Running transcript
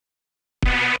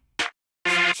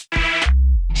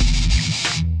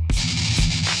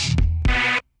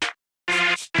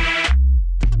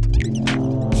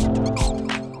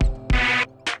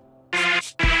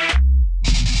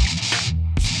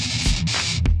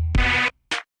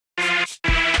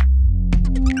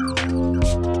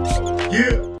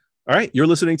All right, you're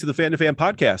listening to the Fan2Fan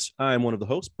Podcast. I'm one of the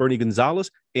hosts, Bernie Gonzalez,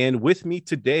 and with me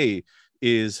today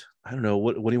is, I don't know,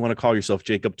 what do you want to call yourself,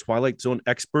 Jacob? Twilight Zone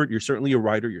expert. You're certainly a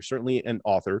writer. You're certainly an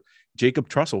author. Jacob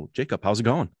Trussell. Jacob, how's it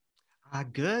going?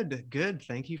 Good.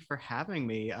 Thank you for having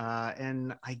me.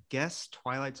 And I guess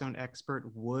Twilight Zone expert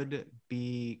would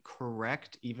be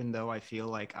correct, even though I feel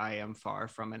like I am far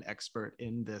from an expert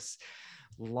in this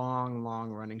long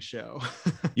running show.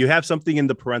 You have something in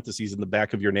the parentheses in the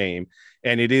back of your name,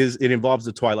 and it involves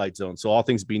the Twilight Zone. So all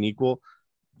things being equal,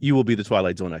 you will be the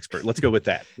Twilight Zone expert. Let's go with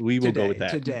that. We will go with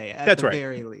that today. That's the right.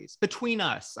 Very least, between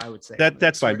us, I would say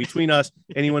that's fine. Between us,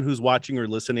 anyone who's watching or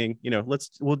listening,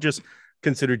 we'll just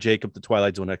consider Jacob the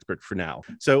Twilight Zone expert for now.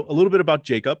 So a little bit about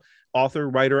Jacob, author,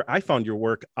 writer. I found your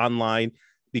work online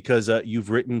because you've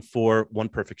written for One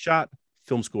Perfect Shot,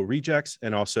 Film School Rejects,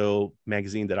 and also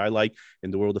magazine that I like in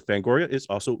the world of Fangoria is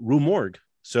also Rue Morgue.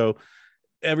 So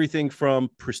everything from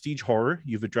prestige horror,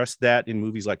 you've addressed that in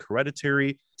movies like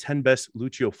Hereditary, 10 best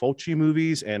Lucio Fulci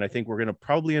movies, and I think we're going to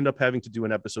probably end up having to do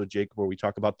an episode, Jacob, where we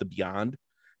talk about The Beyond,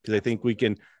 because I think we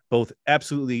can both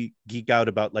absolutely geek out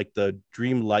about like the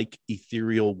dream-like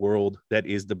ethereal world that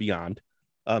is The Beyond.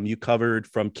 You covered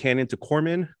from canon to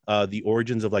Corman, the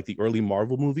origins of like the early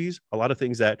Marvel movies, a lot of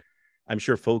things that I'm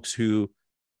sure folks who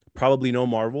probably know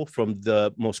Marvel from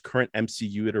the most current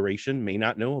MCU iteration may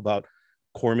not know about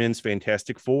Corman's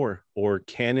Fantastic Four or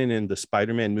canon in the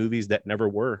Spider-Man movies that never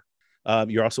were.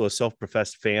 You're also a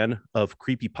self-professed fan of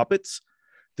creepy puppets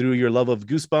through your love of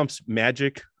Goosebumps,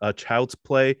 Magic, Child's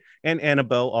Play, and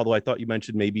Annabelle, although I thought you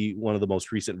mentioned maybe one of the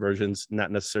most recent versions,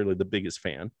 not necessarily the biggest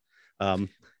fan. And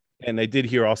I did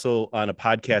hear also on a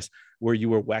podcast where you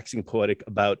were waxing poetic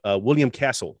about William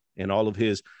Castle and all of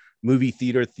his movie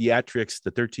theater theatrics,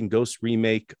 the 13 Ghosts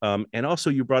remake. And also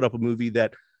you brought up a movie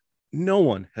that no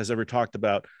one has ever talked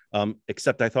about,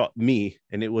 except I thought me,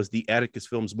 and it was the Atticus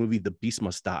Films movie, The Beast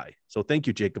Must Die. So thank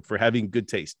you, Jacob, for having good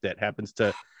taste that happens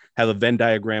to have a Venn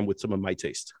diagram with some of my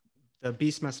taste. The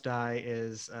Beast Must Die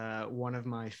is one of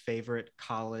my favorite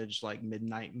college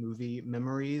midnight movie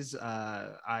memories.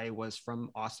 I was from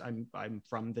Austin. I'm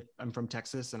from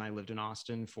Texas, and I lived in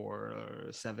Austin for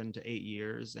 7 to 8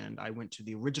 years. And I went to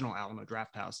the original Alamo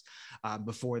Drafthouse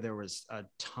before there was a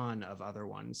ton of other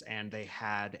ones. And they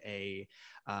had a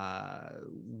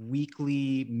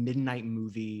weekly midnight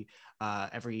movie I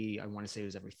want to say it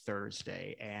was every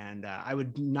Thursday. And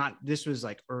this was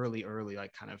like early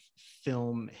like kind of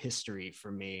film history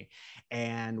for me.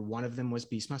 And one of them was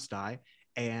Beast Must Die.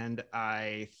 And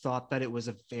I thought that it was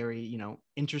a very,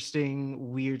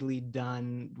 interesting, weirdly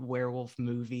done werewolf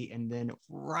movie. And then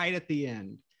right at the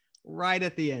end,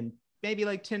 maybe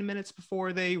like 10 minutes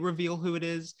before they reveal who it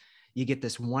is, you get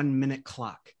this 1 minute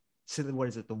clock. So what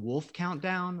is it? The wolf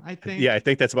countdown, I think. Yeah, I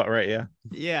think that's about right. Yeah.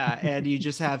 Yeah. And you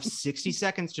just have 60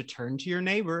 seconds to turn to your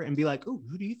neighbor and be like, oh,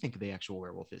 who do you think the actual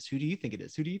werewolf is? Who do you think it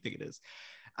is? Who do you think it is?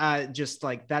 Just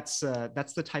like that's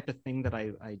the type of thing that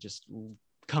I just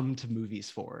come to movies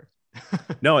for.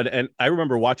 No, and I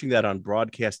remember watching that on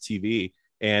broadcast TV,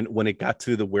 and when it got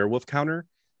to the werewolf counter,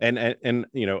 and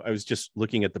I was just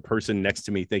looking at the person next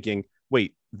to me thinking,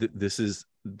 wait,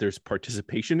 there's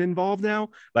participation involved now.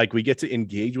 Like we get to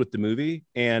engage with the movie,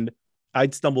 and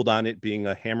I'd stumbled on it being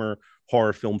a Hammer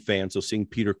horror film fan. So seeing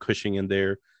Peter Cushing in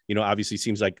there, obviously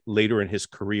seems like later in his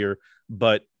career,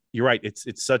 but you're right.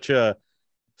 It's such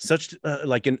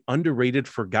like an underrated,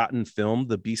 forgotten film,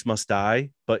 The Beast Must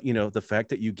Die. But, the fact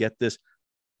that you get this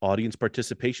audience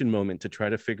participation moment to try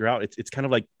to figure out, it's kind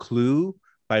of like Clue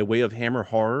by way of Hammer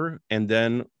horror, and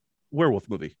then werewolf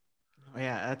movie.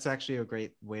 Yeah, that's actually a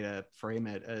great way to frame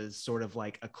it, as sort of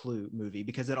like a Clue movie,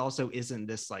 because it also isn't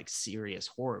this like serious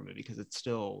horror movie, because it's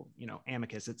still,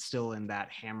 Amicus, it's still in that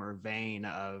Hammer vein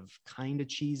of kind of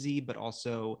cheesy, but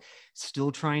also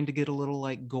still trying to get a little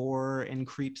like gore and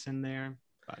creeps in there.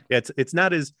 But yeah, it's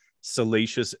not as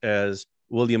salacious as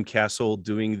William Castle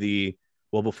doing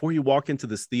well, before you walk into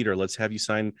this theater, let's have you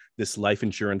sign this life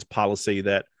insurance policy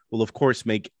that will, of course,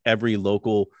 make every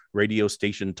local radio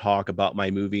station talk about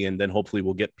my movie, and then hopefully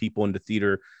we'll get people into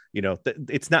theater.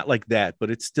 It's not like that,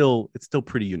 but it's still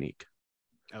pretty unique.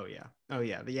 Oh yeah.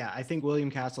 I think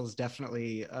William Castle is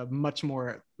definitely a much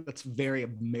more, that's very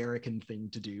American thing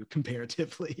to do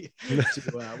comparatively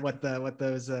to what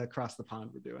those across the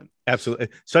pond were doing. Absolutely,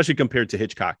 especially compared to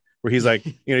Hitchcock, where he's like,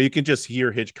 you can just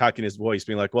hear Hitchcock in his voice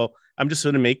being like, well, I'm just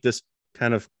going to make this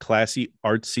kind of classy,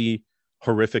 artsy,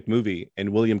 horrific movie.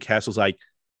 And William Castle's like,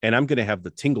 and I'm going to have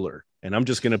the tingler, and I'm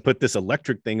just going to put this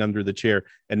electric thing under the chair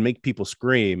and make people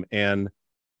scream. And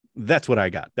that's what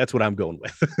I got. That's what I'm going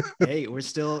with. Hey, we're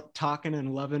still talking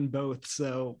and loving both.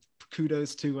 So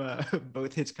kudos to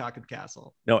both Hitchcock and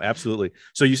Castle. No, absolutely.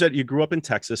 So you said you grew up in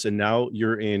Texas and now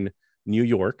you're in New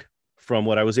York. From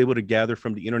what I was able to gather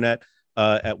from the internet,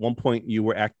 at one point you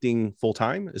were acting full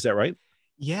time. Is that right?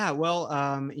 Yeah, well,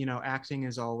 acting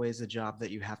is always a job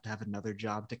that you have to have another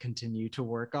job to continue to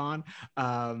work on.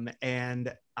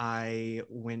 And I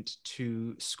went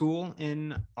to school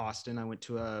in Austin. I went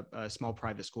to a small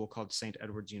private school called St.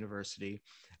 Edward's University.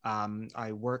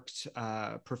 I worked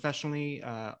professionally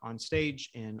on stage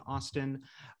in Austin,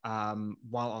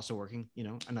 while also working,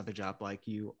 another job like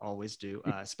you always do,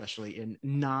 especially in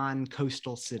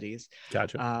non-coastal cities.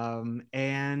 Gotcha.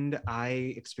 And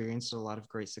I experienced a lot of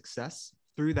great success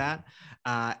through that.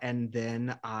 And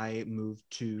then I moved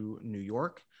to New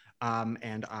York.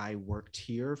 And I worked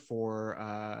here for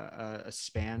a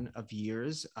span of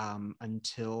years,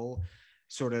 until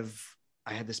sort of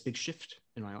I had this big shift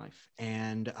in my life.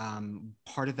 And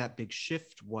part of that big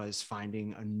shift was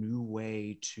finding a new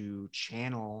way to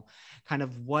channel kind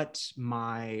of what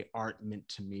my art meant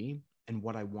to me and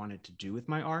what I wanted to do with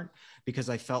my art, because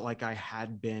I felt like I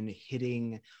had been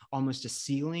hitting almost a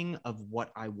ceiling of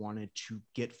what I wanted to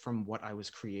get from what I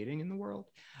was creating in the world.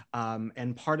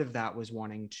 And part of that was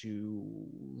wanting to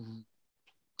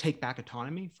take back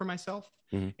autonomy for myself.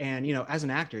 Mm-hmm. And, as an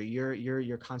actor,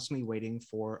 you're constantly waiting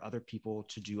for other people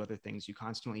to do other things. You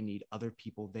constantly need other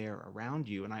people there around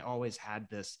you. And I always had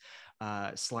this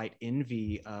slight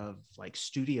envy of like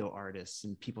studio artists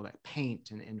and people that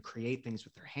paint and create things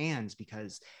with their hands,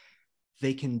 because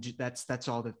they can do that's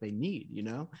all that they need,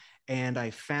 And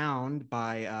I found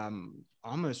by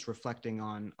almost reflecting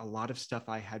on a lot of stuff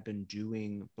I had been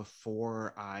doing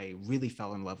before I really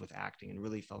fell in love with acting and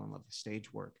really fell in love with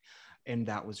stage work, and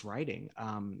that was writing.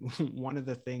 One of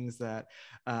the things that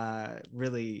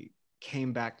really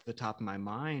came back to the top of my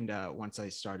mind once I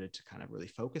started to kind of really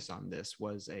focus on this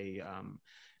was a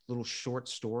little short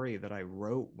story that I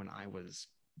wrote when I was,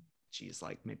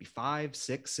 like maybe 5,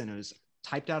 6, and it was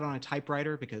typed out on a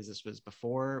typewriter, because this was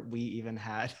before we even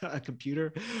had a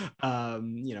computer,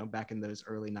 back in those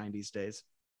early 90s days.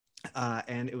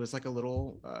 And it was like a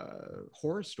little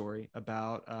horror story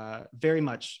about very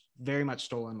much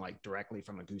stolen like directly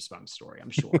from a Goosebumps story,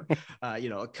 I'm sure.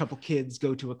 A couple kids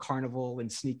go to a carnival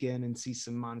and sneak in and see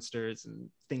some monsters and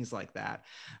things like that.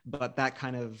 But that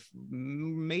kind of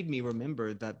made me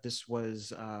remember that this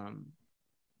was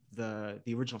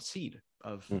the original seed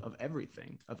of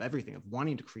everything, of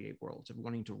wanting to create worlds, of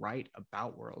wanting to write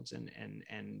about worlds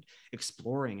and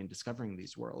exploring and discovering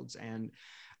these worlds. And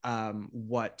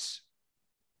what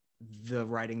the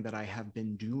writing that I have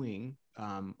been doing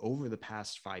over the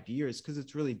past 5 years, because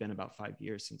it's really been about 5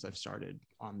 years since I've started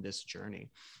on this journey,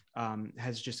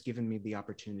 has just given me the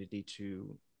opportunity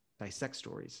to dissect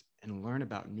stories and learn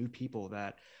about new people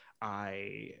that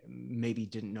I maybe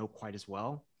didn't know quite as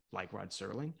well, like Rod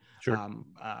Serling. Sure.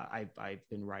 I've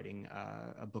been writing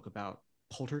a book about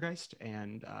Poltergeist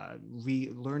and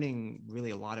learning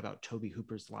really a lot about Tobe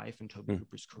Hooper's life and Tobe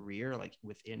Hooper's career, like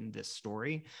within this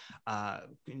story.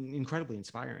 Incredibly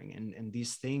inspiring. And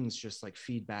these things just like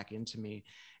feed back into me.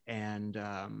 And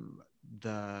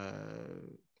the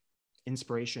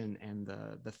inspiration and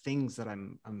the things that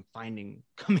I'm finding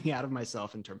coming out of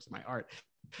myself in terms of my art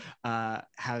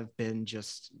have been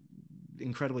just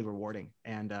incredibly rewarding.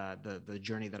 And the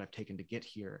journey that I've taken to get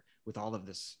here with all of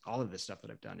this stuff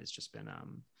that I've done has just been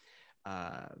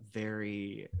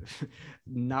very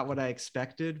not what I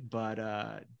expected,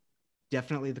 but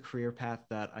definitely the career path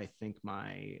that I think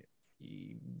my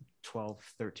 12,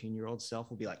 13-year-old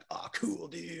self will be like, oh, cool,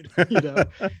 dude.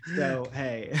 So,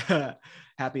 hey,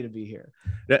 happy to be here.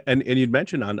 And you'd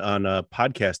mentioned on a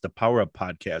podcast, the Power Up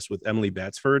podcast with Emily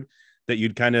Batsford, that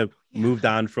you'd kind of moved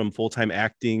on from full-time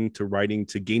acting to writing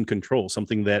to gain control,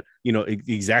 something that,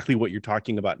 exactly what you're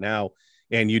talking about now.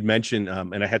 And you'd mentioned,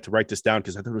 and I had to write this down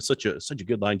because I thought it was such a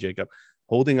good line, Jacob,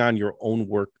 holding your own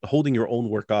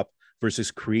work up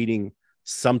versus creating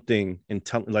something and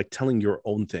telling your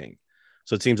own thing.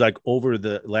 So it seems like over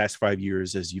the last 5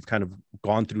 years, as you've kind of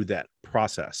gone through that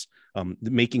process,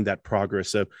 making that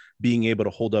progress of being able to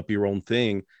hold up your own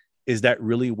thing, is that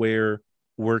really where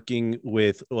working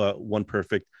with One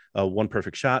Perfect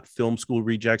Shot, Film School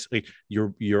Rejects, like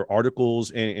your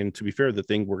articles, and to be fair, the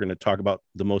thing we're going to talk about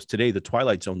the most today, the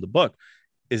Twilight Zone, the book,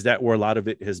 is that where a lot of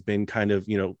it has been kind of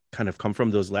come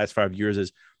from those last 5 years,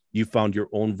 is you found your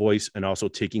own voice and also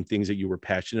taking things that you were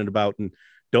passionate about. And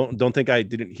don't think I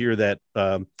didn't hear that.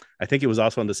 I think it was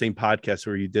also on the same podcast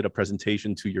where you did a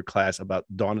presentation to your class about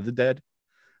Dawn of the Dead.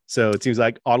 So it seems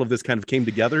like all of this kind of came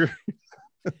together.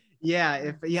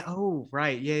 Oh,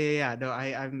 right. Yeah. No,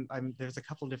 I'm there's a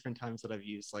couple different times that I've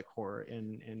used like horror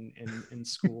in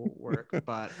school work,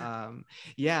 but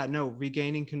yeah, no,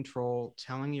 regaining control,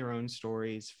 telling your own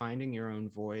stories, finding your own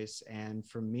voice. And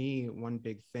for me, one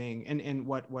big thing, and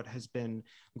what has been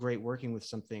great working with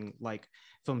something like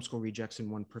Film School Rejects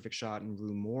and One Perfect Shot and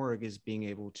Rue Morgue is being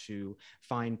able to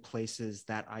find places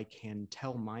that I can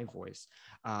tell my voice,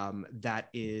 that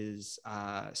is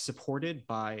supported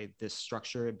by this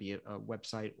structure, be it a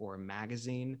website or a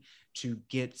magazine, to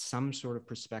get some sort of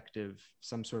perspective,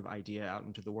 some sort of idea out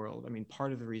into the world. I mean,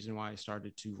 part of the reason why I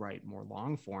started to write more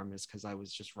long form is because I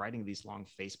was just writing these long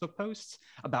Facebook posts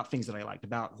about things that I liked,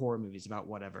 about horror movies, about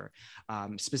whatever,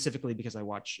 specifically because I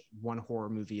watch one horror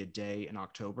movie a day in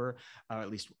October, at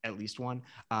least one.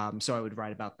 So I would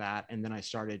write about that. And then I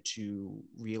started to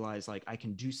realize like I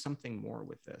can do something more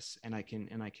with this, and I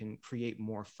can create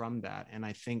more from that. And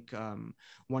I think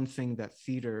one thing that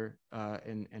theater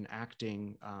and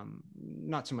acting,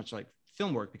 not so much like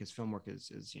film work, because film work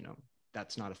is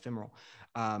that's not ephemeral,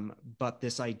 but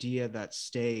this idea that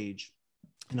stage,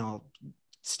 and I'll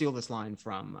steal this line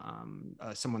from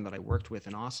someone that I worked with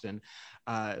in Austin,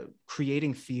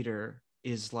 creating theater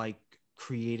is like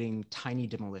creating tiny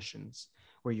demolitions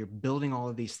where you're building all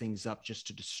of these things up just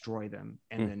to destroy them,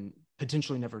 and then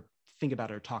potentially never think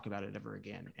about it or talk about it ever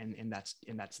again. And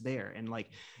that's there. And like,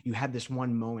 you had this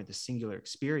one moment, the singular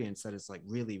experience that is like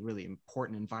really, really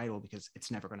important and vital because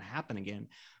it's never going to happen again,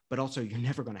 but also you're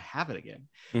never going to have it again.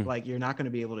 Like, you're not going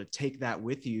to be able to take that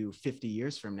with you 50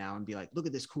 years from now and be like, look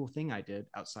at this cool thing I did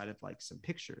outside of like some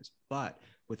pictures. But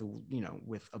with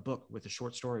with a book, with a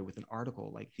short story, with an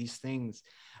article, like these things,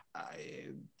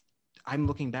 I'm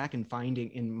looking back and finding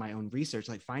in my own research,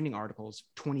 like finding articles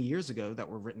 20 years ago that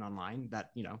were written online that,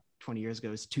 20 years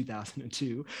ago is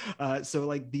 2002. So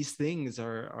like these things have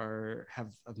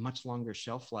a much longer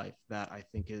shelf life that I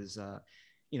think is,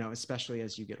 especially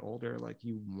as you get older, like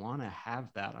you want to have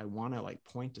that. I want to like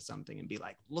point to something and be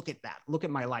like, look at that, look at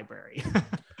my library.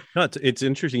 No, it's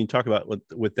interesting you talk about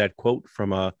with that quote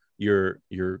from your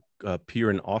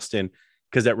peer in Austin,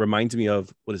 because that reminds me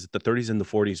of, what is it, the 30s and the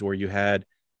 40s, where you had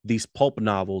these pulp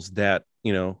novels that,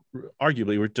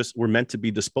 arguably were meant to be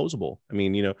disposable. I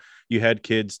mean, you had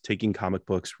kids taking comic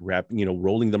books,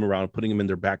 rolling them around, putting them in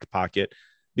their back pocket,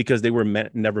 because they were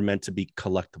never meant to be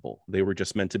collectible. They were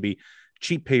just meant to be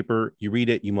cheap paper. You read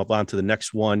it, you move on to the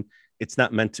next one. It's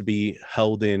not meant to be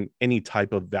held in any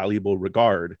type of valuable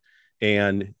regard.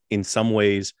 And in some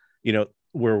ways,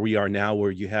 where we are now, where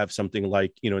you have something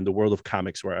like, in the world of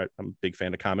comics, where I'm a big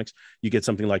fan of comics, you get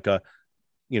something like a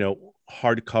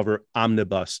hardcover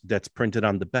omnibus that's printed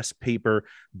on the best paper,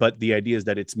 but the idea is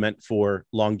that it's meant for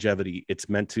longevity. It's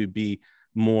meant to be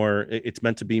more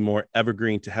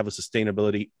evergreen, to have a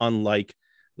sustainability, unlike,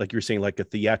 like you're saying, like a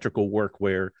theatrical work,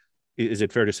 where, is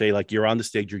it fair to say, like, you're on the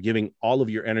stage, you're giving all of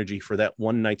your energy for that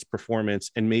one night's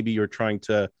performance, and maybe you're trying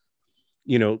to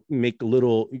make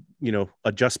little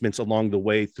adjustments along the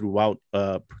way throughout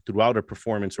a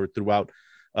performance or throughout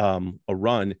a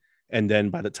run. And then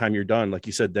by the time you're done, like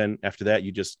you said, then after that,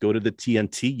 you just go to the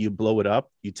TNT, you blow it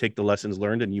up, you take the lessons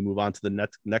learned, and you move on to the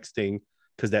next thing,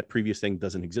 because that previous thing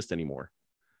doesn't exist anymore.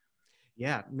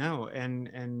 Yeah, no.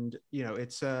 And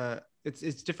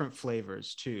it's different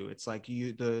flavors too. It's like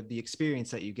the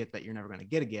experience that you get that you're never going to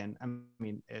get again. I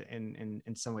mean,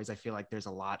 in some ways, I feel like there's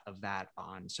a lot of that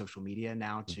on social media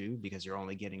now too, because you're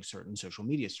only getting certain social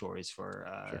media stories for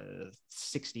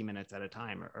 60 minutes at a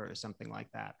time or something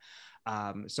like that.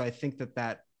 So I think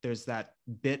that there's that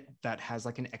bit that has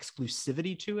like an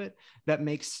exclusivity to it that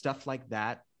makes stuff like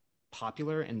that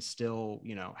popular and still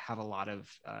have a lot of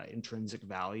intrinsic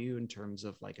value in terms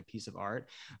of like a piece of art.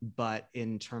 But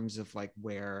in terms of like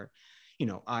where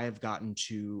I have gotten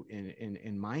to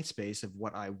in my space of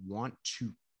what I want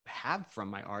to have from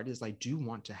my art is, I do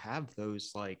want to have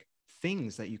those like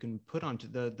things that you can put onto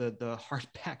the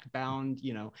hardback bound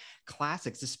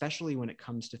classics, especially when it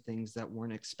comes to things that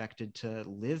weren't expected to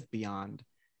live beyond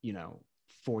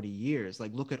 40 years.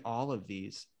 Like, look at all of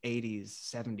these 80s,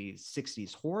 70s,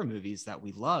 60s horror movies that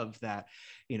we love that,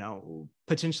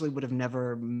 potentially would have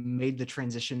never made the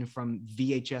transition from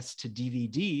VHS to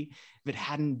DVD if it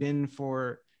hadn't been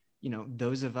for,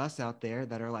 those of us out there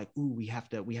that are like, ooh, we have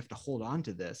to hold on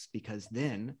to this, because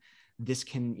then this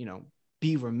can,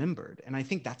 be remembered. And I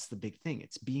think that's the big thing.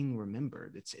 It's being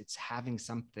remembered. It's having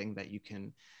something that you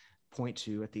can point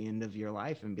to at the end of your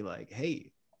life and be like,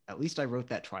 hey, at least I wrote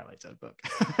that Twilight Zone book.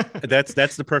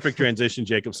 That's the perfect transition,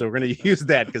 Jacob. So we're going to use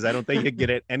that, because I don't think you get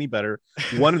it any better.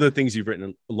 One of the things you've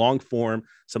written, long form,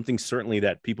 something certainly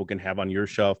that people can have on your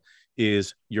shelf,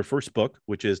 is your first book,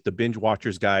 which is The Binge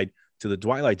Watcher's Guide to the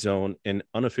Twilight Zone and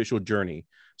Unofficial Journey.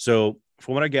 So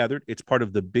from what I gathered, it's part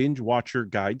of the Binge Watcher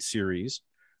Guide series.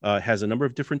 Has a number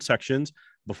of different sections.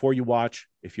 Before you watch,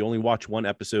 if you only watch one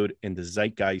episode, in the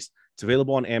Zeitgeist, it's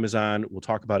available on Amazon. We'll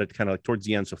talk about it kind of like towards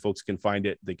the end so folks can find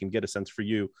it. They can get a sense for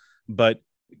you. But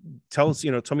tell us,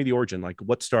 tell me the origin, like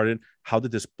what started, how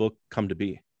did this book come to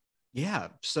be? Yeah.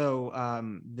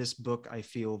 So this book, I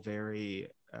feel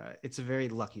it's a very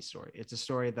lucky story. It's a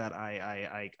story that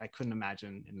I couldn't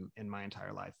imagine in my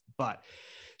entire life. But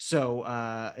so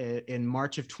in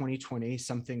March of 2020,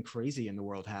 something crazy in the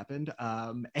world happened.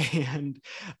 And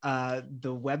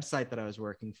the website that I was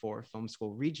working for, Film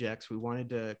School Rejects, we wanted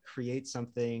to create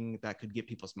something that could get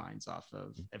people's minds off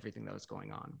of everything that was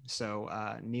going on. So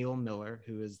Neil Miller,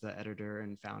 who is the editor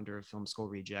and founder of Film School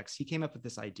Rejects, he came up with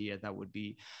this idea that would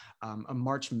be a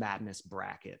March Madness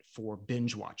bracket for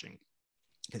binge watching.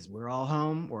 Because we're all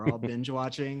home, we're all binge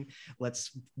watching.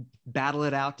 Let's battle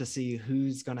it out to see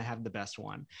who's going to have the best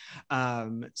one.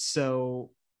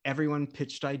 So everyone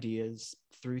pitched ideas,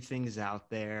 threw things out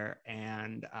there,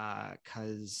 and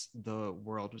because the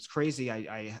world was crazy,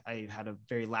 I had a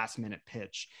very last minute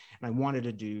pitch, and I wanted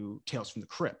to do Tales from the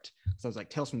Crypt. So I was like,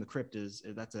 Tales from the Crypt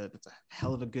that's a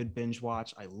hell of a good binge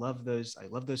watch. I love those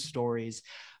stories.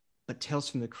 But Tales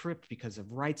from the Crypt, because of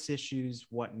rights issues,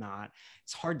 whatnot,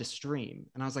 it's hard to stream.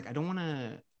 And I was like, I don't want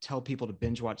to tell people to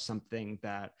binge watch something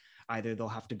that either they'll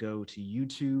have to go to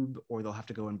YouTube or they'll have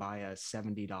to go and buy a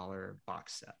 $70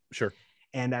 box set. Sure.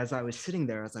 And as I was sitting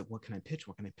there, I was like, what can I pitch?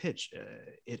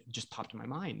 It just popped in my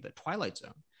mind, the Twilight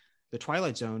Zone. The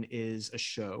Twilight Zone is a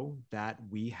show that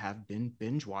we have been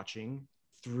binge watching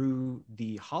through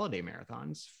the holiday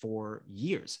marathons for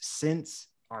years, since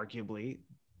arguably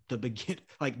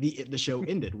the show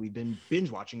ended. We've been binge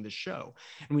watching the show,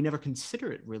 and we never consider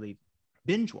it really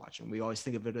binge watching. We always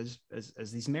think of it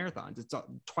as these marathons. It's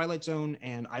Twilight Zone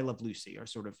and I Love Lucy are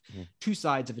sort of two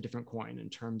sides of a different coin in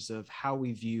terms of how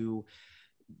we view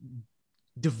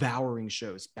devouring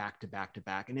shows back to back to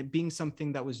back, and it being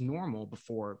something that was normal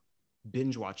before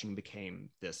binge watching became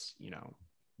this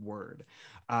word.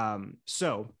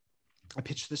 So I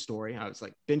pitched the story. I was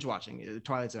like, binge watching the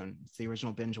Twilight Zone. It's the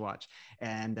original binge watch.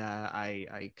 And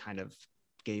I kind of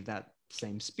gave that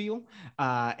same spiel.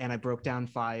 And I broke down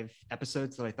 5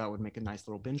 episodes that I thought would make a nice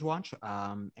little binge watch,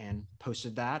 and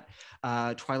posted that.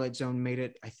 Twilight Zone made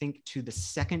it, I think, to the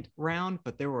 2nd round,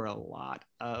 but there were a lot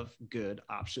of good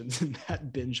options in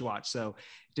that binge watch. So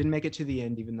didn't make it to the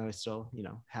end, even though I still,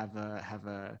 have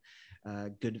a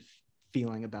good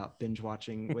feeling about binge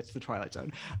watching with the Twilight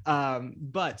Zone.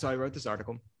 But so I wrote this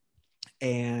article,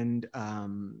 and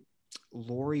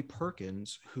Lori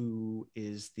Perkins, who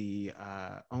is the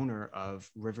owner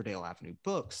of Riverdale Avenue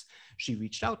Books, she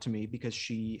reached out to me because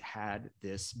she had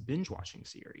this binge watching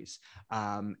series,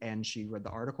 and she read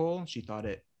the article. She thought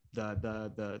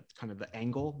the kind of the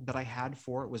angle that I had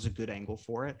for it was a good angle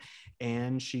for it,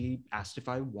 and she asked if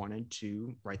I wanted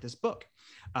to write this book.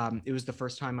 It was the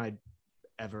first time I'd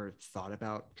ever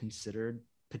considered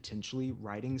potentially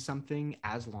writing something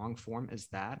as long form as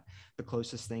that. The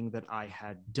closest thing that I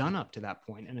had done up to that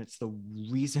point, and it's the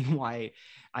reason why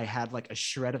I had like a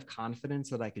shred of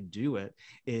confidence that I could do it,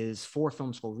 is for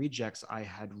Film School Rejects, I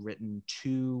had written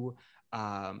 2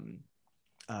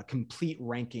 complete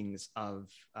rankings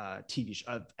of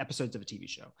episodes of a TV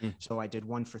show. So I did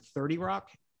one for 30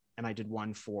 Rock, and I did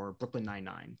one for Brooklyn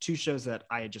Nine-Nine, 2 shows that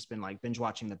I had just been like binge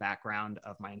watching the background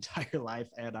of my entire life.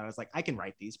 And I was like, I can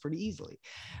write these pretty easily.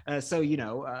 I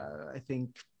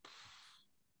think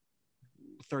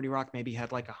 30 Rock maybe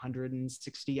had like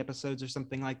 160 episodes or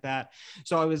something like that.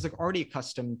 So I was like already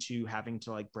accustomed to having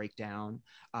to like break down,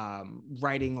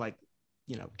 writing like,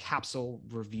 capsule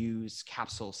reviews,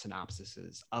 capsule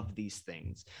synopsises of these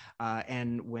things.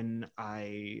 And when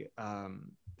I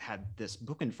had this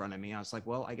book in front of me, I was like,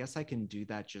 well, I guess I can do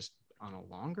that just on a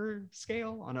longer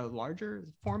scale, on a larger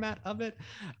format of it.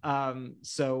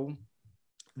 So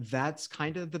that's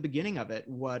kind of the beginning of it.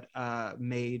 What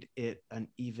made it an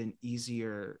even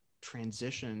easier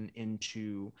transition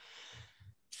into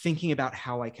thinking about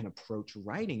how I can approach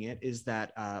writing it is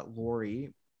that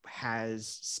Lori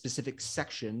has specific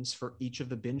sections for each of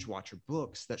the Binge Watcher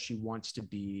books that she wants to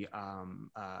be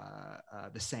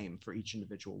the same for each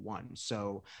individual one.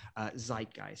 So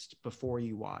Zeitgeist, before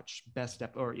you watch,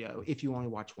 if you only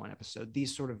watch one episode,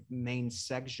 these sort of main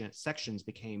sections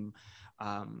became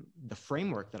the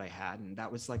framework that I had, and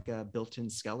that was like a built-in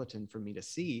skeleton for me to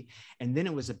see. And then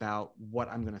it was about what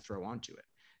I'm going to throw onto it.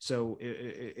 So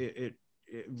it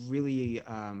really,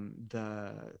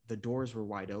 the doors were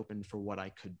wide open for what I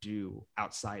could do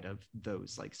outside of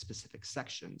those like specific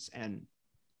sections. And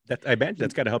That I imagine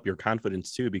that's got to help your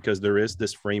confidence too, because there is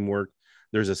this framework,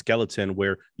 there's a skeleton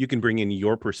where you can bring in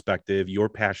your perspective, your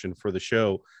passion for the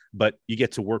show, but you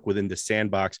get to work within the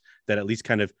sandbox that at least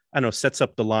kind of, I don't know, sets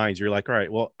up the lines. You're like, all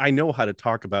right, well, I know how to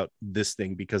talk about this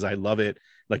thing because I love it.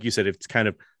 Like you said, it's kind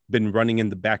of been running in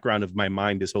the background of my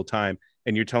mind this whole time.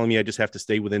 And you're telling me I just have to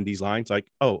stay within these lines.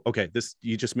 Like, oh, okay, this,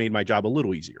 you just made my job a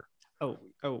little easier. Oh,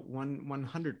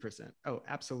 100%. Oh,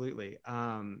 absolutely.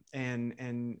 And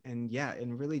yeah,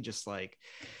 and really just like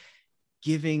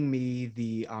giving me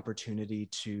the opportunity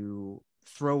to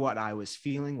throw what I was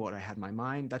feeling, what I had in my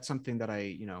mind. That's something that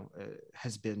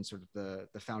has been sort of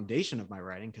the foundation of my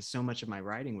writing, because so much of my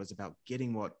writing was about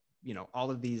getting all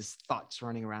of these thoughts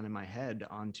running around in my head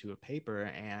onto a paper.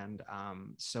 And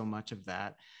so much of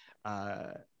that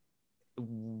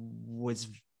was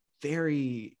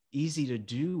very easy to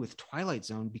do with Twilight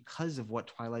Zone because of what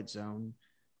Twilight Zone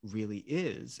really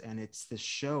is. And it's this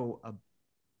show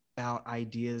about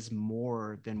ideas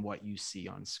more than what you see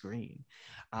on screen.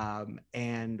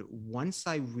 And once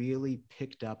I really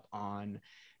picked up on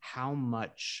how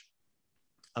much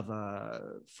of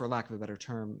for lack of a better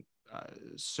term,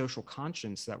 social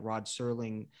conscience that Rod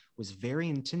Serling was very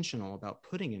intentional about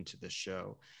putting into this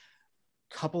show,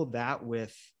 coupled that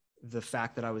with the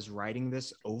fact that I was writing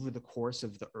this over the course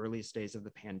of the earliest days of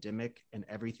the pandemic and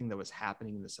everything that was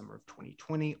happening in the summer of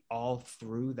 2020, all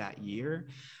through that year,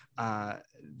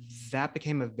 that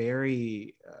became a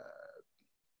very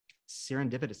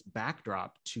serendipitous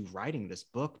backdrop to writing this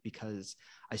book, because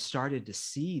I started to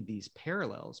see these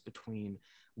parallels between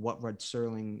what Rod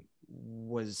Serling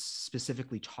was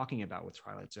specifically talking about with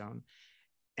Twilight Zone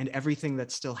and everything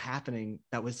that's still happening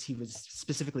he was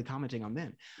specifically commenting on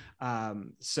then.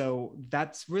 So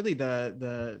that's really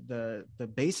the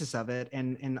basis of it.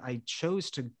 And I chose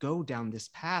to go down this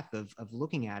path of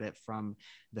looking at it from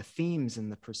the themes and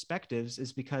the perspectives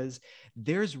is because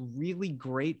there's really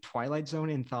great Twilight Zone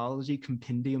anthology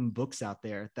compendium books out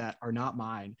there that are not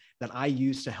mine, that I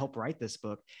used to help write this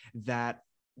book, that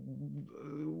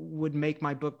would make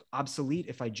my book obsolete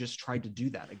if I just tried to do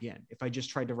that again. If I just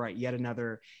tried to write yet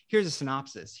another, here's a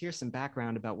synopsis, here's some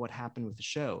background about what happened with the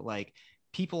show. Like,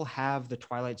 people have the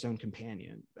Twilight Zone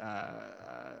companion.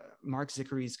 Mark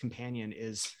Zickery's companion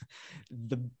is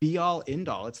the be all end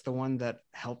all. It's the one that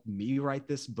helped me write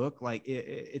this book. Like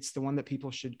it's the one that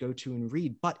people should go to and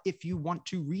read. But if you want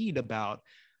to read about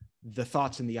the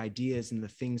thoughts and the ideas and the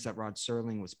things that Rod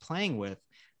Serling was playing with,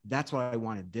 that's what I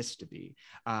wanted this to be.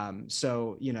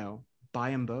 So, buy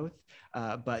them both.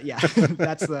 But yeah,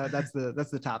 that's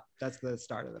the top, that's the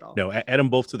start of it all. No, add them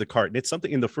both to the cart. And it's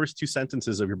something in the first two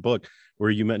sentences of your book where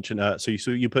you mentioned, so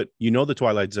you put, the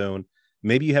Twilight Zone,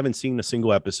 maybe you haven't seen a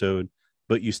single episode,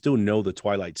 but you still know the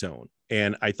Twilight Zone.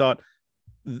 And I thought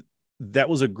that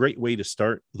was a great way to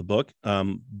start the book,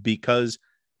 because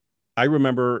I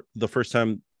remember the first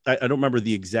time, I don't remember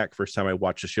the exact first time I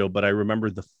watched the show, but I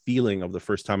remember the feeling of the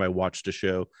first time I watched the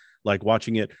show, like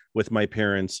watching it with my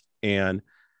parents and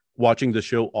watching the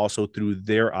show also through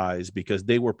their eyes, because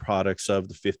they were products of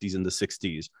the 50s and the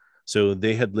 60s. So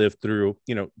they had lived through,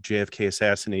 JFK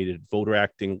assassinated,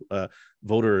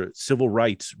 voter civil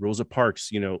rights, Rosa Parks,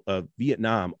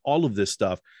 Vietnam, all of this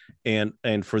stuff. And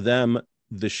for them,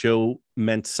 the show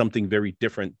meant something very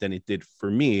different than it did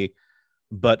for me.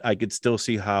 But I could still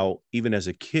see how, even as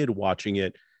a kid watching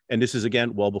it, and this is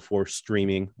again well before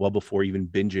streaming, well before even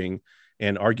binging,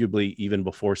 and arguably even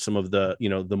before some of the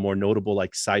the more notable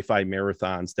like sci-fi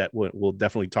marathons that we'll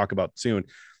definitely talk about soon.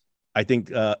 I think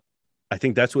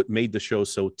that's what made the show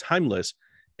so timeless,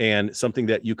 and something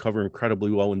that you cover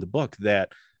incredibly well in the book,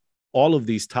 that all of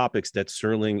these topics that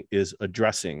Serling is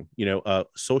addressing,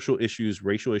 social issues,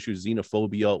 racial issues,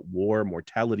 xenophobia, war,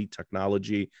 mortality,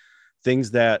 technology,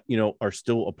 things that are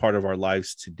still a part of our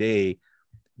lives today,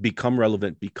 become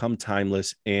relevant, become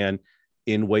timeless, and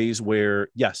in ways where,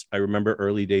 yes, I remember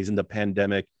early days in the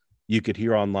pandemic, you could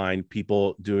hear online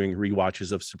people doing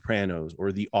rewatches of Sopranos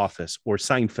or The Office or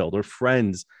Seinfeld or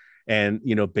Friends, and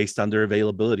based on their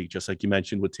availability, just like you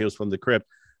mentioned with Tales from the Crypt,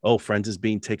 oh, Friends is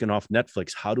being taken off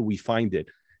Netflix, how do we find it?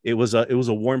 It was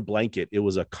a warm blanket. It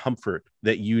was a comfort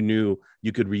that you knew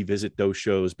you could revisit those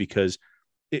shows, because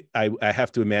I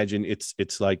have to imagine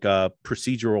it's like a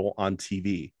procedural on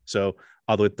TV. So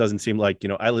although it doesn't seem like,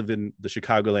 I live in the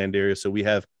Chicagoland area, so we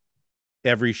have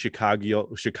every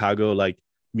Chicago like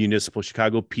municipal,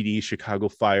 Chicago PD, Chicago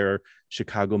Fire,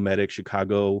 Chicago Medic,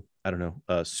 Chicago, I don't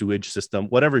know, sewage system,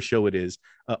 whatever show it is.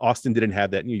 Austin didn't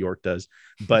have that. New York does.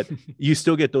 But you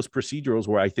still get those procedurals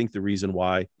where I think the reason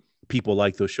why people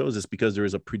like those shows is because there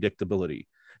is a predictability.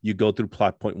 You go through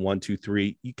plot point 1, 2,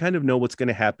 3, you kind of know what's going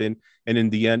to happen. And in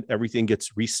the end, everything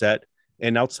gets reset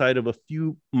And outside of a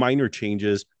few minor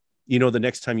changes, you know, the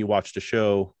next time you watch the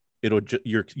show,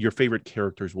 your favorite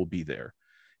characters will be there.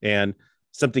 And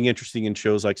something interesting in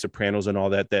shows like Sopranos and all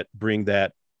that bring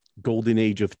that golden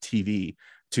age of TV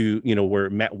to, you know, where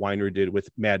Matt Weiner did with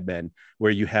Mad Men,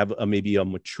 where you have maybe a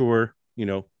mature, you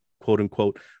know, quote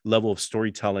unquote level of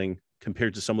storytelling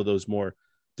compared to some of those more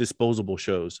disposable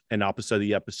shows. And opposite of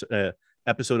the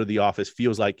episode of The Office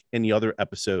feels like any other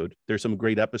episode. There's some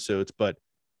great episodes, but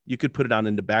you could put it on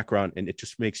in the background and it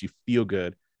just makes you feel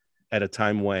good at a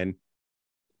time when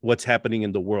what's happening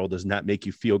in the world does not make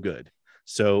you feel good.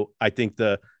 So I think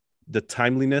the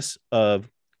timeliness of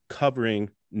covering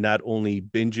not only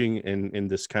binging in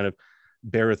this kind of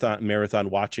marathon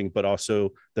watching, but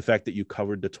also the fact that you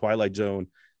covered the Twilight Zone.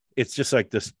 It's just like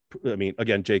this. I mean,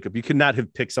 again, Jacob, you could not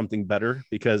have picked something better,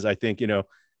 because I think, you know,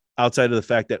 outside of the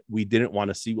fact that we didn't want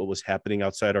to see what was happening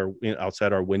outside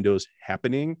our windows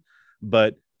happening,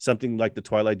 but something like the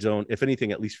Twilight Zone, if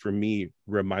anything, at least for me,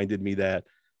 reminded me that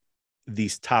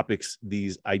these topics,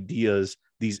 these ideas,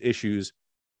 these issues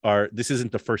this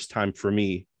isn't the first time for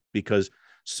me, because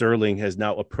Serling has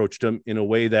now approached them in a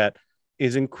way that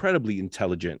is incredibly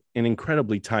intelligent and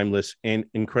incredibly timeless and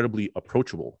incredibly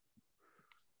approachable.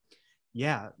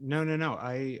 Yeah, no.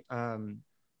 I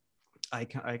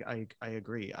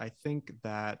agree. I think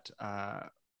that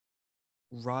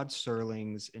Rod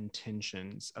Serling's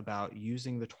intentions about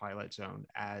using the Twilight Zone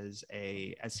as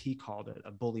he called it,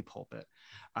 a bully pulpit,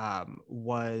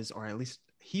 was, or at least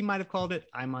he might have called it,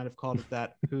 I might have called it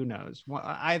that, who knows? Well,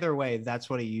 either way, that's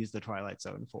what he used the Twilight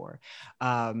Zone for.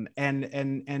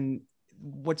 And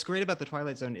what's great about the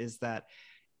Twilight Zone is that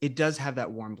it does have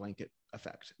that warm blanket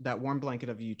effect, that warm blanket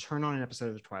of you turn on an episode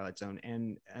of the Twilight Zone,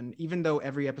 and even though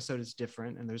every episode is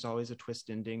different and there's always a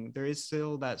twist ending, there is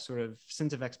still that sort of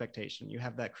sense of expectation. You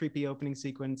have that creepy opening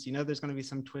sequence, you know there's going to be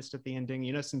some twist at the ending,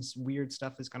 you know some weird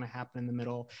stuff is going to happen in the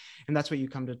middle, and that's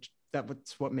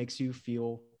what makes you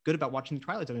feel good about watching the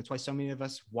Twilight Zone. It's why so many of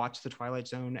us watched the Twilight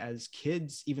Zone as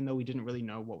kids, even though we didn't really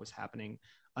know what was happening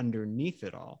underneath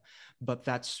it all. But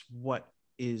that's what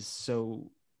is so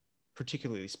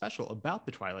particularly special about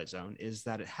the Twilight Zone, is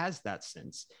that it has that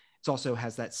sense. It also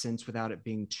has that sense without it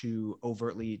being too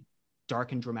overtly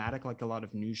dark and dramatic like a lot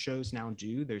of news shows now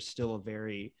do. There's still a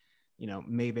very, you know,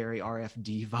 Mayberry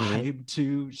RFD vibe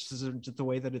to the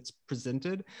way that it's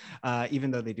presented,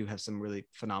 even though they do have some really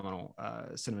phenomenal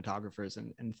cinematographers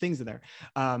and things in there.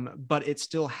 But it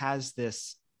still has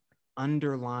this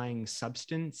underlying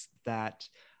substance that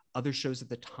other shows at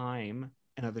the time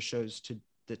and other shows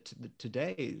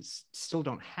today still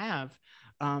don't have.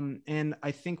 And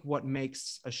I think what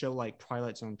makes a show like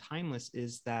Twilight Zone timeless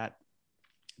is that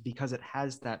because it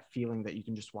has that feeling that you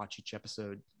can just watch each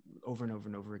episode over and over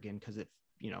and over again, because it,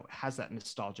 you know, has that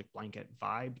nostalgic blanket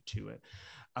vibe to it.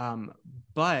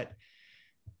 But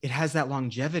it has that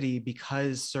longevity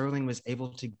because Serling was able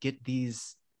to get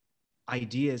these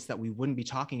ideas that we wouldn't be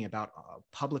talking about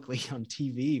publicly on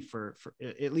TV for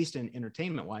at least in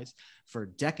entertainment wise, for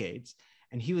decades.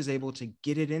 And he was able to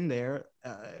get it in there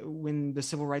when the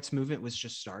civil rights movement was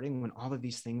just starting, when all of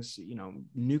these things, you know,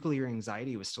 nuclear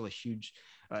anxiety was still a huge,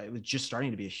 it was just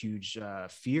starting to be a huge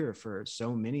fear for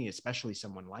so many, especially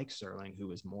someone like Serling, who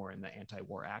was more in the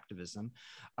anti-war activism,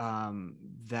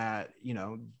 that, you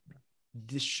know,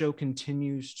 this show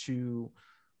continues to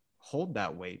hold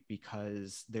that weight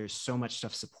because there's so much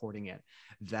stuff supporting it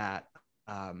that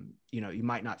you know, you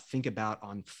might not think about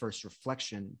on first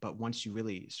reflection, but once you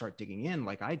really start digging in,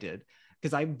 like I did,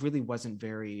 because I really wasn't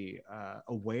very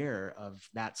aware of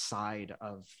that side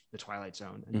of the Twilight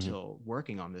Zone until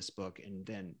working on this book, and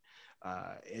then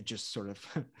it just sort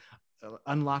of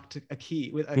unlocked a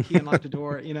key unlocked a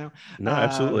door, you know. No,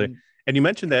 absolutely. And you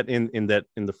mentioned that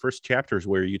in the first chapters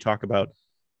where you talk about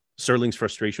Serling's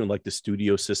frustration with like the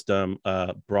studio system,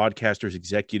 broadcasters,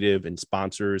 executive, and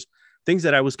sponsors, things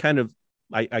that I was kind of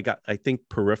I think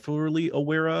peripherally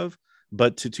aware of.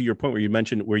 But to your point where you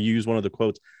mentioned, where you use one of the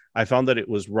quotes, I found that it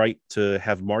was right to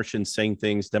have Martians saying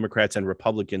things Democrats and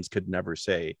Republicans could never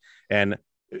say. And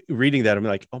reading that, I'm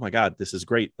like, oh my God, this is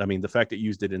great. I mean, the fact that you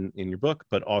used it in your book,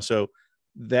 but also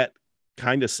that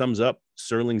kind of sums up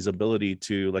Serling's ability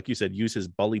to, like you said, use his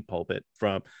bully pulpit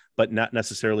but not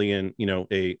necessarily in, you know,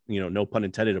 no pun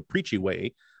intended, a preachy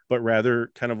way, but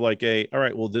rather kind of like all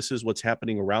right, well, this is what's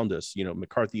happening around us. You know,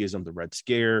 McCarthyism, the Red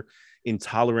Scare,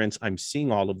 intolerance. I'm seeing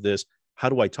all of this. How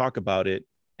do I talk about it?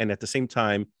 And at the same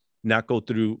time, not go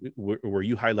through where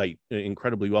you highlight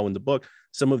incredibly well in the book,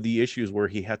 some of the issues where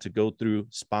he had to go through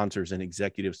sponsors and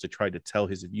executives to try to tell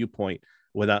his viewpoint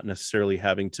without necessarily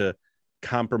having to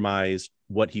compromise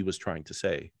what he was trying to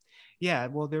say. Yeah,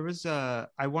 well, there was I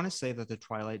want to say that the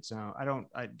Twilight Zone,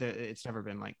 it's never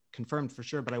been like confirmed for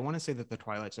sure, but I want to say that the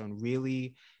Twilight Zone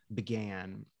really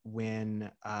began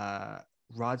when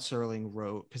Rod Serling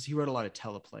wrote, because he wrote a lot of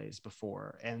teleplays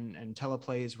before, and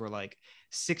teleplays were like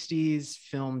 60s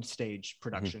filmed stage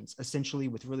productions, essentially,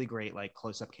 with really great like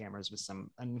close-up cameras with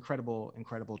some incredible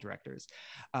directors.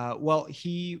 Well,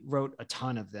 he wrote a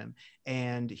ton of them,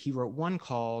 and he wrote one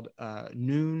called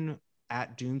Noon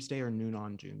at Doomsday or Noon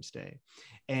on Doomsday,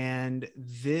 and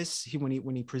this when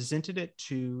he presented it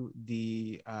to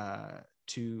the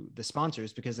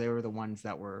sponsors, because they were the ones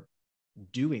that were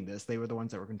doing this, they were the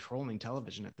ones that were controlling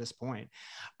television at this point.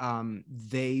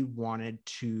 They wanted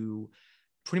to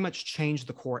pretty much change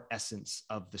the core essence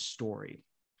of the story,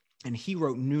 and he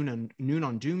wrote Noon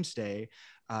on Doomsday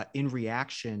in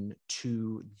reaction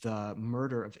to the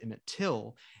murder of Emmett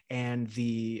Till and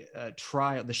the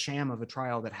trial, the sham of a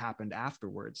trial that happened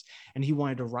afterwards. And he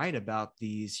wanted to write about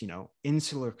these,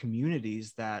 insular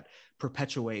communities that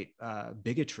perpetuate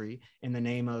bigotry in the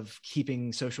name of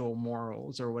keeping social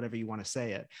morals, or whatever you want to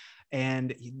say it.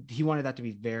 And he wanted that to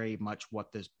be very much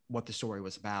what the story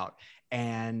was about.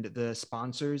 And the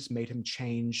sponsors made him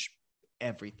change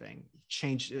everything,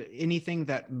 change anything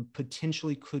that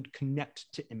potentially could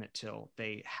connect to Emmett Till.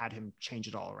 They had him change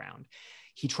it all around.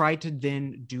 He tried to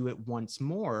then do it once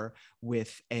more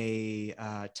with a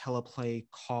teleplay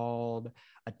called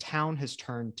A Town Has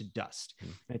Turned to Dust.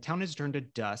 And A Town Has Turned to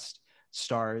Dust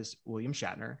stars William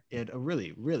Shatner in a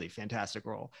really, really fantastic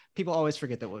role. People always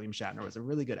forget that William Shatner was a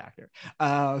really good actor.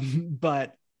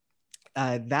 But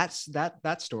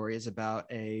that story is about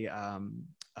a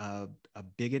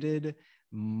bigoted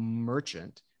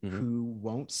merchant who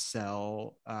won't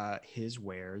sell his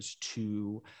wares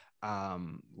to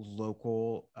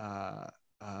local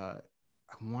I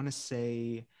want to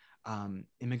say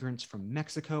immigrants from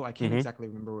Mexico. I can't exactly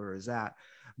remember where it was at,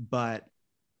 but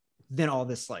then all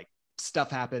this like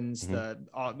stuff happens,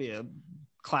 the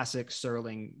classic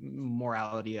Serling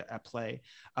morality at play.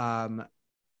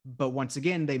 But once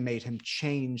again, they made him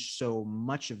change so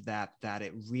much of that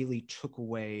it really took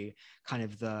away kind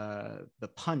of the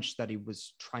punch that he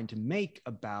was trying to make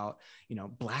about,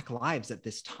 Black lives at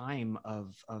this time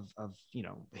of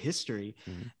history.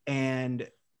 And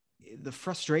the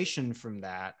frustration from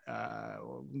that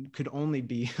could only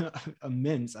be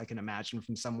immense, I can imagine,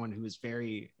 from someone who is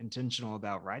very intentional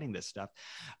about writing this stuff,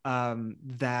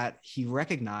 that he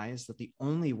recognized that the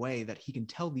only way that he can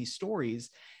tell these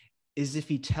stories is if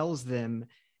he tells them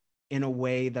in a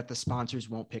way that the sponsors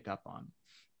won't pick up on.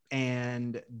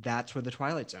 And that's where the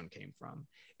Twilight Zone came from,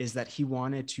 is that he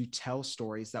wanted to tell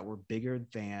stories that were bigger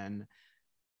than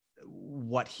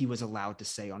what he was allowed to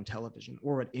say on television,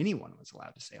 or what anyone was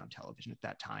allowed to say on television at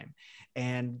that time.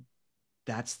 And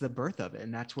that's the birth of it.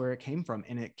 And that's where it came from.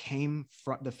 And it came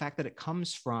from the fact that it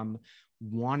comes from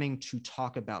wanting to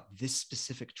talk about this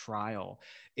specific trial.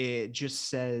 It just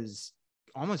says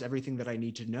almost everything that I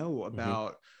need to know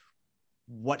about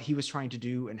what he was trying to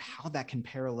do and how that can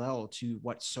parallel to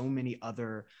what so many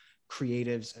other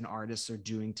creatives and artists are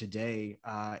doing today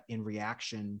in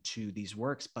reaction to these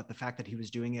works. But the fact that he was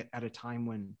doing it at a time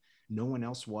when no one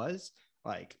else was,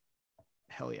 like,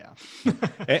 hell yeah.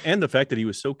 and the fact that he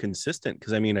was so consistent,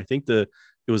 because I mean, I think it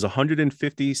was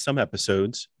 150 some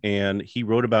episodes, and he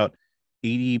wrote about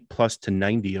 80 plus to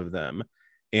 90 of them.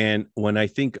 And when I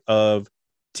think of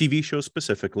TV shows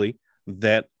specifically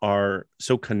that are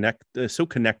so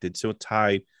connected, so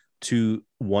tied to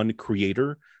one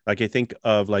creator, like I think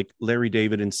of like Larry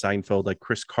David and Seinfeld, like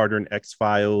Chris Carter and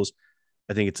X-Files.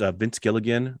 I think it's Vince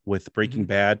Gilligan with Breaking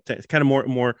Bad. It's kind of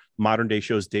more modern day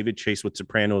shows, David Chase with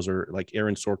Sopranos, or like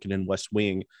Aaron Sorkin in West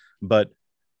Wing. But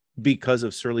because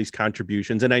of Serling's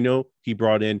contributions, and I know he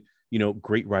brought in,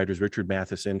 great writers, Richard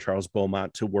Matheson, Charles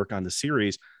Beaumont, to work on the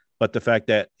series, but the fact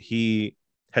that he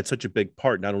had such a big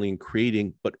part, not only in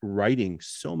creating, but writing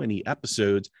so many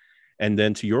episodes. And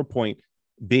then to your point,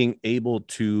 being able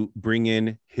to bring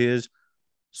in his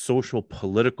social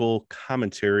political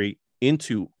commentary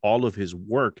into all of his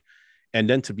work, and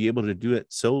then to be able to do it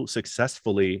so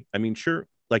successfully. I mean, sure,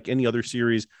 like any other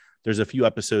series, there's a few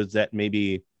episodes that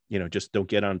maybe, just don't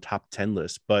get on top 10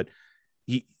 lists, but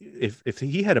if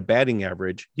he had a batting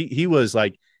average, he was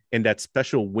like in that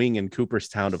special wing in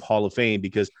Cooperstown of Hall of Fame,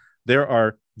 because there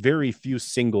are very few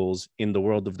singles in the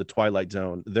world of the Twilight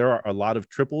Zone. There are a lot of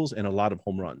triples and a lot of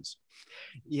home runs.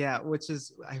 Yeah, which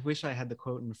is, I wish I had the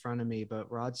quote in front of me,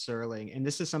 but Rod Serling, and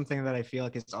this is something that I feel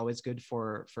like it's always good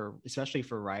for especially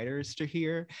for writers to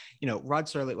hear. Rod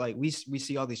Serling, like we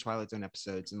see all these Twilight Zone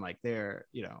episodes, and like they're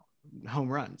home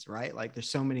runs, right? Like there's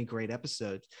so many great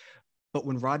episodes. But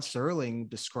when Rod Serling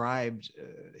described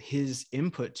his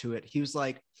input to it, he was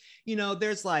like,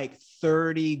 there's like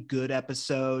 30 good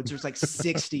episodes, there's like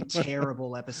 60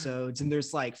 terrible episodes, and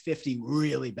there's like 50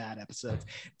 really bad episodes.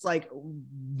 It's like,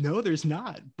 no, there's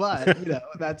not. But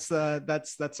that's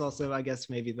also, I guess,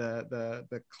 maybe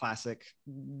the classic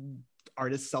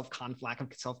artist lack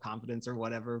of self-confidence or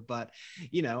whatever. But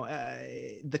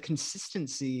the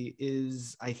consistency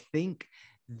is, I think,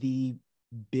 the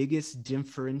biggest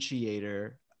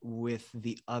differentiator with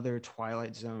the other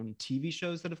Twilight Zone TV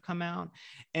shows that have come out.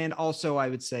 And also, I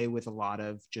would say with a lot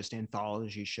of just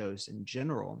anthology shows in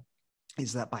general,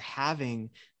 is that by having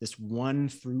this one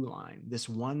through line, this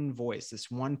one voice,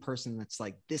 this one person that's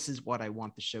like, this is what I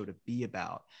want the show to be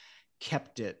about,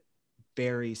 kept it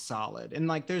very solid. And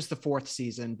like, there's the fourth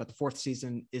season, but the fourth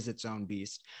season is its own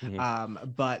beast.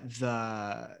 But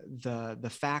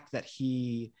the fact that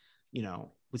he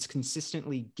was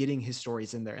consistently getting his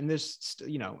stories in there, and there's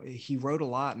he wrote a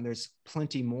lot, and there's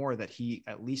plenty more that he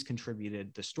at least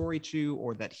contributed the story to,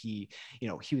 or that he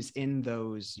was in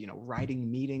those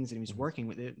writing meetings and he was working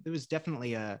with it. There was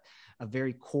definitely a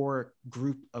very core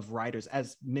group of writers,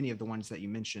 as many of the ones that you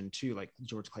mentioned too, like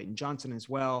George Clayton Johnson as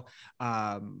well.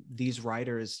 These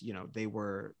writers, they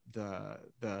were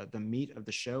the meat of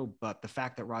the show. But the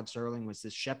fact that Rod Serling was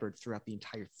this shepherd throughout the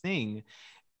entire thing,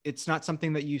 it's not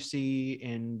something that you see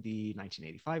in the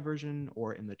 1985 version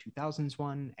or in the 2000s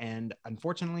one, and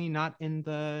unfortunately not in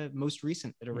the most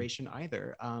recent iteration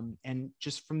either. And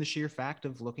just from the sheer fact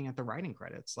of looking at the writing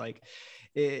credits, like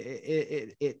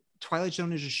Twilight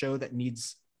Zone is a show that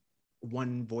needs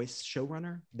one voice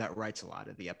showrunner that writes a lot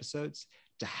of the episodes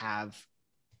to have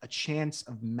a chance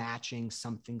of matching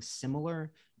something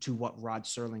similar to what Rod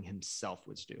Serling himself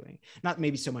was doing. Not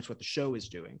maybe so much what the show is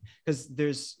doing,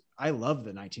 because I love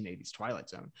the 1980s Twilight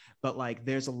Zone, but like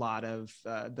there's a lot of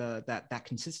that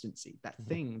consistency, that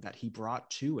thing that he brought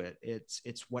to it. It's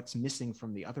what's missing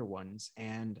from the other ones,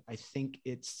 and I think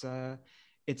it's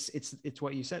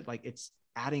what you said. Like, it's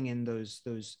adding in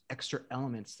those extra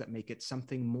elements that make it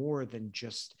something more than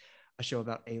just a show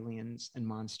about aliens and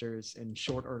monsters and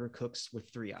short order cooks with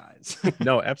 3 eyes.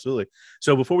 No, absolutely.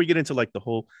 So before we get into like the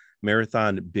whole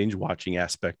marathon binge watching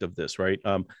aspect of this, right?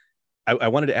 I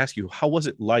wanted to ask you, how was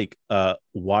it like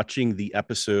watching the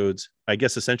episodes, I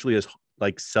guess essentially as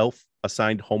like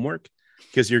self-assigned homework?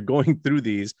 Because you're going through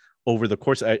these over the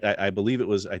course, I believe it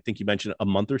was, I think you mentioned a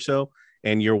month or so,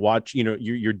 and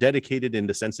you're dedicated in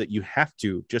the sense that you have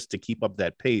to, just to keep up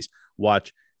that pace,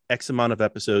 watch X amount of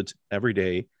episodes every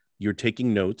day. You're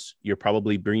taking notes. You're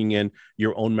probably bringing in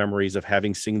your own memories of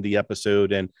having seen the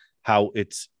episode and how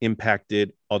it's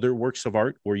impacted other works of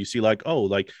art, where you see like, oh,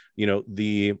 like,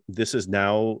 this is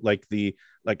now like I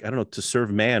don't know, To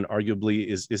Serve Man arguably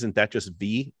isn't that just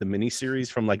the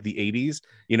miniseries from like the 80s,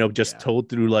 told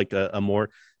through like a more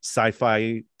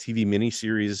sci-fi TV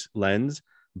miniseries lens.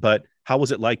 But how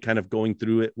was it like kind of going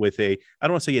through it with I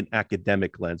don't want to say an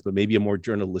academic lens, but maybe a more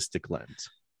journalistic lens?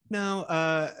 No,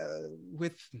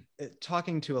 with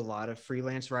talking to a lot of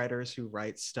freelance writers who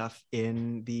write stuff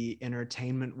in the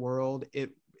entertainment world,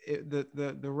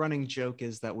 the running joke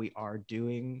is that we are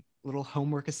doing little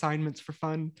homework assignments for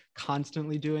fun,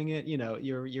 constantly doing it.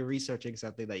 You're researching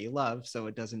something that you love, so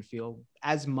it doesn't feel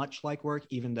as much like work,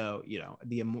 even though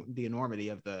the enormity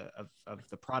of the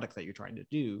product that you're trying to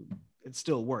do, it's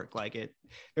still work. Like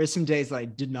there's some days that I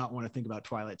did not want to think about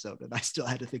Twilight Zone, and I still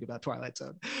had to think about Twilight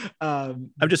Zone.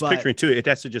 I'm just picturing too, it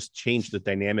has to just change the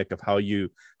dynamic of how you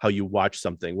watch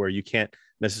something, where you can't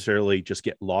necessarily just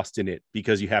get lost in it,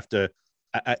 because you have to,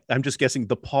 I'm just guessing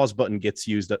the pause button gets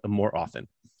used more often.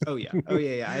 Oh yeah.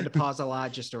 I had to pause a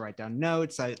lot just to write down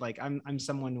notes. I'm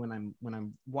someone, when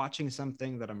I'm watching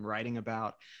something that I'm writing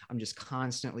about, I'm just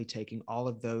constantly taking all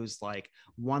of those like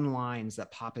one lines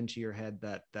that pop into your head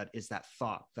that is that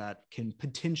thought that can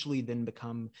potentially then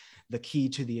become the key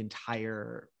to the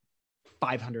entire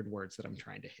 500 words that I'm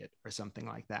trying to hit, or something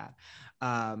like that.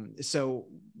 So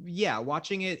yeah,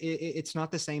 watching it's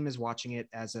not the same as watching it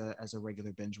as a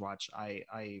regular binge watch.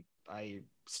 I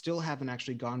still haven't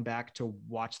actually gone back to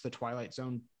watch the Twilight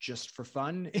Zone just for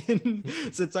fun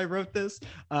since I wrote this.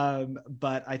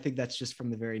 But I think that's just from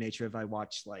the very nature of, I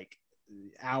watch like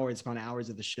hours upon hours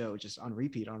of the show just on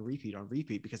repeat,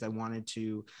 because I wanted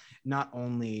to not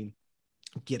only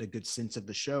get a good sense of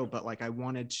the show, but like I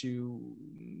wanted to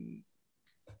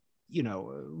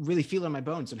really feel in my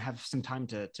bones and have some time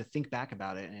to think back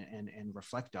about it and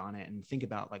reflect on it and think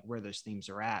about like where those themes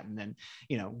are at. And then,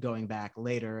 going back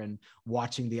later and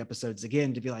watching the episodes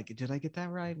again to be like, did I get that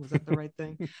right? Was that the right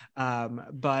thing?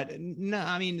 But no,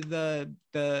 I mean, the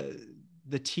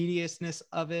tediousness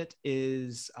of it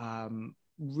is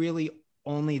really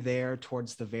only there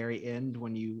towards the very end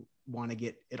when you want to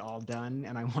get it all done.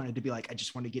 And I wanted to be like, I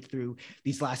just want to get through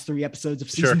these last 3 episodes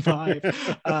of season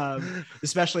 5,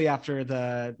 especially after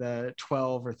the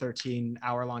 12 or 13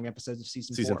 hour long episodes of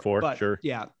season 4. But sure.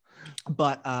 Yeah.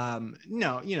 But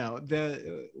no,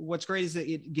 what's great is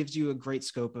that it gives you a great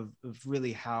scope of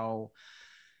really how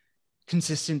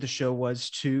consistent the show was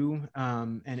too,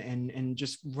 and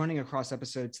just running across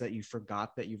episodes that you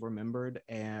forgot that you remembered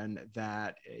and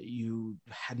that you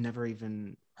had never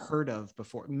even heard of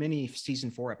before. Many season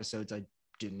 4 episodes I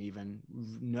didn't even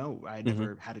know, I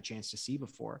never had a chance to see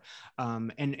before.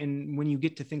 And when you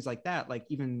get to things like that, like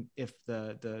even if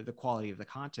the quality of the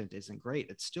content isn't great,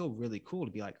 it's still really cool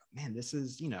to be like, man, this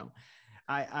is,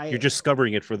 you're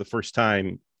discovering it for the first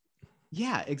time.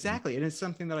 Yeah, exactly. And it's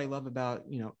something that I love about,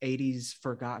 80s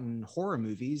forgotten horror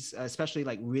movies, especially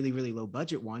like really, really low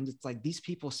budget ones. It's like these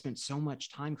people spent so much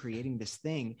time creating this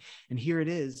thing, and here it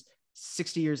is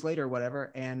 60 years later or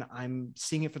whatever, and I'm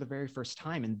seeing it for the very first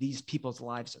time, and these people's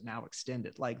lives are now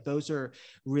extended. Like those are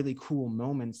really cool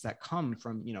moments that come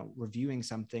from, reviewing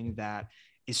something that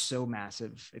is so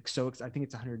massive. So I think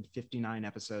it's 159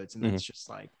 episodes, and that's just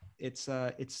like, it's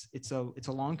a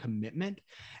long commitment,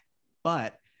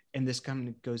 but, and this kind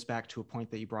of goes back to a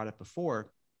point that you brought up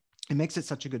before, it makes it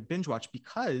such a good binge watch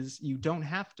because you don't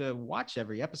have to watch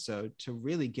every episode to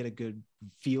really get a good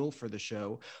feel for the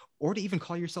show or to even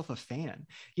call yourself a fan.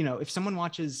 If someone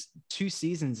watches 2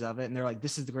 seasons of it and they're like,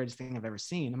 this is the greatest thing I've ever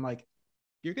seen, I'm like,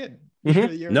 you're good.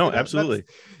 No, absolutely.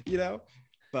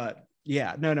 But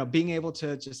yeah, no, being able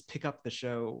to just pick up the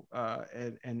show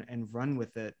and run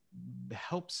with it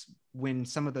helps when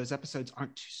some of those episodes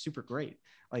aren't super great.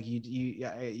 Like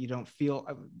you don't feel,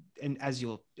 and as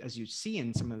you see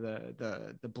in some of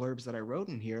the blurbs that I wrote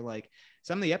in here, like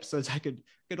some of the episodes I could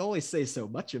always say so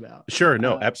much about. Sure,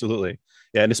 no, absolutely,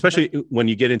 yeah, and especially when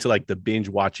you get into like the binge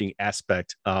watching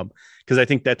aspect, because I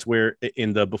think that's where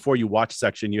in the before you watch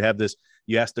section you have this.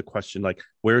 You ask the question like,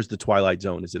 where's the Twilight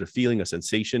Zone? Is it a feeling, a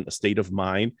sensation, a state of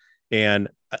mind? And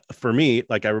for me,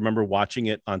 like I remember watching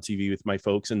it on TV with my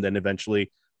folks, and then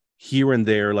eventually here and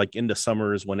there, like in the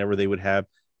summers, whenever they would have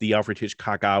the Alfred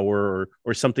Hitchcock Hour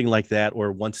or something like that,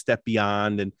 or One Step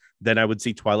Beyond, and then I would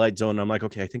see Twilight Zone. And I'm like,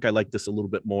 okay, I think I like this a little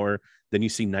bit more. Then you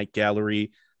see Night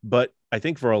Gallery, but I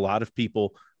think for a lot of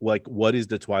people, like what is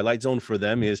the Twilight Zone for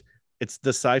them is it's the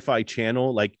Sci-Fi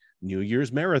Channel, like New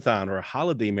Year's marathon or a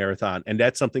holiday marathon, and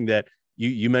that's something that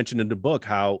you mentioned in the book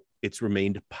how it's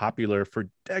remained popular for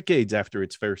decades after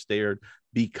its first aired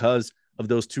because of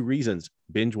those 2 reasons: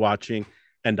 binge watching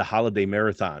and the holiday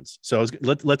marathons. So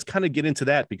let's kind of get into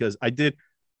that, because I did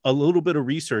a little bit of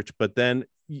research, but then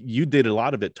you did a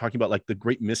lot of it talking about like the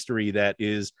great mystery that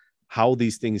is how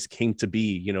these things came to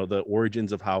be, the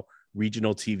origins of how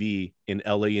regional TV in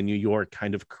LA and New York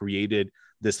kind of created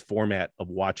this format of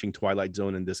watching Twilight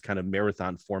Zone in this kind of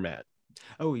marathon format.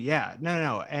 Oh yeah,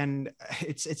 no. And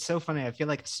it's so funny. I feel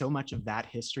like so much of that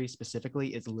history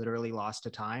specifically is literally lost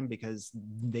to time because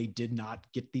they did not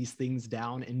get these things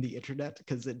down in the internet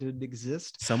because it didn't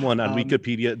exist. Someone on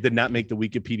Wikipedia did not make the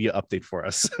Wikipedia update for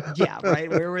us. Yeah, right.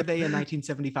 Where were they in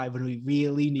 1975 when we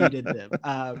really needed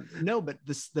them? No, but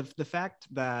the fact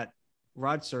that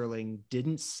Rod Serling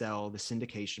didn't sell the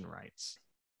syndication rights,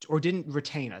 or didn't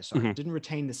retain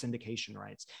the syndication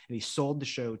rights, and he sold the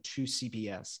show to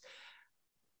CBS,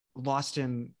 lost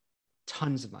him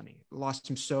tons of money,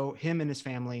 him and his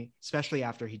family, especially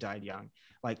after he died young,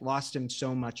 like lost him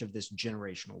so much of this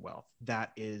generational wealth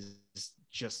that is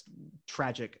just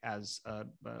tragic as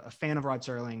a fan of Rod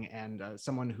Serling and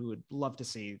someone who would love to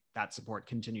see that support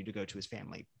continue to go to his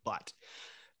family. But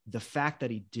the fact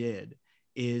that he did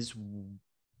is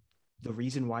the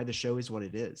reason why the show is what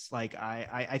it is. Like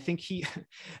I think he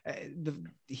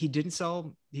didn't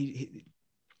sell, he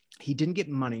didn't get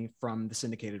money from the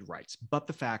syndicated rights, but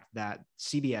the fact that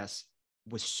CBS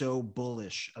was so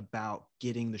bullish about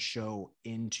getting the show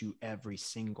into every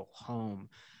single home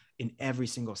in every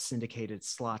single syndicated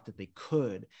slot that they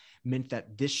could meant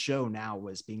that this show now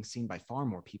was being seen by far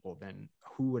more people than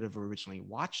who would have originally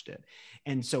watched it.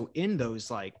 And so in those,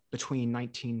 like between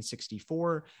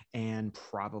 1964 and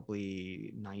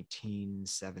probably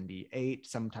 1978,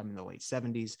 sometime in the late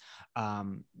 70s,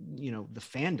 the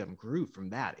fandom grew from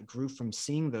that. It grew from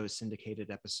seeing those syndicated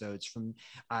episodes from,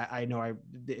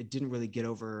 it didn't really get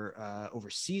over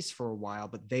overseas for a while,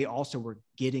 but they also were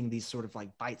getting these sort of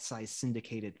like bite-sized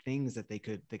syndicated things that they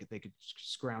could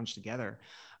scrounge together.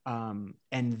 And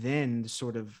then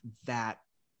sort of that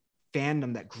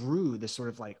fandom that grew, this sort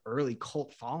of like early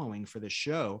cult following for the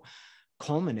show,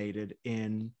 culminated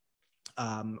in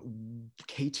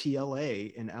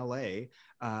KTLA in LA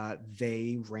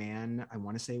They ran, I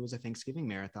want to say it was a Thanksgiving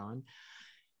marathon,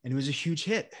 and it was a huge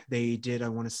hit. They did, I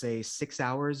want to say, 6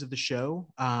 hours of the show,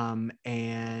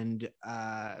 and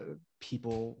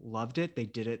people loved it. They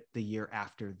did it the year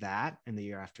after that, and the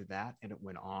year after that, and it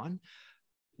went on.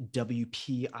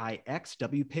 WPIX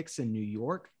in New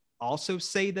York also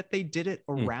say that they did it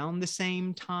around the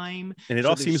same time. And it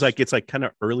all seems like it's like kind of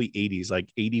early 80s,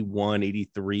 like 81,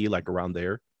 83, like around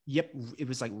there. Yep. It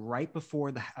was like right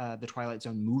before the Twilight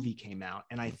Zone movie came out.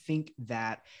 And I think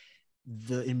that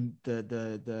the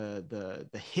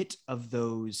hit of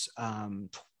those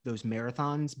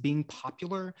marathons being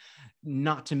popular,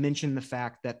 not to mention the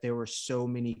fact that there were so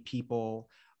many people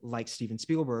like Steven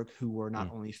Spielberg, who were not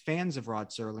only fans of Rod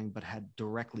Serling, but had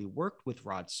directly worked with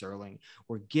Rod Serling,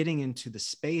 were getting into the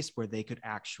space where they could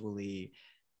actually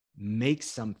make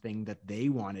something that they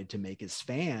wanted to make as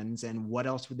fans. And what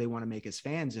else would they want to make as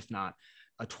fans if not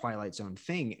a Twilight Zone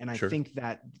thing? And I think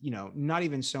that, you know, not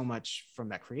even so much from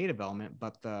that creative element,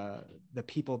 but the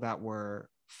people that were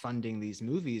funding these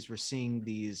movies were seeing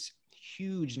these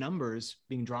huge numbers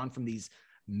being drawn from these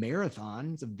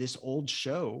marathons of this old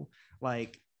show.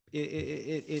 Like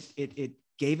it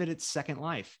gave it its second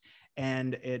life.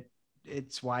 And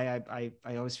it's why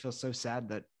I always feel so sad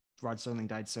that Rod Serling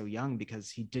died so young,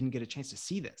 because he didn't get a chance to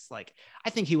see this. Like,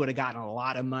 I think he would have gotten a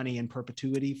lot of money in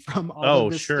perpetuity from all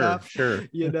of this stuff,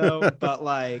 you know, but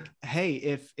like, hey,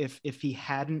 if he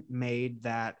hadn't made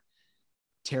that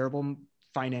terrible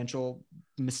financial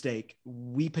mistake,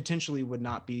 we potentially would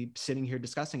not be sitting here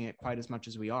discussing it quite as much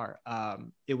as we are.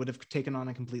 It would have taken on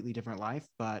a completely different life,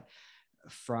 but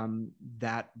from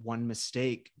that one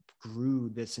mistake grew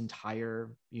this entire,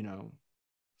 you know,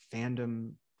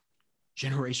 fandom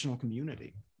generational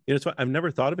community. You know, it's, I've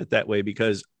never thought of it that way,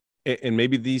 because, and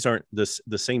maybe these aren't the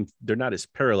same, they're not as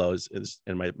parallel as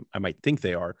and I might think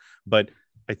they are, but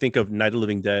I think of Night of the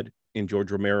Living Dead in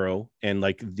George Romero, and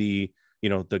like the, you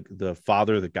know, the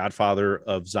father, the godfather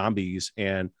of zombies,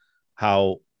 and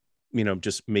how, you know,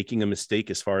 just making a mistake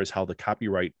as far as how the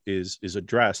copyright is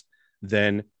addressed,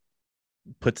 then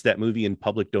puts that movie in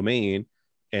public domain.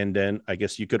 And then I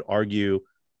guess you could argue,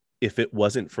 if it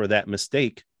wasn't for that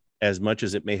mistake, as much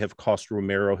as it may have cost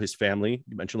Romero, his family,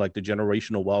 you mentioned like the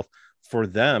generational wealth for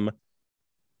them,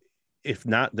 if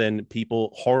not, then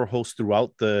people, horror hosts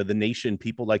throughout the nation,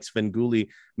 people like Svengoolie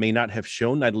may not have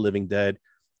shown Night of the Living Dead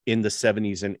in the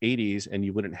 70s and 80s, and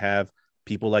you wouldn't have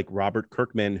people like Robert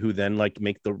Kirkman who then like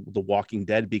make the Walking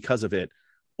Dead because of it,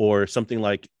 or something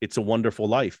like It's a Wonderful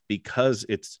Life, because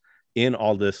it's in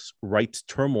all this rights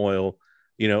turmoil.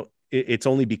 You know, it's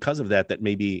only because of that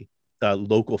maybe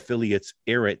local affiliates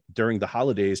air it during the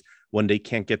holidays when they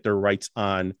can't get their rights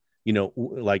on, you know,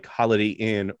 like Holiday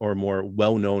Inn or more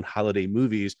well-known holiday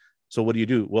movies. So what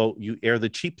do? Well, you air the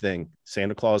cheap thing,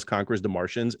 Santa Claus Conquers the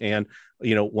Martians, and,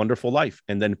 you know, Wonderful Life.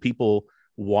 And then people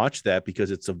watch that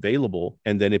because it's available,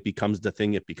 and then it becomes the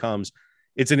thing it becomes.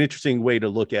 It's an interesting way to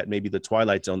look at maybe the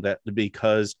Twilight Zone, that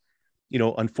because, you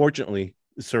know, unfortunately,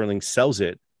 Serling sells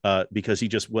it because he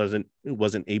just wasn't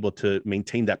able to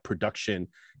maintain that production.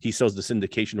 He sells the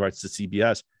syndication rights to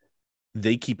CBS.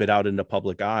 They keep it out in the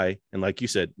public eye. And like you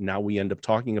said, now we end up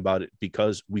talking about it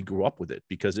because we grew up with it,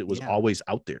 because it was always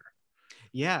out there.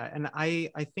 Yeah. And I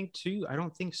think too, I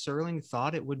don't think Serling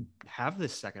thought it would have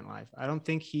this second life. I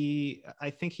think he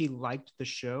liked the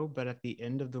show, but at the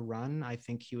end of the run, I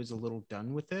think he was a little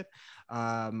done with it.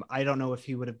 I don't know if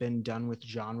he would have been done with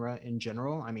genre in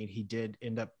general. I mean, he did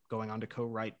end up going on to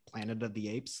co-write Planet of the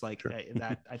Apes, like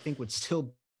that I think would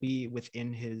still be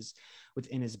within his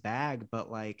bag,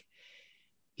 but like,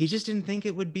 he just didn't think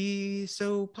it would be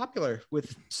so popular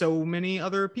with so many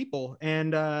other people.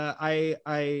 And I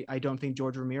don't think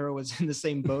George Romero was in the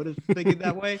same boat of thinking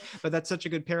that way, but that's such a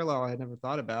good parallel I had never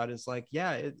thought about. It's like,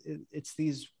 yeah, it's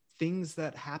these things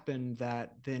that happen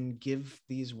that then give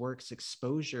these works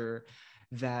exposure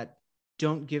that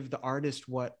don't give the artist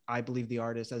what I believe the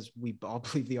artist, as we all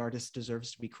believe the artist,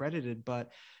 deserves to be credited.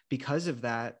 But because of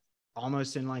that,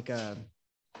 almost in like a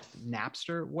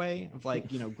Napster way of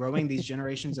like, you know, growing these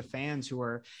generations of fans who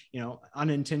are, you know,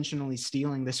 unintentionally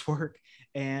stealing this work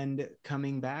and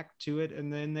coming back to it,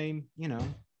 and then they, you know,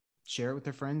 share it with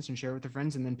their friends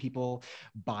and then people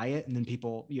buy it, and then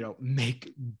people, you know,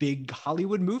 make big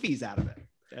Hollywood movies out of it.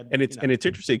 And it's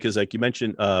interesting because, like you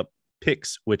mentioned,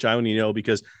 Pix, which I only know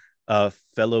because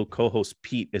fellow co-host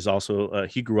Pete is also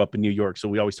he grew up in New York, so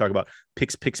we always talk about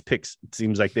Pix. It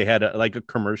seems like they had a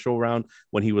commercial around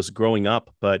when he was growing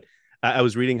up. But I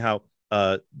was reading how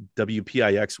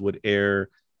WPIX would air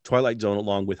Twilight Zone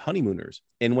along with Honeymooners,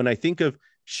 and when I think of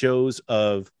shows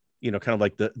of kind of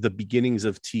like the beginnings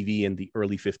of TV in the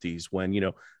early 50s when,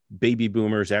 baby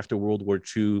boomers after World War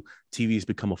II, TVs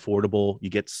become affordable. You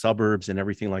get suburbs and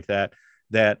everything like that.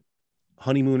 That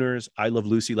Honeymooners, I Love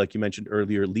Lucy, like you mentioned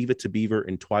earlier, Leave It to Beaver,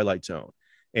 and Twilight Zone.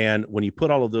 And when you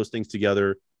put all of those things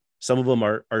together, some of them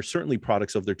are certainly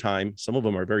products of their time. Some of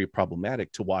them are very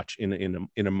problematic to watch in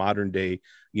a modern day,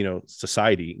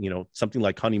 society. Something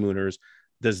like Honeymooners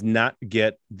does not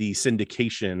get the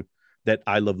syndication that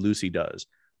I Love Lucy does.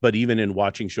 But even in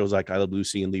watching shows like I Love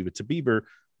Lucy and Leave It to Beaver,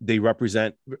 they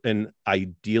represent an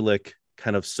idyllic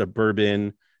kind of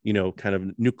suburban, kind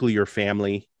of nuclear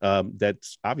family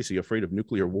that's obviously afraid of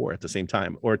nuclear war at the same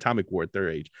time, or atomic war at their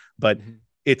age. But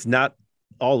it's not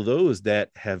all of those that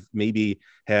have maybe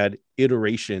had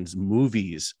iterations,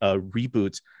 movies,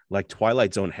 reboots like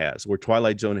Twilight Zone has, where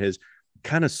Twilight Zone has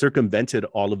kind of circumvented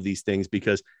all of these things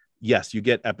because, yes, you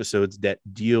get episodes that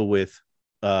deal with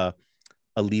a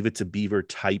Leave It to Beaver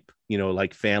type,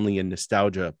 like family and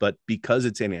nostalgia. But because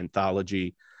it's an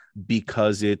anthology,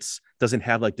 because it's doesn't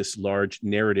have like this large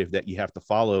narrative that you have to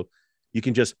follow, you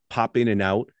can just pop in and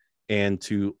out. And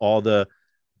to all the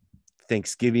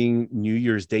Thanksgiving, New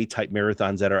Year's Day type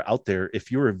marathons that are out there,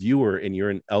 if you're a viewer and you're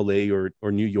in LA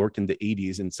or New York in the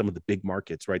 80s and some of the big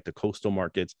markets, right, the coastal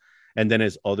markets, and then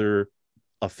as other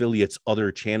affiliates,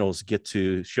 other channels get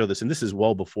to show this, and this is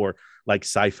well before like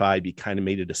Sci-Fi kind of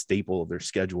made it a staple of their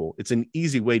schedule. It's an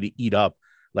easy way to eat up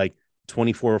like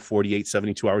 24, 48,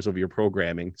 72 hours of your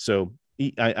programming. So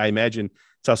I imagine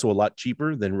it's also a lot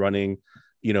cheaper than running,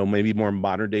 maybe more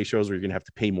modern day shows where you're going to have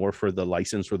to pay more for the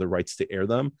license or the rights to air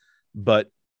them.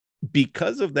 But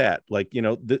because of that, like,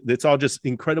 it's all just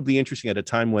incredibly interesting at a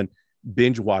time when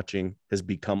binge watching has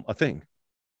become a thing.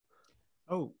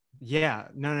 Oh, yeah,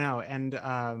 no. And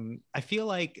I feel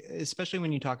like, especially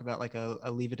when you talk about like a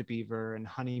Leave It to Beaver and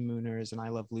Honeymooners and I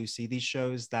Love Lucy, these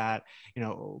shows that,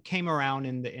 came around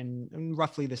in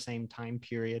roughly the same time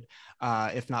period,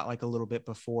 if not like a little bit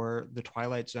before the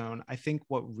Twilight Zone. I think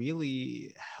what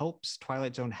really helps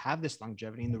Twilight Zone have this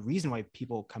longevity, and the reason why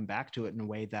people come back to it in a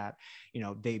way that,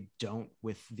 they don't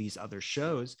with these other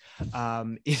shows,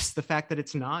 is the fact that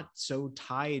it's not so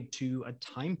tied to a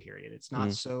time period. It's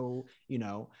not so,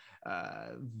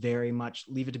 very much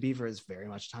Leave It to Beaver is very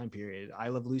much time period. I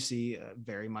Love Lucy,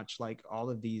 very much like all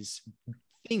of these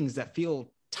things that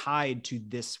feel tied to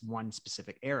this one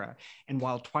specific era. And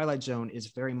while Twilight Zone is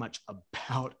very much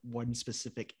about one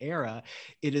specific era,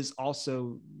 it is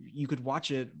also, you could watch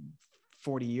it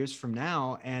 40 years from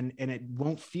now and it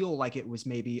won't feel like it was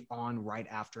maybe on right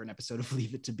after an episode of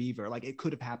Leave It to Beaver. Like it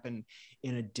could have happened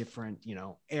in a different,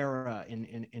 era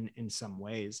in some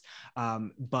ways.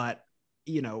 But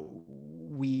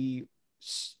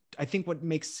I think what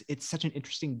makes it such an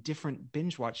interesting, different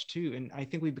binge watch too, and I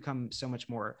think we've become so much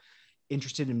more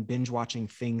interested in binge watching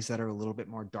things that are a little bit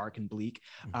more dark and bleak.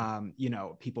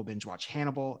 People binge watch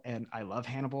Hannibal, and I love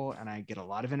Hannibal and I get a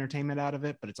lot of entertainment out of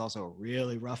it, but it's also a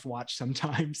really rough watch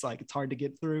sometimes. Like it's hard to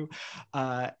get through.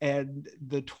 And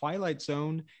the Twilight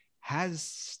Zone has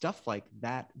stuff like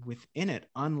that within it,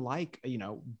 unlike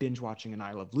binge watching an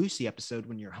I Love Lucy episode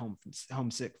when you're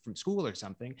homesick from school or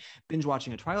something. Binge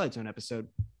watching a Twilight Zone episode,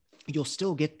 you'll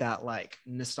still get that like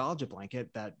nostalgia blanket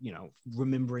that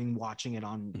remembering watching it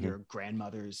on your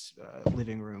grandmother's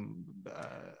living room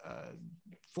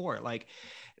floor, like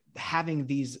having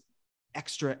these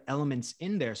extra elements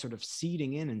in there sort of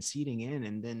seeding in,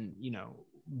 and then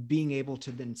being able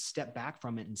to then step back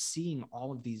from it and seeing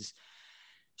all of these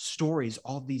stories,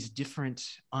 all these different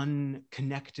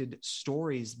unconnected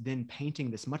stories, then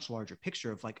painting this much larger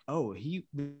picture of like,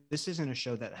 this isn't a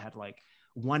show that had like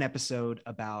one episode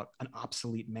about an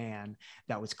obsolete man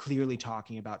that was clearly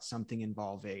talking about something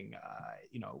involving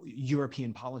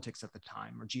European politics at the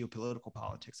time or geopolitical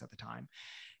politics at the time.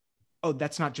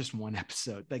 That's not just one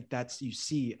episode. Like you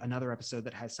see another episode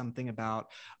that has something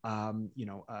about,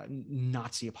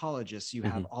 Nazi apologists. You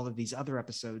have all of these other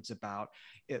episodes about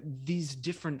these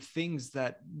different things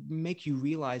that make you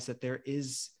realize that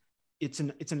it's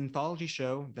an anthology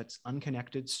show that's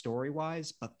unconnected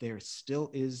story-wise, but there still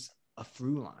is a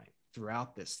through line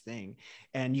throughout this thing.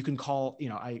 And you can call,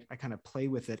 I kind of play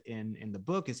with it in the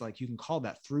book, is like, you can call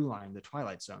that through line the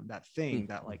Twilight Zone, that thing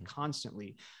that like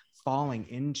constantly falling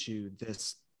into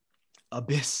this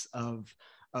abyss of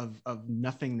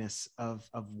nothingness of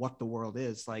what the world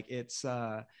is. Like it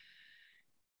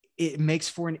makes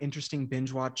for an interesting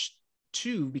binge watch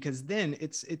too, because then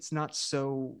it's not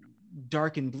so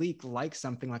dark and bleak like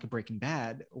something like a Breaking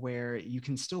Bad, where you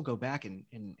can still go back and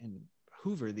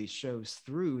hoover these shows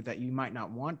through that you might not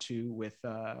want to with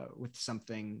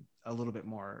something a little bit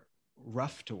more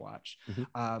rough to watch.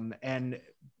 Mm-hmm. And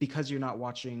because you're not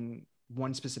watching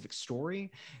one specific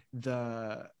story,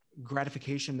 the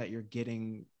gratification that you're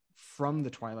getting from the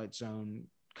Twilight Zone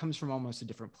comes from almost a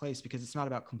different place, because it's not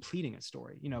about completing a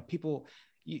story. You know, people,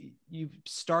 you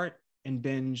start and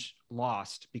binge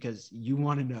Lost because you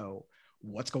want to know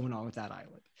what's going on with that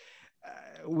island.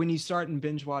 When you start and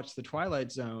binge watch the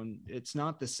Twilight Zone, it's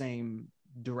not the same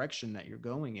direction that you're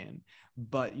going in,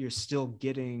 but you're still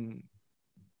getting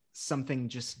something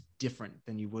just different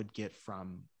than you would get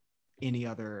from any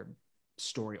other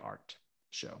story arc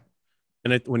show.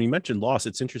 And when you mentioned Lost,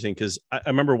 it's interesting because I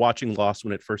remember watching Lost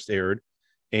when it first aired,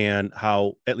 and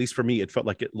how, at least for me, it felt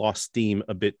like it lost steam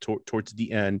a bit towards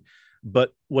the end.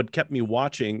 But what kept me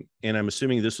watching, and I'm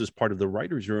assuming this was part of the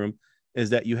writer's room, is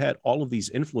that you had all of these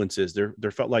influences.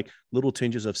 There felt like little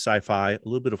tinges of sci-fi, a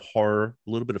little bit of horror, a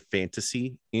little bit of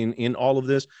fantasy in all of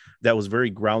this that was very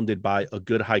grounded by a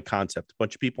good high concept. A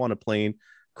bunch of people on a plane,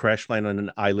 crash land on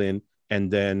an island, and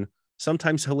then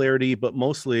sometimes hilarity, but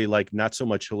mostly like not so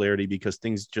much hilarity because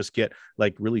things just get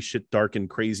like really shit dark and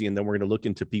crazy. And then we're going to look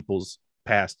into people's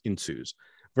past ensues,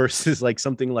 versus like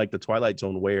something like the Twilight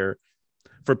Zone, where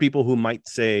for people who might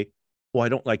say, well, I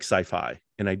don't like sci-fi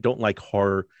and I don't like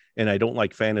horror and I don't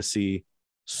like fantasy,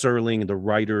 Serling, the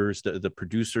writers, the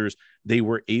producers, they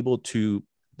were able to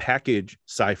package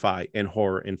sci-fi and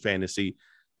horror and fantasy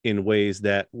in ways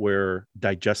that were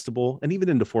digestible. And even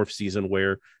in the fourth season,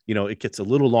 where, you know, it gets a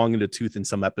little long in the tooth in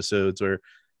some episodes, where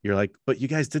you're like, but you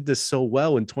guys did this so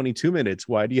well in 22 minutes.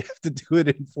 Why do you have to do it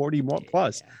in 40 more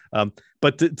plus?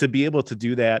 But to be able to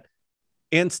do that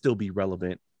and still be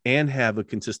relevant and have a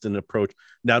consistent approach,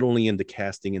 not only in the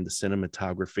casting and the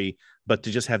cinematography, but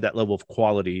to just have that level of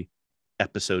quality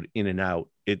episode in and out.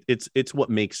 It's what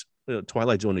makes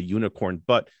Twilight Zone a unicorn.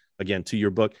 But again, to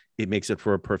your book, it makes it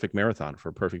for a perfect marathon, for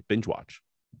a perfect binge watch.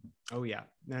 Oh yeah,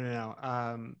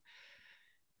 no.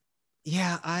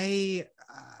 Yeah, I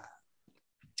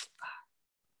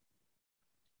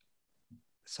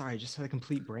sorry, I just had a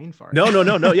complete brain fart. No.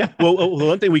 Yeah. Well, the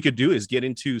one thing we could do is get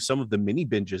into some of the mini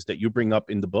binges that you bring up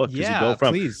in the book. Yeah, you go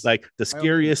from please. Like the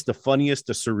scariest, the funniest,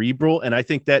 the cerebral. And I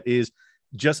think that is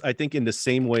just, I think in the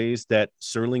same ways that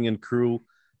Serling and crew,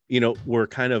 you know, were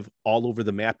kind of all over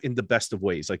the map in the best of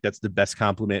ways. Like that's the best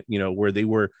compliment, you know, where they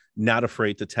were not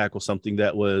afraid to tackle something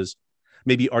that was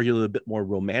maybe arguably a bit more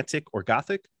romantic or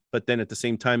gothic, but then at the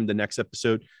same time, the next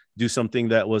episode, do something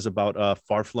that was about a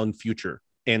far-flung future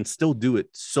and still do it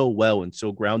so well and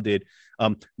so grounded.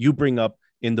 You bring up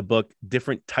in the book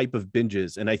different type of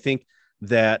binges. And I think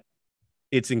that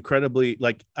it's incredibly,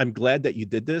 like, I'm glad that you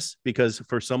did this, because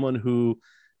for someone who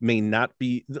may not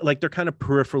be like, they're kind of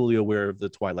peripherally aware of the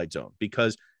Twilight Zone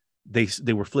because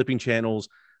they were flipping channels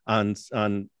on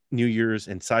New Year's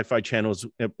and sci-fi channels.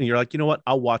 And you're like, you know what,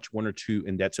 I'll watch one or two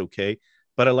and that's okay.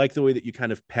 But I like the way that you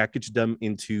kind of package them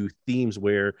into themes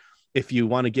where if you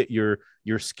want to get your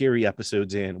scary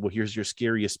episodes in, well, here's your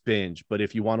scariest binge. But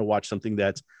if you want to watch something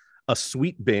that's a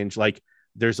sweet binge, like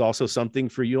there's also something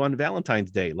for you on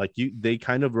Valentine's Day. Like they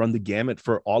kind of run the gamut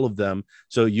for all of them.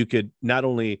 So you could not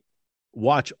only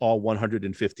watch all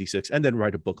 156 and then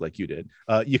write a book like you did.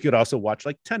 You could also watch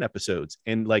like 10 episodes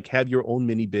and like have your own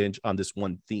mini binge on this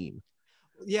one theme.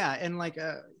 Yeah, and like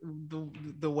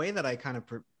the way that I kind of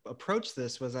approached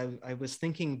this was I was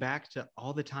thinking back to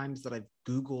all the times that I've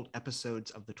Googled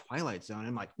episodes of the Twilight Zone. And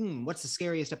I'm like, what's the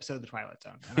scariest episode of the Twilight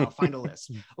Zone? And I'll find a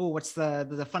list. Oh, what's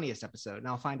the funniest episode? And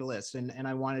I'll find a list. And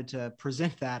I wanted to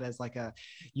present that as like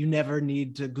you never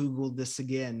need to Google this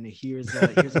again. Here's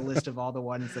a list of all the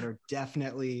ones that are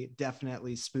definitely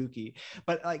spooky.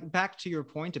 But like back to your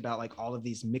point about like all of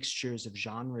these mixtures of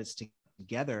genres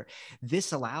together,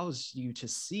 this allows you to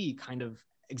see kind of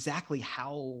exactly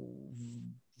how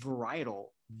varietal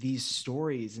these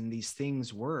stories and these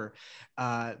things were,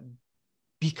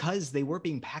 because they were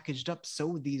being packaged up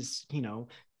so these, you know,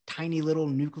 tiny little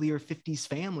nuclear 50s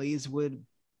families would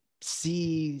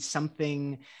see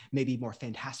something maybe more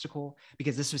fantastical,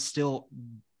 because this was still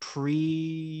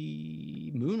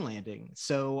pre-moon landing.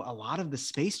 So a lot of the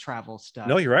space travel stuff.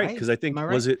 No, you're right. Because I think,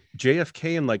 was it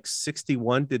JFK in like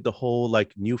 61 did the whole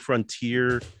like New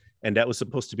Frontier, and that was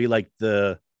supposed to be like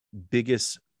the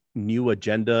biggest new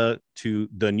agenda to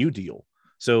the New Deal.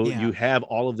 So you have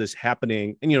all of this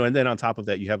happening, and, you know, and then on top of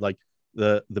that, you have like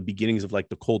the beginnings of like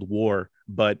the Cold War.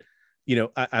 But, you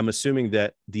know, I'm assuming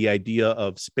that the idea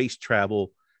of space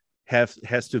travel has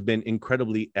to have been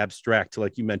incredibly abstract,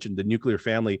 like you mentioned, the nuclear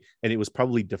family. And it was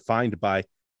probably defined by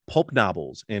pulp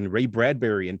novels and Ray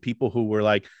Bradbury and people who were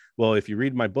like, well, if you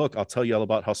read my book, I'll tell you all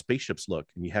about how spaceships look.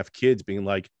 And you have kids being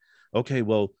like, okay,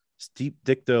 well, Steve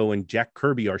Ditko and Jack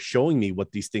Kirby are showing me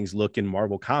what these things look in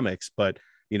Marvel Comics. But,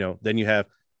 then you have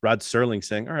Rod Serling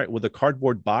saying, all right, with a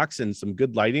cardboard box and some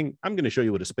good lighting, I'm going to show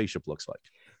you what a spaceship looks like.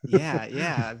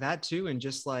 Yeah, that too. And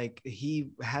just like he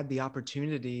had the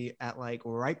opportunity at like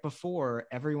right before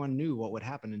everyone knew what would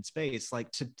happen in space,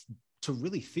 like to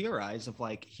really theorize of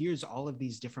like, here's all of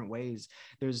these different ways.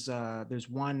 There's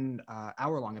one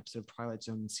hour-long episode of Twilight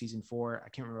Zone in season 4. I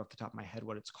can't remember off the top of my head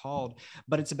what it's called,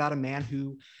 but it's about a man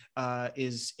who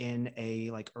is in a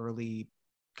like early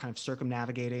kind of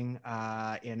circumnavigating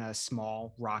in a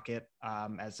small rocket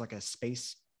as like a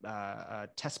space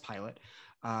test pilot,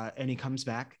 and he comes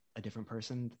back a different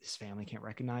person. His family can't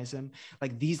recognize him.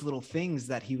 Like these little things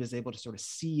that he was able to sort of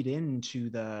seed into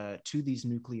these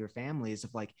nuclear families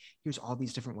of like, here's all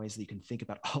these different ways that you can think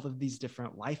about all of these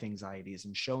different life anxieties,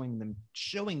 and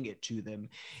showing it to them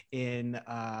in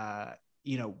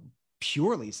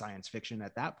purely science fiction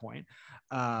at that point.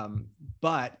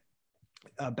 But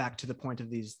back to the point of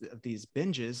these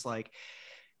binges, like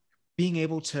being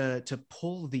able to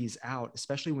pull these out,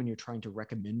 especially when you're trying to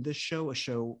recommend a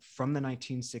show from the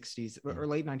 1960s or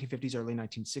late 1950s, early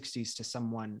 1960s to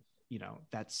someone,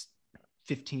 that's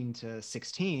 15 to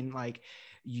 16, like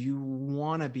you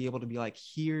want to be able to be like,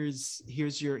 here's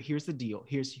the deal.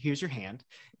 Here's your hand.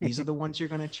 These are the ones you're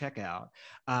going to check out.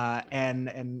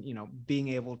 And being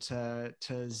able to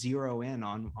zero in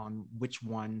on which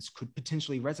ones could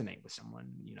potentially resonate with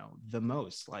someone, the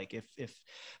most. Like if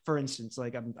for instance,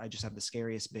 like I just have the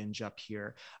scariest binge up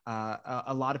here.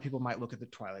 A lot of people might look at the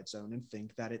Twilight Zone and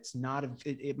think that it's not,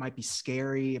 it might be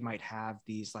scary. It might have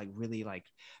these like really like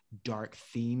dark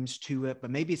themes to it,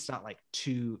 but maybe it's not like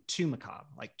too macabre,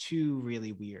 like too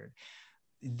really weird.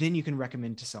 Then you can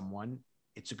recommend to someone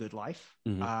It's a Good Life,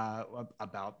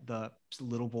 about the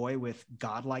little boy with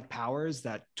godlike powers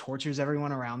that tortures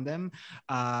everyone around them.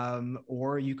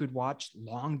 Or you could watch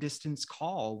Long Distance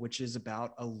Call, which is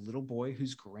about a little boy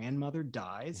whose grandmother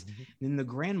dies. Then the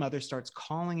grandmother starts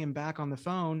calling him back on the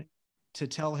phone to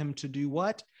tell him to do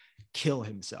what? Kill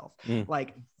himself.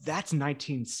 Like that's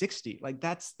 1960. Like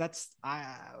that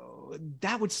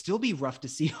would still be rough to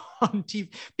see on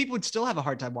TV. People would still have a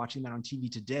hard time watching that on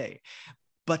TV today.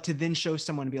 But to then show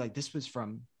someone and be like, this was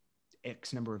from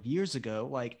X number of years ago,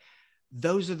 like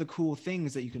those are the cool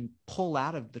things that you can pull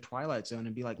out of the Twilight Zone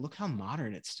and be like, look how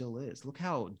modern it still is. Look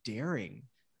how daring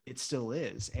it still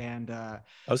is. And I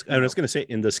was going to say,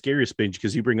 in the scariest binge,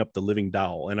 because you bring up the living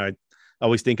doll, and I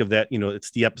always think of that,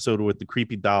 it's the episode with the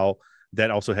creepy doll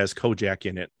that also has Kojak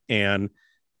in it. And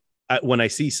when I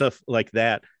see stuff like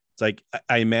that, it's like,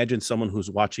 I imagine someone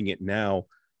who's watching it now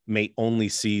may only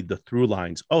see the through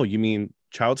lines. Oh, you mean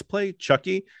Child's Play,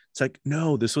 Chucky? It's like,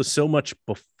 no, this was so much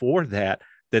before that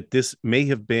this may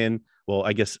have been, well,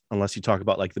 I guess unless you talk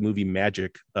about like the movie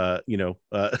Magic,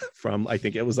 from, I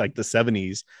think it was like the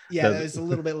 70s. Yeah, that was a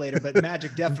little bit later, but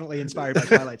Magic definitely inspired by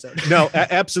Twilight Zone. No,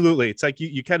 absolutely. It's like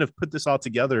you kind of put this all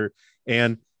together,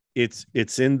 and it's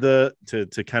in the,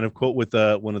 to kind of quote with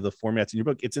one of the formats in your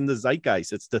book, it's in the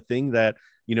zeitgeist. It's the thing that,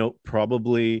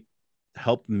 probably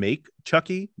helped make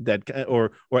Chucky, that,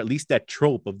 or at least that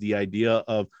trope of the idea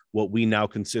of what we now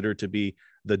consider to be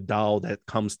the doll that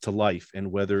comes to life, and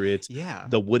whether it's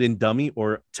the wooden dummy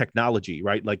or technology,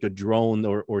 right? Like a drone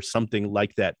or something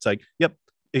like that. It's like, yep,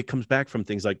 it comes back from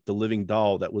things like the living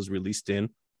doll that was released in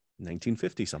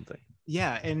 1950 something.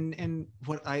 Yeah, and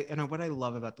what I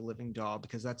love about the living doll,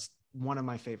 because that's one of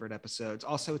my favorite episodes.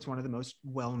 Also, it's one of the most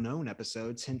well-known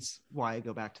episodes, hence why I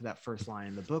go back to that first line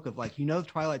in the book of like, the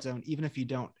Twilight Zone, even if you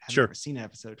have never seen an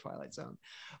episode of Twilight Zone.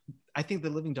 I think the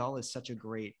living doll is such a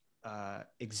great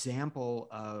example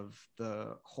of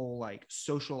the whole like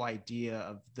social idea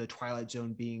of the Twilight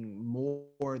Zone being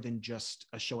more than just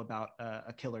a show about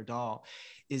a killer doll.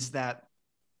 Is that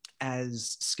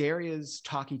as scary as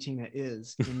Talkie Tina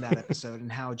is in that episode,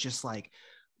 and how just like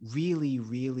really,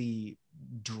 really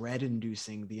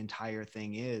dread-inducing the entire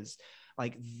thing is,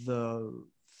 like the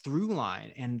through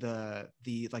line and the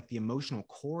like the emotional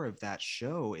core of that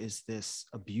show is this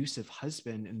abusive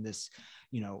husband and this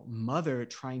mother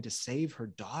trying to save her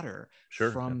daughter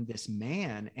from this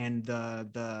man, and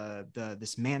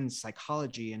this man's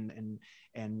psychology and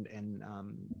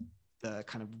the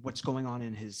kind of what's going on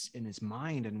in his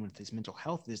mind and with his mental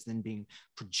health is then being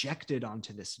projected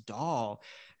onto this doll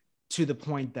to the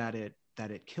point that it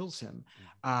kills him.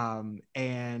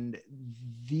 And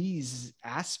these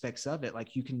aspects of it,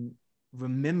 like you can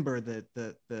remember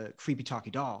the creepy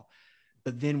talkie doll,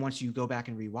 But then once you go back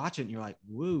and rewatch it, and you're like,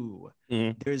 woo,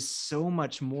 Mhm. there's so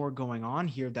much more going on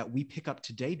here that we pick up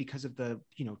today because of the,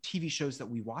 TV shows that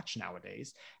we watch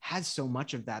nowadays has so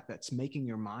much of that that's making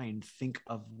your mind think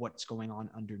of what's going on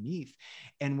underneath.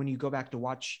 And when you go back to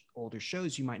watch older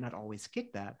shows, you might not always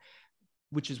get that,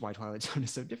 which is why Twilight Zone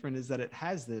is so different, is that it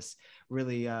has this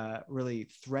really, really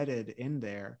threaded in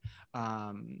there.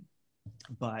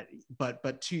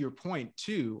 But to your point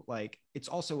too, like it's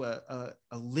also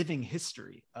a living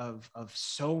history of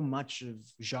so much of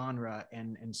genre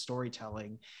and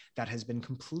storytelling that has been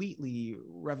completely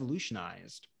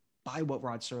revolutionized by what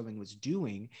Rod Serling was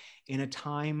doing in a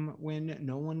time when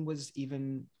no one was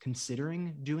even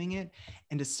considering doing it,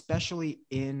 and especially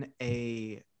in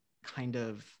a kind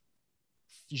of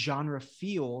genre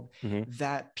field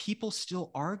that people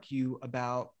still argue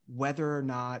about whether or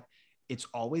not it's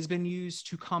always been used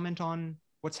to comment on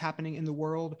what's happening in the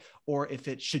world, or if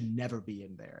it should never be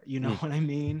in there. You know what I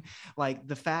mean? Like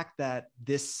the fact that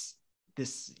this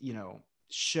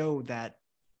show that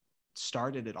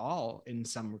started it all in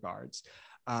some regards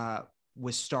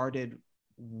was started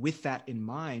with that in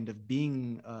mind, of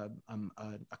being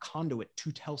a conduit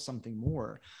to tell something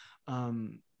more.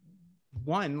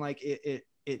 One, like it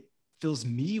fills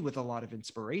me with a lot of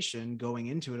inspiration going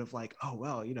into it, of like, oh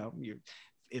well,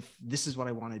 if this is what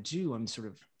I want to do, I'm sort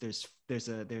of there's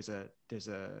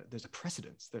a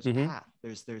precedence, there's a path,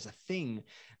 there's a thing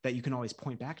that you can always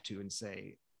point back to and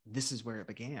say, this is where it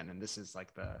began, and this is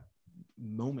like the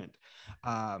moment.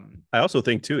 I also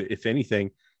think too, if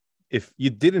anything, if you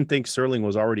didn't think Serling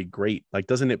was already great, like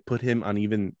doesn't it put him on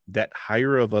even that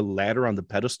higher of a ladder on the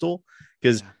pedestal?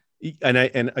 Because and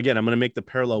again, I'm going to make the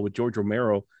parallel with George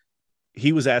Romero.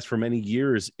 He was asked for many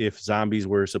years if zombies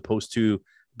were supposed to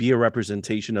be a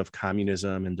representation of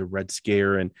communism and the Red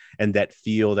Scare and that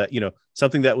feel that,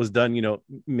 something that was done,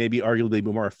 maybe arguably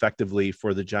more effectively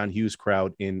for the John Hughes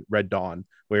crowd in Red Dawn,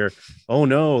 where, oh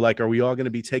no, like, are we all going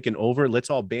to be taken over? Let's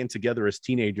all band together as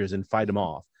teenagers and fight them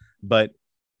off. But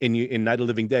in Night of the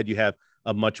Living Dead, you have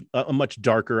a much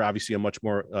darker, obviously a much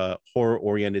more horror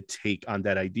oriented take on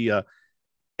that idea.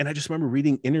 And I just remember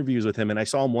reading interviews with him, and I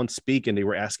saw him once speak, and they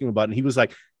were asking about it, and he was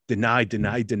like,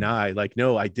 deny. Like,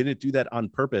 no, I didn't do that on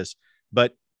purpose.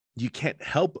 But you can't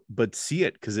help but see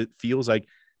it, because it feels like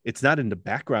it's not in the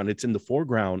background, it's in the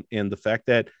foreground. And the fact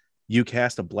that you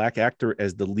cast a black actor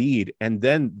as the lead, and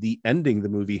then the ending the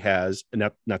movie has,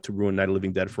 not to ruin Night of the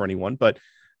Living Dead for anyone, but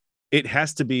it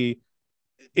has to be,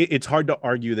 it's hard to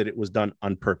argue that it was done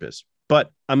on purpose.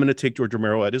 But I'm going to take George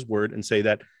Romero at his word and say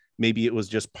that maybe it was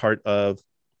just part of,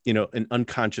 an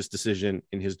unconscious decision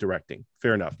in his directing.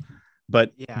 Fair enough.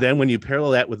 But then when you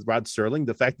parallel that with Rod Serling,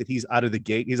 the fact that he's out of the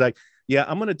gate, he's like, yeah,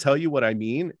 I'm going to tell you what I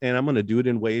mean, and I'm going to do it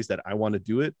in ways that I want to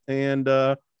do it. And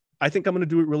I think I'm going to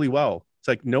do it really well. It's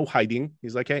like no hiding.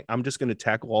 He's like, hey, I'm just going to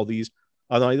tackle all these.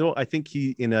 Although I think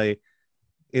he, in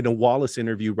a Wallace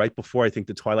interview right before I think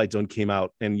the Twilight Zone came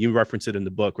out, and you reference it in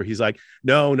the book, where he's like,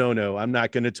 no, I'm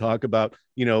not going to talk about,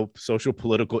 social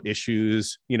political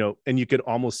issues, and you could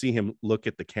almost see him look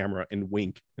at the camera and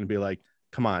wink and be like,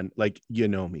 come on, like,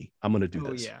 me, I'm gonna do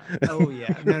this.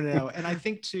 No. And I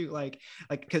think too, like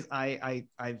because I've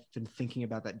been thinking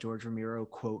about that George Romero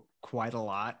quote quite a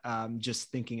lot,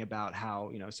 just thinking about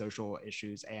how social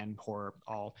issues and horror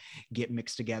all get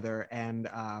mixed together. And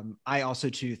I also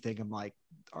too think, I'm like,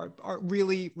 are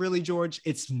really George,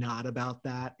 it's not about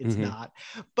that, it's not.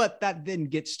 But that then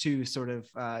gets to sort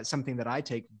of something that I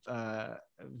take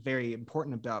very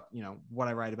important about what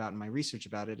I write about in my research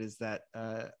about it, is that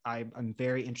I'm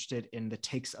very interested in the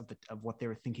takes of what they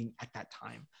were thinking at that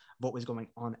time, what was going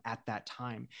on at that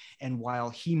time. And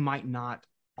while he might not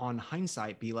on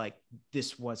hindsight be like,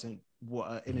 this wasn't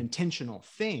an intentional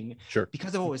thing, sure,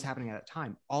 because of what was happening at that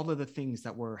time, all of the things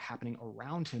that were happening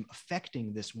around him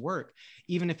affecting this work,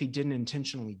 even if he didn't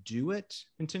intentionally do it,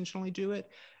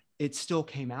 it still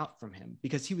came out from him,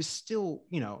 because he was still,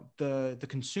 the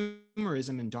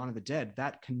consumerism in Dawn of the Dead,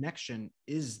 that connection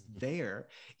is there,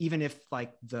 even if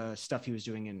like the stuff he was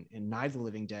doing in Night of the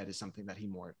Living Dead is something that he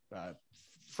more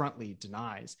frontly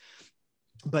denies.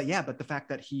 But the fact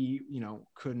that he,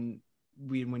 couldn't,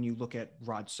 when you look at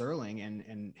Rod Serling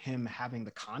and him having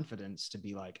the confidence to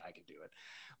be like, I can do it.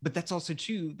 But that's also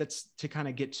too, that's to kind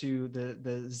of get to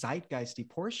the zeitgeisty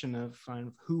portion of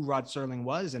who Rod Serling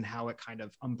was and how it kind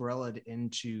of umbrellaed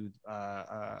into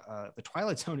the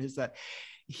Twilight Zone, is that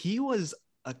he was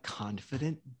a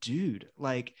confident dude.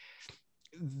 Like,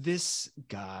 this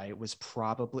guy was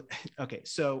probably okay.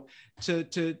 So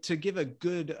to give a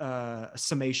good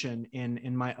summation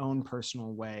in my own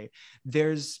personal way,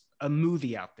 there's a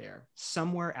movie out there,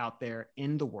 somewhere out there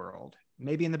in the world,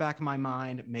 maybe in the back of my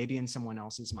mind, maybe in someone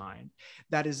else's mind,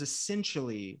 that is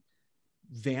essentially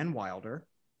Van Wilder.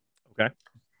 Okay.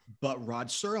 But Rod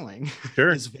Serling Sure.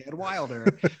 is Van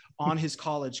Wilder on his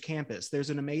college campus. There's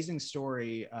an amazing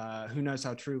story, who knows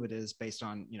how true it is based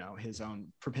on, his own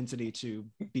propensity to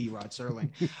be Rod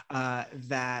Serling,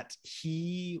 that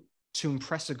he, to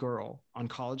impress a girl on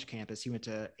college campus, he went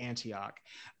to Antioch,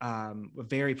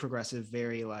 very progressive,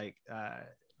 very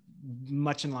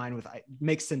much in line with, it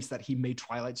makes sense that he made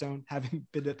Twilight Zone having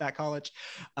been at that college,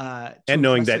 and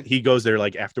knowing that he goes there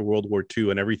like after World War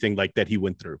II and everything like that he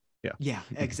went through. Yeah,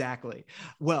 exactly.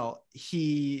 Well,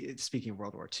 speaking of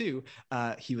World War II,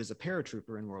 he was a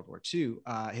paratrooper in World War II,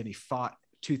 and he fought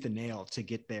tooth and nail to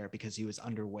get there because he was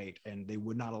underweight and they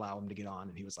would not allow him to get on,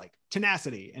 and he was like,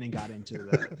 tenacity, and he got into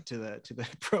the to the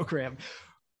program.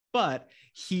 But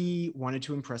he wanted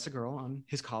to impress a girl on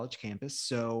his college campus,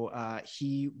 so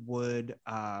he would,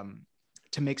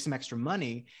 to make some extra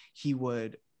money, he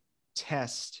would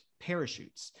test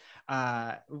parachutes.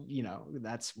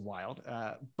 That's wild.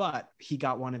 But he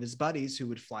got one of his buddies who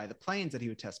would fly the planes that he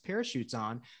would test parachutes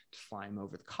on to fly him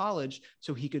over the college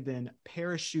so he could then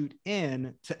parachute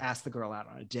in to ask the girl out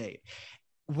on a date.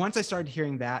 Once I started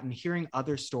hearing that and hearing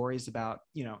other stories about,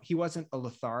 he wasn't a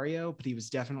Lothario, but he was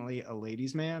definitely a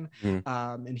ladies' man.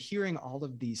 And hearing all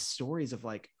of these stories of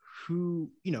like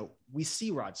who, we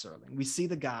see Rod Serling, we see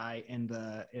the guy in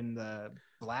the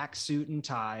black suit and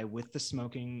tie with the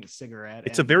smoking cigarette.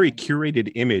 It's a very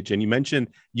curated image. And you mentioned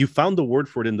you found the word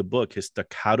for it in the book, his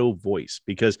staccato voice,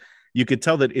 because you could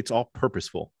tell that it's all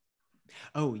purposeful.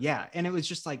 Oh yeah. And it was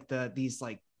just like these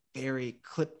like very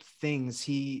clipped things.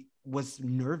 He was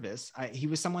nervous. He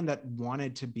was someone that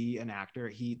wanted to be an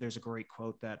actor. There's a great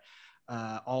quote that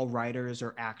all writers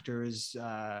or actors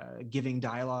giving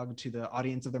dialogue to the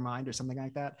audience of their mind or something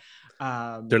like that.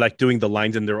 They're like doing the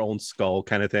lines in their own skull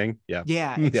kind of thing.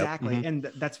 Yeah, exactly. Yep.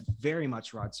 And that's very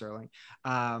much Rod Serling.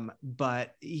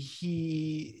 But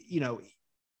he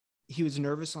was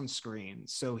nervous on screen.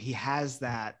 So he has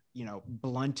that,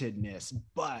 bluntedness,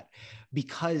 but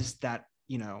because that,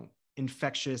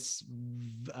 infectious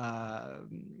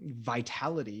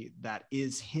vitality that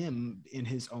is him in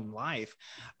his own life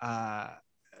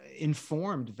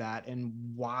informed that, and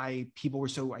why people were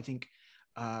so, I think,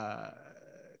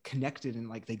 connected and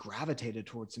like they gravitated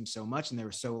towards him so much and they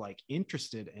were so like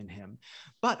interested in him.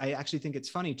 But I actually think it's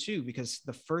funny too, because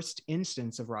the first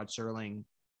instance of Rod Serling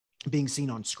being seen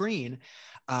on screen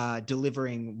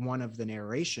delivering one of the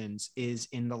narrations is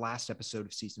in the last episode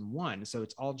of season 1. So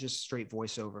it's all just straight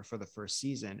voiceover for the first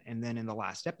season. And then in the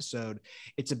last episode,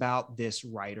 it's about this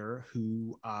writer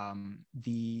who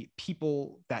the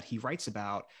people that he writes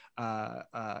about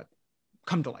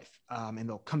come to life, and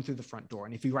they'll come through the front door.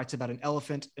 And if he writes about an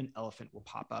elephant will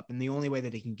pop up. And the only way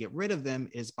that he can get rid of them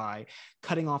is by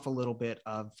cutting off a little bit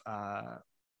of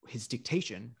his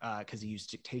dictation, because he used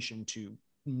dictation to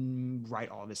write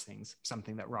all of his things,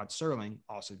 something that Rod Serling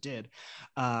also did.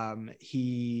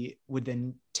 He would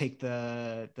then take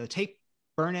the tape,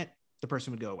 burn it, the person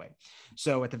would go away.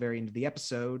 So at the very end of the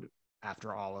episode,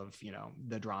 after all of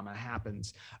the drama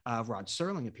happens, Rod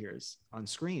Serling appears on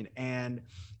screen, and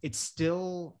it's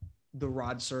still the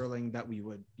Rod Serling that we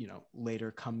would later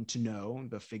come to know,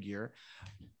 the figure,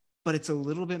 but it's a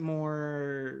little bit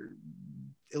more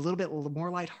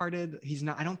lighthearted.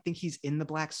 I don't think he's in the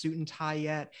black suit and tie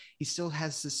yet. He still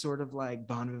has this sort of like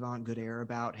bon vivant good air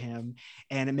about him.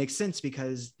 And it makes sense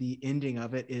because the ending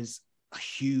of it is a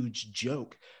huge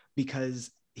joke,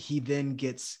 because he then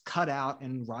gets cut out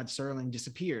and Rod Serling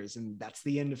disappears. And that's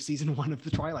the end of season 1 of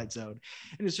the Twilight Zone.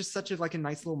 And it's just such a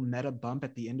nice little meta bump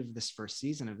at the end of this first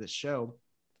season of this show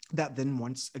that then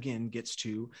once again gets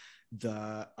to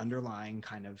the underlying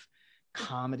kind of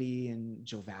comedy and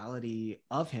joviality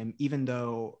of him, even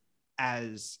though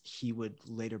as he would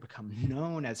later become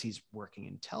known as he's working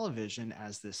in television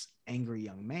as this angry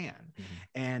young man.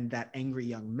 And that angry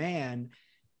young man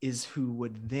is who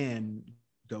would then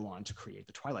go on to create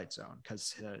the Twilight Zone,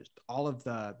 because all of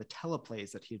the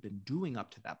teleplays that he had been doing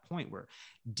up to that point were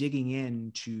digging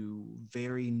into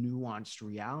very nuanced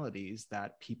realities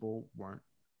that people weren't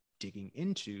digging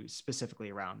into, specifically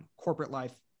around corporate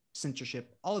life,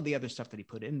 censorship, all of the other stuff that he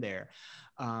put in there,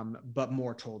 but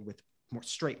more told with more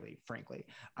straightly, frankly.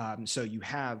 So you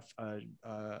have a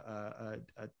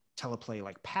teleplay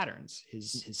like Patterns,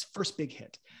 his first big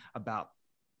hit, about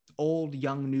old,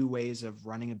 young, new ways of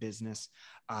running a business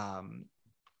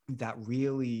that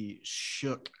really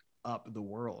shook up the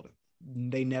world.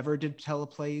 They never did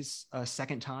teleplays a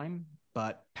second time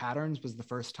but Patterns was the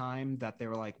first time that they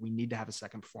were like, we need to have a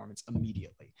second performance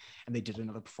immediately. And they did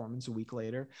another performance a week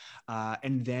later.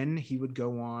 And then he would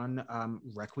go on.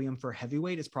 Requiem for a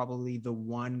Heavyweight is probably the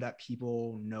one that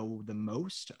people know the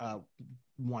most.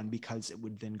 One, because it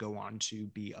would then go on to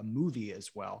be a movie as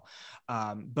well.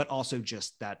 But also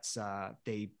just that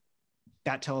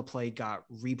teleplay got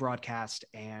rebroadcast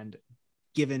and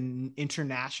given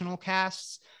international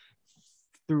casts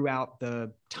throughout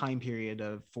the time period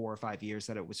of 4 or 5 years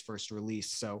that it was first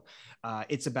released. So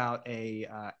it's about a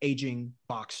aging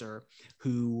boxer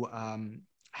who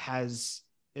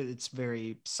it's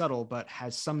very subtle, but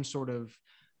has some sort of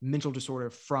mental disorder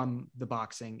from the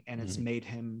boxing, and it's made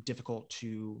him difficult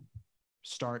to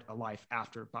start a life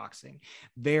after boxing.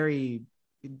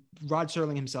 Rod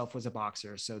Serling himself was a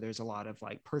boxer, so there's a lot of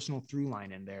like personal through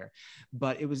line in there,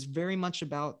 but it was very much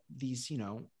about these,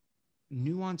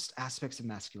 nuanced aspects of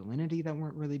masculinity that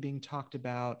weren't really being talked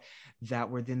about, that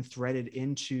were then threaded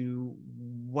into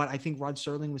what I think Rod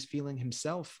Serling was feeling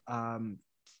himself,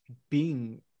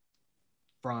 being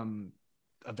from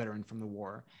a veteran from the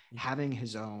war, having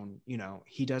his own,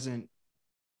 he doesn't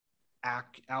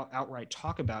outright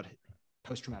talk about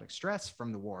post-traumatic stress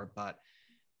from the war, but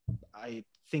I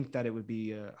think that it would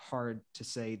be hard to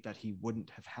say that he wouldn't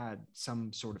have had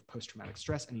some sort of post-traumatic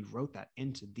stress, and he wrote that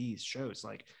into these shows.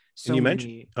 Like, so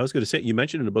many. I was going to say, you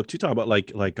mentioned in the book too, talk about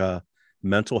like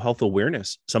mental health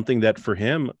awareness, something that for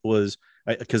him was,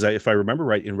 because if I remember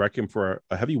right, in Requiem for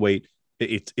a Heavyweight,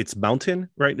 it's Mountain,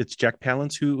 right? It's Jack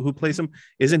Palance who plays him.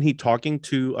 Isn't he talking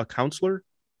to a counselor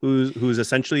who's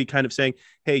essentially kind of saying,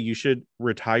 hey, you should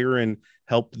retire and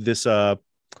help this kind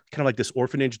of like this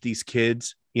orphanage, these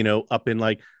kids, up in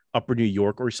like upper New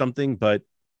York or something. But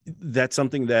that's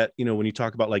something that, when you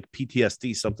talk about like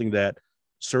PTSD, something that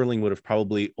Serling would have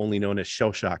probably only known as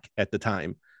shell shock at the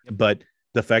time. Yep. But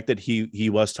the fact that he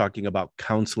was talking about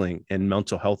counseling and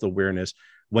mental health awareness,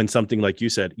 when something like you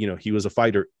said, he was a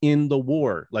fighter in the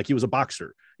war, like he was a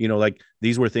boxer, like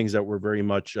these were things that were very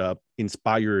much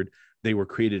inspired. They were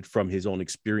created from his own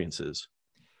experiences.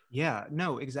 Yeah,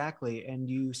 no, exactly. And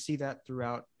you see that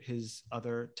throughout his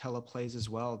other teleplays as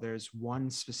well. There's one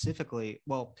specifically,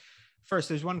 first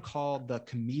there's one called The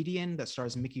Comedian that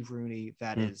stars Mickey Rooney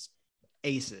that is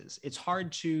aces. It's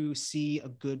hard to see a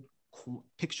good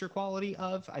picture quality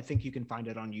of. I think you can find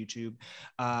it on YouTube,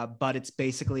 but it's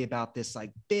basically about this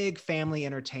like big family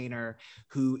entertainer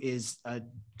who is a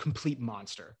complete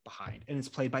monster behind, and it's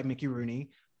played by Mickey Rooney,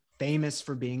 famous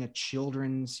for being a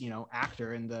children's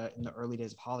actor in the early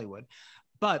days of Hollywood.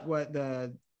 But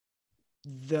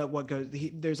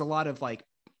there's a lot of like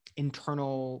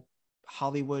internal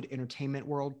Hollywood entertainment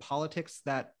world politics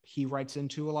that he writes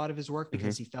into a lot of his work,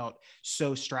 because he felt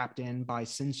so strapped in by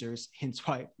censors, hence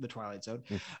why the Twilight Zone.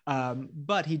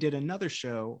 But he did another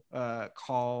show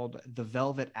called The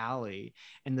Velvet Alley,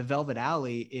 and The Velvet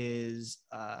Alley is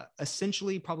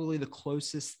essentially probably the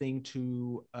closest thing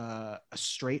to a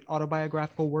straight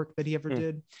autobiographical work that he ever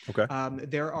did. Okay.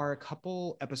 There are a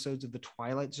couple episodes of The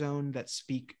Twilight Zone that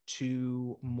speak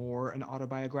to more an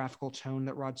autobiographical tone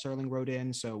that Rod Serling wrote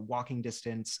in. So Walking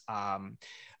Distance,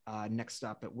 Next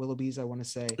Stop at Willoughby's, I want to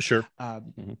say. Sure.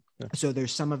 So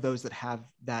there's some of those that have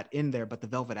that in there, but The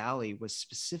Velvet Alley was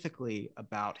specifically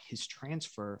about his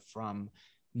transfer from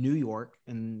New York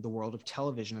in the world of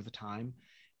television at the time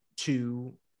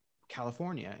to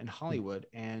California and Hollywood,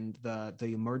 and the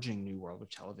emerging new world of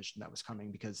television that was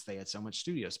coming, because they had so much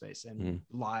studio space and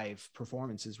live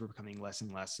performances were becoming less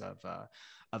and less of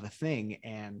a thing.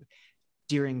 And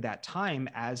during that time,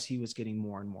 as he was getting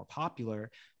more and more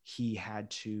popular, he had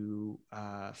to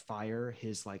fire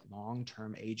his like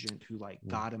long-term agent who like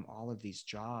got him all of these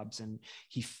jobs, and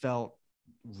he felt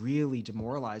really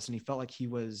demoralized, and he felt like he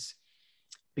was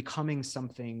becoming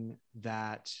something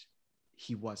that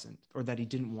he wasn't, or that he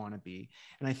didn't want to be.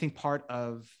 And I think part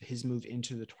of his move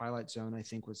into the Twilight Zone, I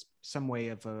think, was some way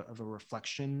of a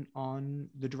reflection on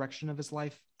the direction of his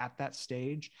life at that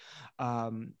stage.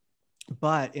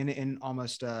 But in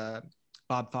almost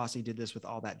Bob Fosse did this with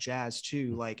All That Jazz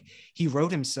too. Like, he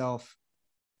wrote himself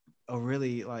a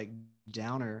really like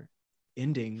downer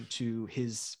ending to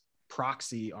his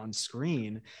proxy on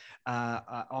screen,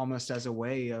 almost as a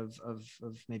way of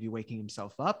maybe waking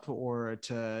himself up, or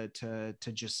to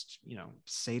just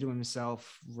say to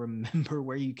himself, remember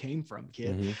where you came from,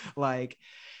 kid. Like,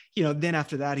 then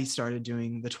after that he started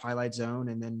doing the Twilight Zone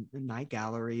and then the Night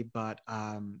Gallery. But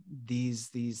these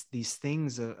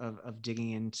things of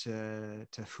digging into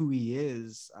who he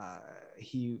is,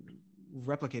 he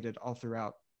replicated all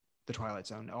throughout the Twilight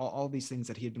Zone. All these things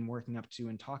that he had been working up to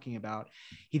and talking about,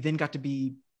 he then got to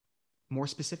be more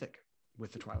specific.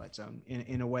 with the Twilight Zone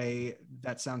in a way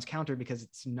that sounds counter, because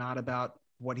it's not about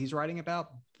what he's writing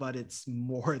about, but it's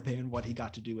more than what he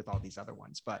got to do with all these other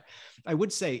ones. But I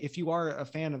would say, if you are a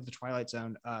fan of the Twilight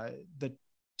Zone, the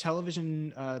television,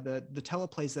 the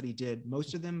teleplays that he did,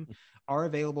 most of them are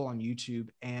available on YouTube.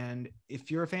 And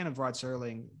if you're a fan of Rod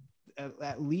Serling,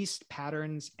 at least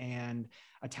Patterns and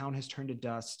A Town Has Turned to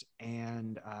Dust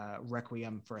and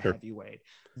Requiem for a Heavyweight,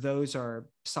 those are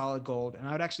solid gold. And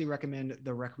I would actually recommend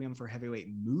the Requiem for a Heavyweight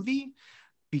movie,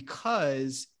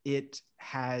 because it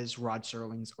has Rod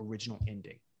Serling's original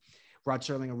ending. Rod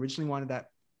Serling originally wanted that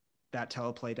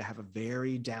teleplay to have a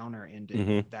very downer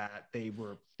ending, that they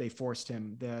forced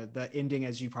him. The ending,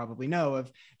 as you probably know,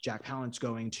 of Jack Palance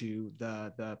going to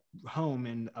the home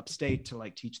in upstate to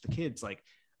like teach the kids, like,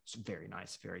 it's very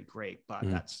nice, very great, but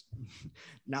that's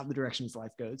not the direction his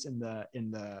life goes in the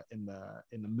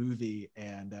movie.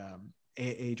 And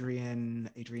Adrian,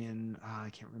 I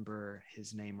can't remember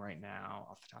his name right now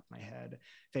off the top of my head.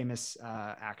 Famous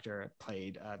actor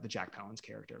played the Jack Palance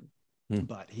character,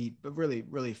 but he really,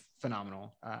 really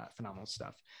phenomenal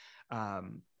stuff.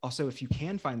 Also, if you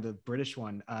can find the British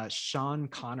one, Sean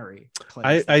Connery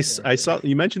plays. I saw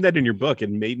you mentioned that in your book,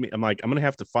 and made me. I'm like, I'm gonna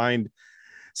have to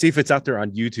see if it's out there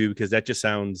on YouTube, because that just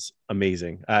sounds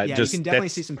amazing. Yeah, you can definitely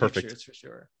see some pictures for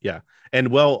sure. Yeah, and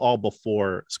all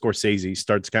before Scorsese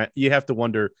starts. You have to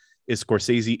wonder, is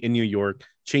Scorsese in New York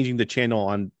changing the channel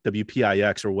on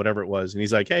WPIX or whatever it was, and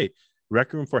he's like, "Hey,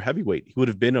 Requiem for Heavyweight." He would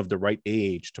have been of the right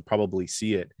age to probably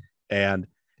see it. And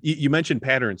you mentioned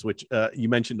Patterns, which you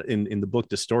mentioned in the book,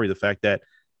 the story, the fact that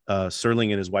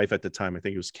Serling and his wife at the time, I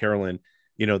think it was Carolyn,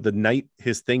 the night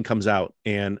his thing comes out,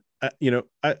 and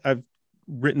I've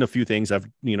written a few things. I've,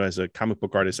 as a comic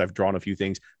book artist, I've drawn a few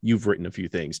things. You've written a few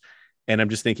things. And I'm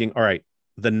just thinking, all right,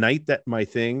 the night that my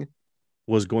thing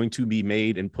was going to be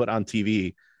made and put on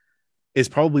TV is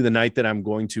probably the night that I'm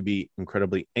going to be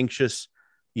incredibly anxious,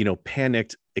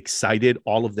 panicked, excited,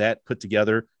 all of that put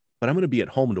together, but I'm going to be at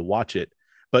home to watch it.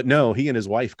 But no, he and his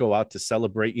wife go out to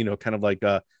celebrate, kind of like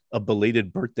a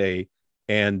belated birthday.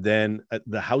 And then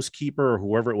the housekeeper or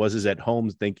whoever it was is at home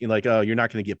thinking like, oh, you're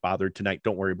not going to get bothered tonight.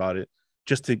 Don't worry about it.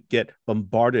 Just to get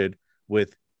bombarded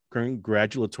with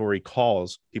congratulatory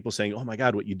calls, people saying, oh my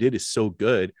God, what you did is so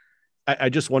good. I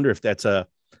just wonder if that's a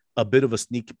bit of a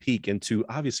sneak peek into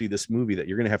obviously this movie that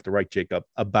you're going to have to write, Jacob,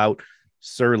 about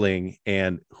Serling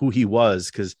and who he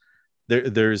was, because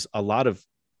there's a lot of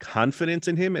confidence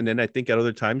in him. And then I think at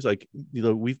other times, like,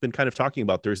 we've been kind of talking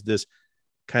about, there's this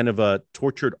kind of a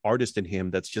tortured artist in him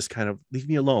that's just kind of, leave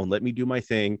me alone, let me do my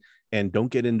thing, and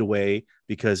don't get in the way,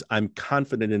 because I'm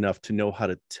confident enough to know how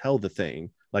to tell the thing.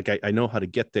 Like I know how to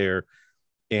get there.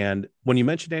 And when you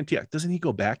mentioned Antioch, doesn't he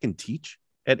go back and teach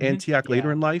at Antioch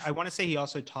later in life? I want to say he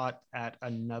also taught at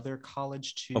another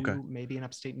college too, maybe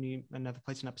in another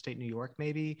place in upstate New York,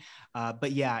 maybe.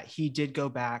 But yeah, he did go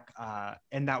back,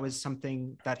 and that was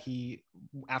something that he,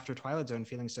 after Twilight Zone,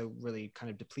 feeling so really kind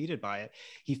of depleted by it,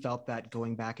 he felt that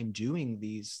going back and doing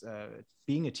these,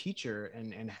 being a teacher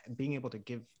and being able to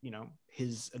give,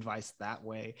 his advice that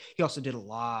way. He also did a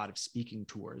lot of speaking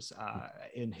tours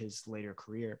in his later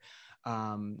career.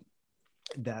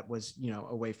 That was,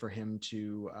 a way for him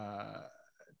to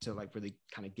like really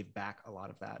kind of give back a lot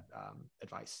of that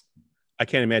advice. I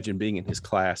can't imagine being in his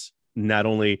class, not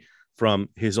only from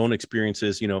his own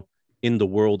experiences, in the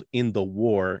world, in the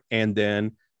war, and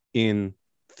then in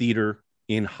theater,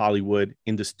 in Hollywood,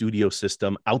 in the studio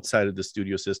system, outside of the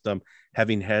studio system,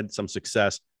 having had some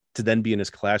success, to then be in his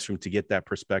classroom to get that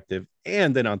perspective.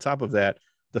 And then on top of that,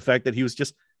 the fact that he was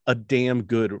just a damn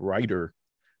good writer.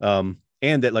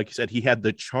 And that, like you said, he had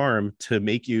the charm to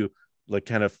make you like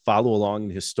kind of follow along in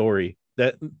his story,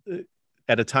 that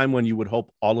at a time when you would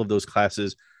hope all of those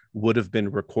classes would have been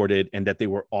recorded and that they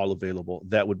were all available.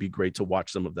 That would be great to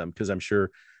watch some of them, because I'm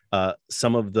sure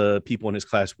some of the people in his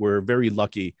class were very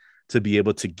lucky to be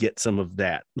able to get some of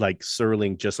that, like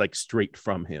Serling, just like straight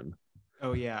from him.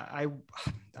 Oh yeah.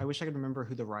 I wish I could remember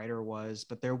who the writer was,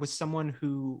 but there was someone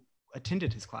who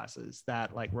attended his classes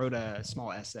that like wrote a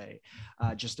small essay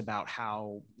just about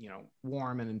how,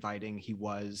 warm and inviting he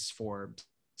was for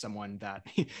someone that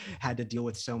had to deal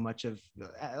with so much of,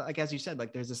 like, as you said,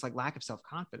 like there's this like lack of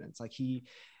self-confidence. Like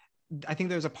I think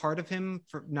there's a part of him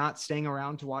for not staying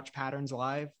around to watch Patterns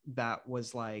live that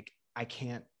was like, I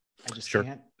just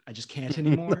can't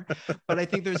anymore. But I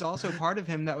think there's also part of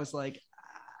him that was like,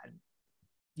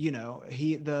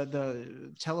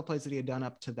 the teleplays that he had done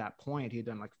up to that point, he had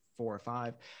done like 4 or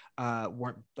 5,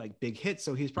 weren't like big hits.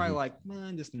 So he's probably like,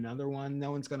 just another one.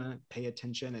 No one's going to pay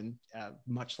attention. And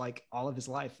much like all of his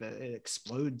life, it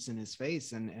explodes in his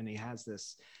face, and he has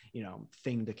this,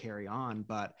 thing to carry on.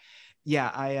 But yeah,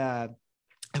 I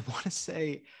want to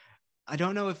say, I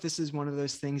don't know if this is one of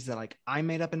those things that like I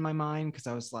made up in my mind, because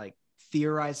I was like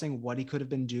theorizing what he could have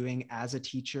been doing as a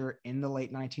teacher in the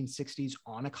late 1960s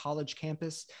on a college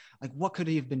campus. Like, what could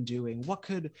he have been doing? What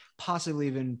could possibly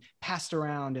have been passed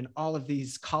around in all of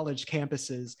these college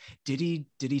campuses? Did he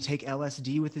take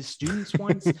LSD with his students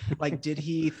once? Like, did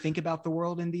he think about the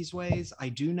world in these ways? I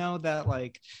do know that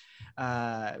like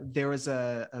there was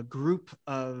a group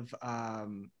of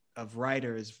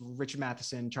writers, Richard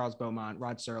Matheson, Charles Beaumont,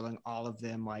 Rod Serling, all of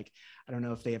them, like, I don't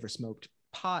know if they ever smoked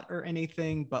pot or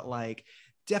anything, but like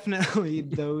definitely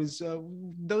those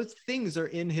things are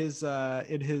in his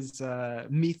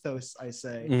mythos, I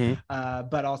say.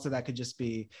 But also that could just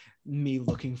be me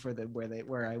looking for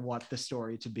where I want the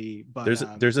story to be. But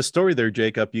there's a story there,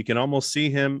 Jacob. You can almost see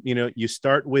him, you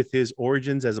start with his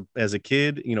origins as a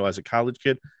kid, as a college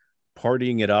kid,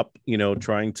 partying it up,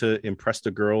 trying to impress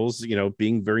the girls,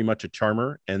 being very much a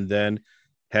charmer, and then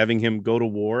having him go to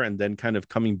war, and then kind of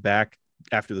coming back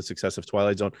after the success of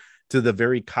Twilight Zone to the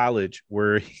very college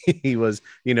where he was,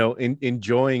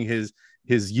 enjoying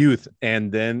his youth.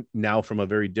 And then now from a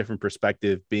very different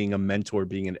perspective, being a mentor,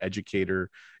 being an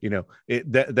educator,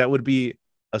 that would be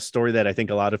a story that I think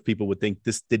a lot of people would think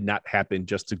this did not happen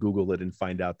just to Google it and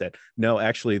find out that no,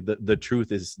 actually the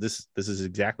truth is this is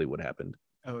exactly what happened.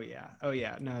 Oh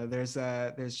yeah. No, there's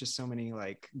just so many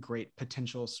like great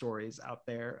potential stories out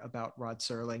there about Rod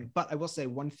Serling. But I will say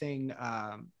one thing,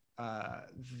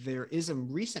 there is a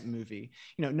recent movie,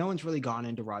 no one's really gone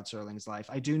into Rod Serling's life.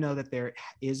 I do know that there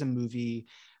is a movie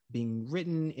being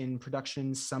written in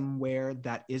production somewhere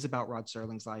that is about Rod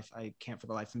Serling's life. I can't for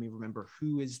the life of me remember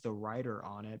who is the writer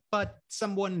on it, but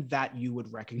someone that you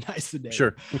would recognize the name.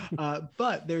 Sure.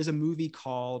 But there's a movie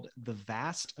called The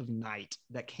Vast of Night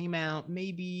that came out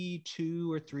maybe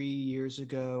 2 or 3 years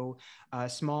ago, a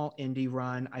small indie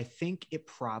run. I think it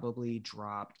probably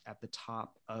dropped at the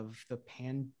top of the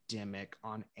pandemic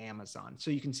on Amazon.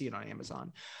 So you can see it on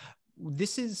Amazon.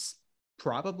 This is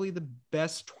probably the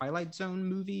best Twilight Zone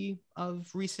movie of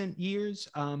recent years.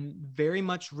 Very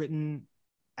much written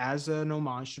as an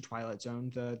homage to Twilight Zone.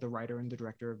 The writer and the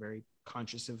director are very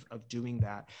conscious of doing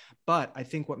that. But I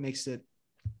think what makes it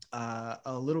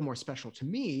a little more special to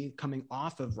me, coming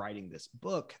off of writing this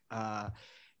book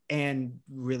and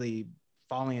really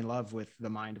falling in love with the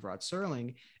mind of Rod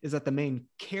Serling, is that the main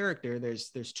character,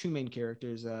 there's 2 main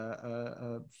characters,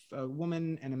 a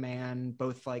woman and a man,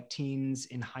 both like teens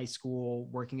in high school,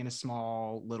 working in a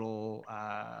small little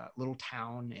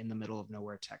town in the middle of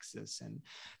nowhere, Texas, and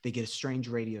they get a strange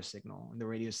radio signal, and the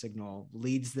radio signal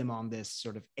leads them on this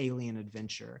sort of alien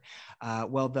adventure.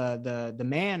 Well, the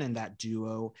man in that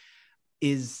duo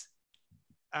is,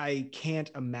 I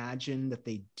can't imagine that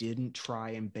they didn't try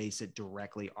and base it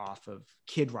directly off of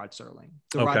Kid Rod Serling.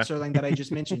 The Rod Serling that I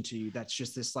just mentioned to you, that's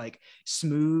just this like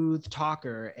smooth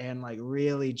talker and like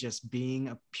really just being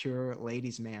a pure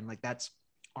ladies' man. Like that's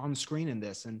on screen in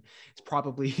this, and it's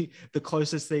probably the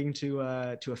closest thing to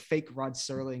a fake Rod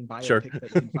Serling biopic that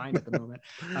you can find at the moment.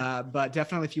 But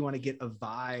definitely, if you want to get a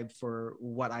vibe for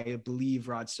what I believe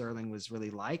Rod Serling was really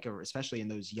like, or especially in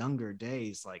those younger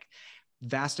days, like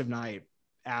Vast of Night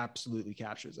absolutely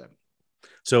captures it.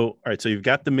 So, all right. So you've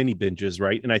got the mini binges,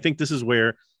 right? And I think this is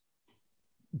where,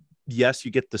 yes, you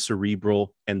get the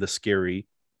cerebral and the scary,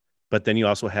 but then you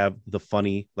also have the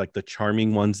funny, like the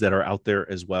charming ones that are out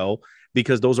there as well,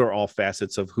 because those are all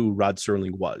facets of who Rod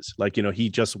Serling was. Like, he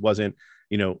just wasn't,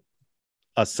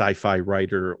 a sci-fi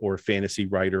writer or fantasy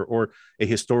writer or a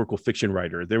historical fiction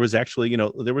writer. There was actually,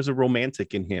 there was a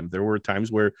romantic in him. There were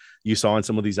times where you saw in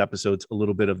some of these episodes a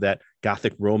little bit of that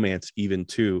gothic romance even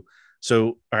too.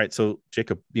 So, all right. So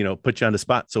Jacob, put you on the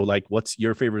spot. So like, what's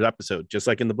your favorite episode? Just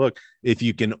like in the book, if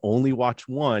you can only watch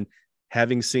one,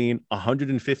 having seen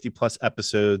 150 plus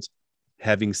episodes,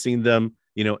 having seen them,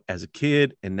 as a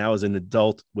kid and now as an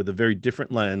adult with a very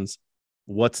different lens,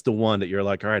 what's the one that you're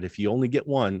like, all right, if you only get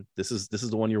one, this is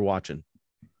the one you're watching?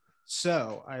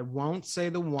 So I won't say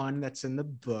the one that's in the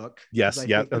book. Yes.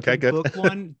 Yeah. Okay, good. The book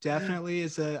one definitely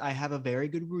is I have a very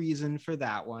good reason for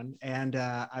that one. And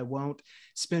I won't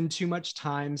spend too much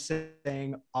time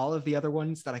saying all of the other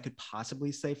ones that I could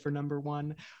possibly say for number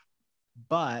one.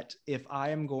 But if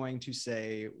I am going to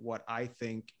say what I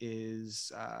think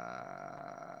is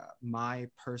my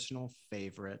personal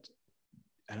favorite,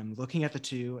 and I'm looking at the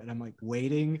 2 and I'm like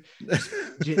waiting,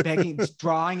 begging,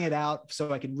 drawing it out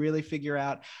so I can really figure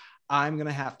out, I'm going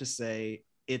to have to say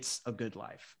It's a Good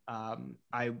Life.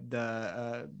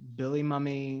 Billy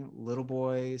Mummy, little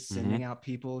boy sending out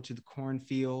people to the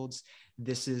cornfields.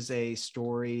 This is a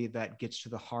story that gets to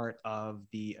the heart of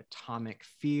the atomic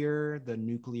fear, the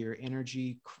nuclear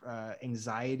energy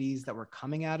anxieties that were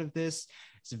coming out of this.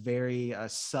 It's a very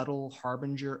subtle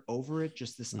harbinger over it,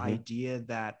 just this idea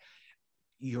that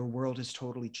your world has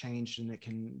totally changed and it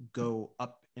can go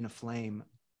up in a flame.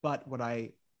 But what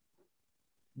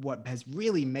has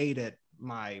really made it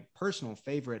my personal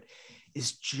favorite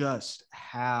is just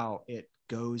how it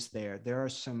goes there. There are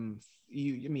some,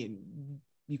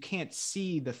 you can't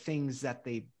see the things that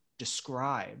they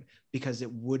describe because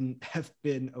it wouldn't have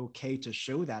been okay to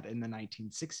show that in the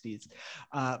 1960s.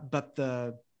 But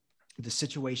the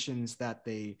situations that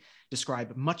they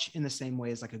describe, much in the same way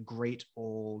as like a great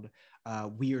old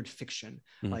weird fiction,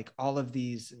 like all of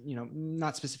these,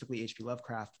 not specifically H.P.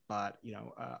 Lovecraft, but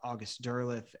August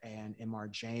Derleth and M.R.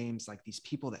 James, like these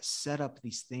people that set up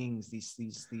these things, these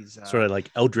sort of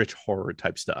like eldritch horror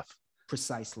type stuff.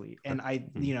 Precisely. And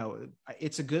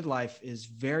It's a Good Life is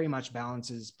very much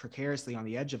balances precariously on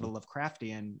the edge of a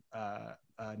Lovecraftian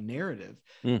narrative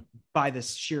by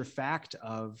this sheer fact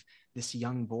of this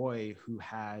young boy who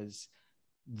has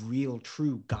real,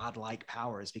 true godlike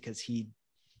powers because he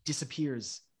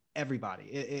disappears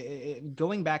everybody.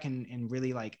 Going back and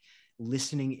really like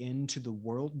listening into the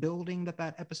world building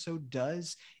that episode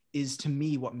does is, to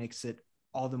me, what makes it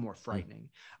all the more frightening,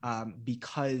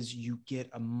 because you get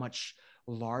a much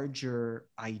larger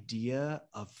idea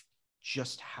of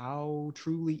just how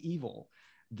truly evil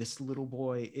this little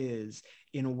boy is,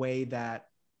 in a way that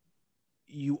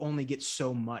you only get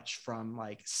so much from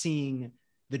like seeing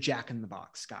the Jack in the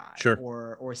Box guy,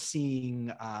 sure, or seeing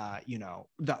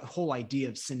the whole idea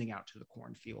of sending out to the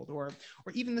cornfield, or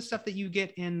even the stuff that you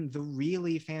get in the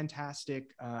really fantastic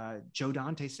Joe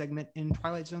Dante segment in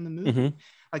Twilight Zone the movie.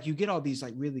 Like you get all these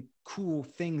like really cool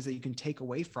things that you can take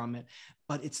away from it,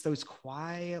 but it's those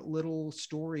quiet little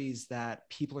stories that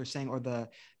people are saying, or the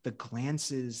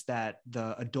glances that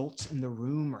the adults in the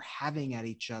room are having at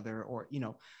each other, or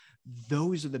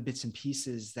those are the bits and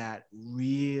pieces that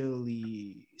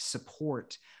really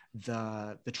support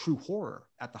the true horror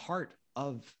at the heart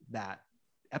of that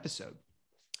episode.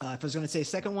 If I was going to say a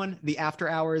second one, The After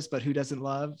Hours, but who doesn't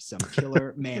love some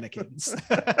killer mannequins?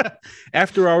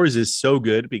 After Hours is so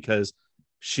good because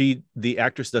the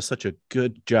actress does such a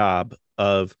good job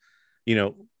of,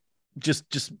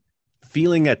 just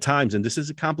feeling at times, and this is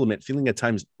a compliment, feeling at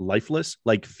times lifeless,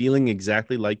 like feeling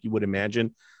exactly like you would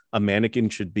imagine a mannequin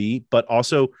should be, but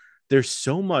also there's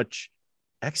so much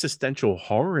existential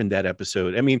horror in that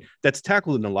episode. I mean, that's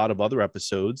tackled in a lot of other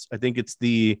episodes. I think it's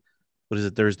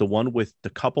there's the one with the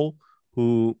couple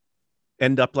who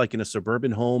end up like in a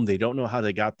suburban home. They don't know how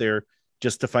they got there,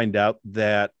 just to find out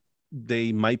that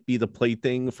they might be the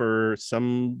plaything for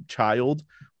some child,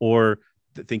 or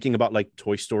thinking about like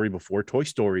Toy Story before Toy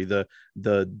Story, the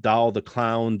doll, the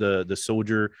clown, the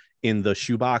soldier in the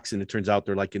shoebox, and it turns out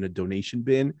they're like in a donation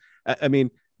bin. I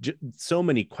mean, so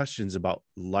many questions about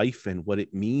life and what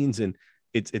it means, and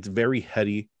it's very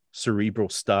heady, cerebral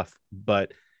stuff.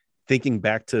 But thinking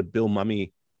back to Bill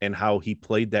Mummy and how he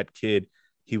played that kid,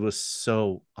 he was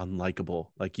so unlikable.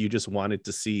 Like you just wanted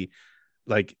to see,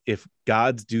 like, if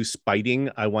gods do spiting,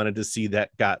 I wanted to see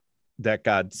that God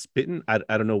spitting. I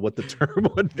don't know what the term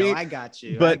would be. No, I got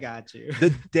you. But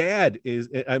the dad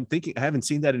I'm thinking, I haven't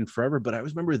seen that in forever, but I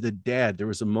remember the dad. There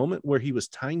was a moment where he was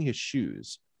tying his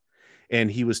shoes and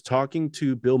he was talking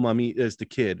to Bill Mummy as the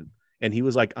kid, and he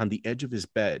was like on the edge of his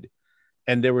bed.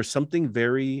 And there was something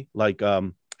very like, I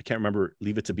can't remember,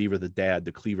 Leave It to Beaver, the dad,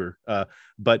 the cleaver.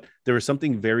 But there was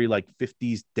something very like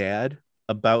 50s dad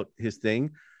about his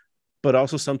thing, but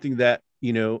also something that,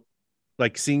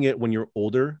 like seeing it when you're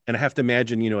older. And I have to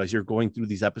imagine, as you're going through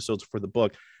these episodes for the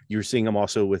book, you're seeing them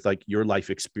also with like your life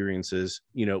experiences,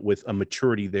 with a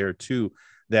maturity there too,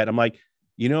 that I'm like,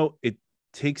 it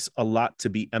takes a lot to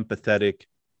be empathetic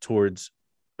towards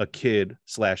a kid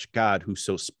 / God who's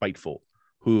so spiteful,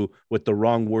 who with the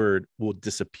wrong word will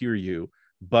disappear you,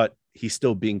 but he's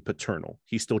still being paternal.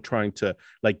 He's still trying to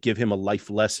like give him a life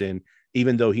lesson,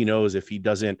 even though he knows if he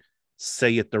doesn't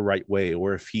say it the right way,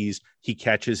 or if he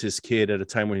catches his kid at a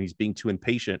time when he's being too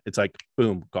impatient, it's like,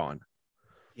 boom, gone.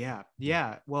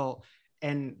 Yeah. Well,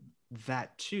 and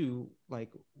that too,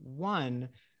 like one,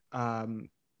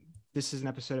 this is an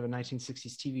episode of a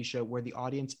 1960s TV show where the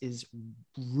audience is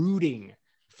rooting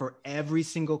for every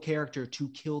single character to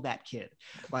kill that kid.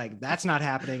 Like that's not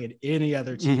happening in any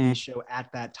other TV show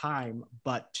at that time.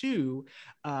 But two,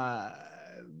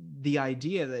 the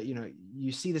idea that, you know,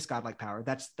 you see this godlike power,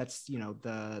 that's you know,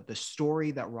 the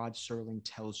story that Rod Serling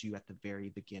tells you at the very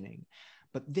beginning.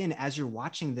 But then as you're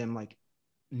watching them, like,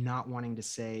 not wanting to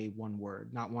say one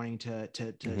word, not wanting to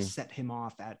set him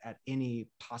off at any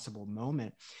possible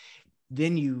moment,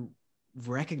 then you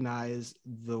recognize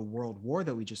the world war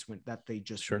that they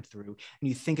just went through, and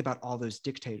you think about all those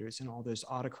dictators and all those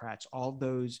autocrats, all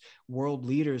those world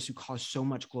leaders who caused so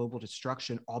much global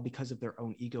destruction, all because of their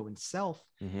own ego and self.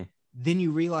 Then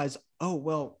you realize, oh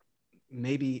well,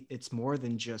 maybe it's more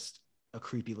than just a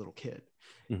creepy little kid.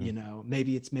 You know,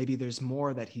 maybe there's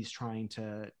more that he's trying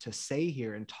to say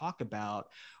here and talk about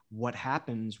what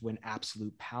happens when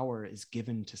absolute power is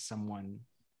given to someone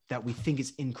that we think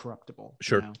is incorruptible.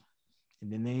 You know?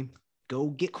 And then they go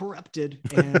get corrupted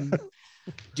and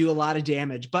do a lot of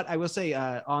damage. But I will say,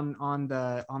 on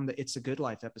the It's a Good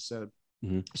Life episode,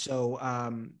 so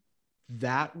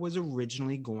that was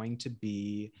originally going to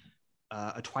be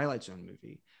a Twilight Zone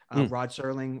movie. Rod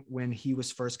Serling, when he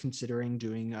was first considering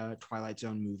doing a Twilight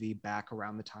Zone movie back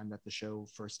around the time that the show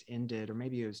first ended, or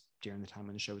maybe it was during the time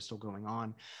when the show was still going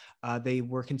on, they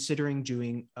were considering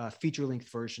doing feature-length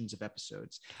versions of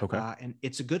episodes. And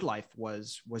It's a Good Life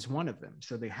was one of them.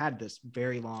 So they had this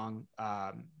very long,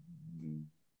 a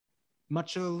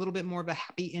little bit more of a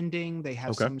happy ending. They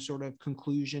have some sort of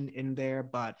conclusion in there,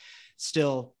 but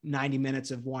still 90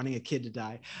 minutes of wanting a kid to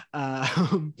die.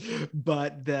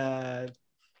 But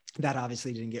that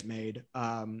obviously didn't get made.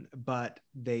 But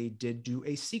they did do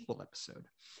a sequel episode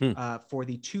for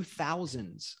the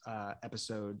 2000s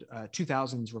episode,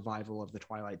 2000s revival of the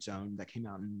Twilight Zone that came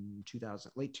out in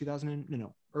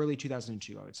early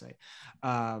 2002, I would say,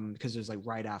 because it was like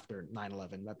right after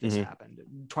 9/11 that this happened.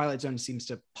 Twilight Zone seems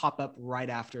to pop up right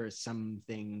after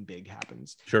something big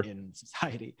happens in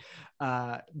society.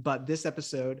 But this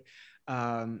episode,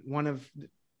 the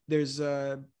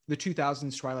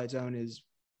 2000s Twilight Zone is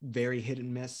very hit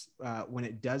and miss. When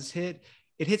it does hit,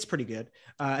 it hits pretty good.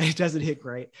 It doesn't hit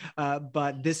great.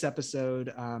 But this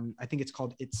episode, I think it's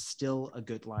called It's Still a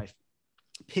Good Life,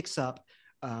 picks up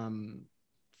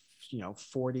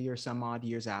 40 or some odd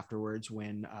years afterwards,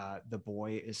 when the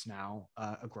boy is now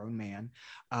a grown man,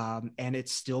 and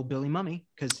it's still Billy Mumy,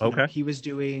 because he was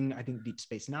doing, I think, Deep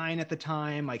Space Nine at the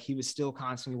time. Like, he was still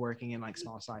constantly working in like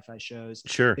small sci-fi shows.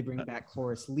 They bring back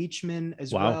Cloris Leachman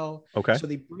as well. So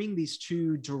they bring these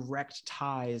two direct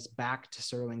ties back to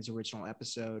Serling's original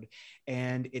episode,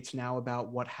 and it's now about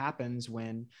what happens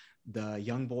when the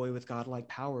young boy with godlike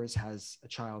powers has a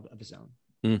child of his own.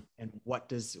 And what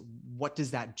does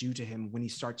that do to him when he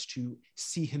starts to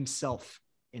see himself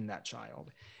in that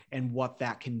child, and what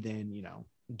that can then,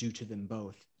 do to them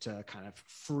both, to kind of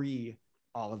free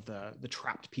all of the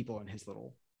trapped people in his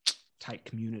little tight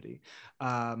community.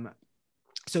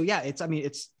 So yeah,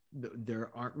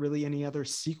 there aren't really any other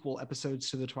sequel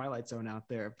episodes to the Twilight Zone out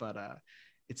there, but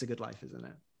It's a Good Life, isn't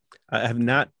it? I have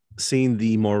not seen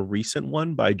the more recent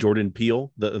one by Jordan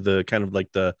Peele, the kind of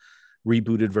like the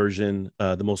rebooted version,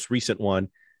 the most recent one.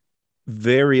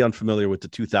 Very unfamiliar with the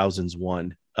 2000s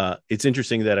one. It's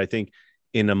interesting that I think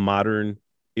in a modern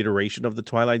iteration of the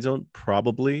Twilight Zone,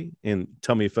 probably, and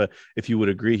tell me if you would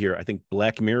agree here, I think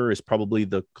Black Mirror is probably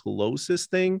the closest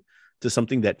thing to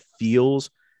something that feels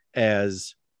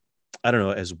as, I don't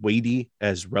know, as weighty,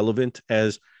 as relevant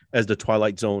as the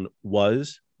Twilight Zone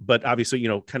was, but obviously,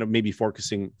 kind of maybe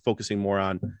focusing more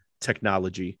on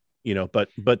technology.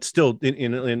 But still,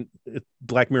 in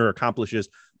Black Mirror accomplishes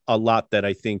a lot that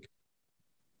I think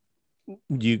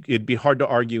it'd be hard to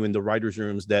argue in the writers'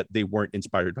 rooms that they weren't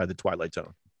inspired by the Twilight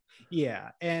Zone.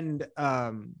 Yeah, and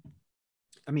I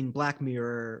mean, Black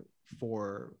Mirror,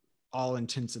 for all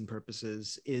intents and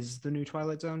purposes, is the new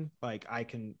Twilight Zone. Like, I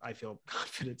feel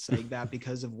confident saying that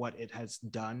because of what it has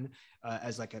done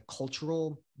as like a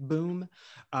cultural boom.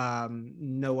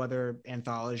 No other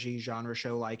anthology genre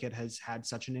show like it has had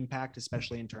such an impact,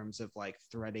 especially in terms of like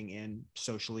threading in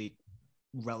socially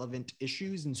relevant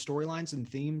issues and storylines and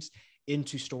themes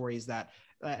into stories that,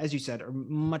 as you said, are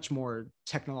much more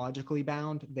technologically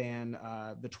bound than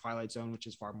the Twilight Zone, which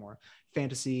is far more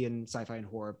fantasy and sci-fi and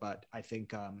horror. But I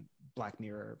think Black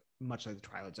Mirror, much like the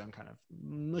Twilight Zone, kind of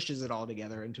mushes it all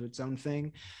together into its own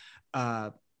thing.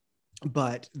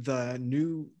 But the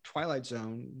new Twilight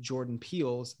Zone, Jordan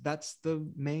Peele's, that's the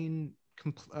main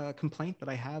complaint that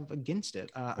I have against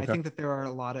it. I think that there are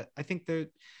a lot of, I think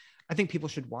people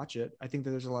should watch it. I think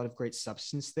that there's a lot of great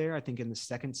substance there. I think in the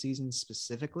second season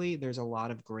specifically, there's a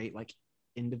lot of great like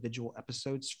individual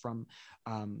episodes from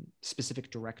specific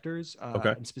directors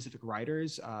and specific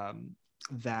writers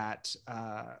that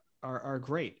are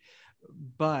great.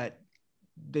 But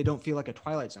they don't feel like a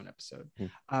Twilight Zone episode.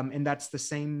 And that's the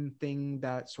same thing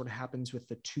that sort of happens with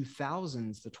the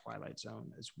 2000s, the Twilight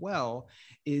Zone as well,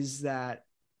 is that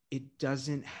it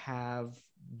doesn't have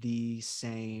the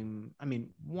same, I mean,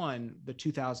 one, the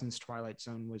 2000s Twilight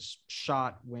Zone was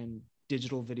shot when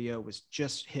digital video was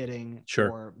just hitting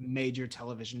for major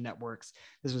television networks.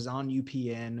 This was on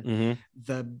UPN.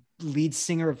 The lead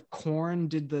singer of Korn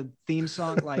did the theme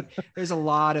song. Like, there's a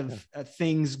lot of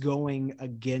things going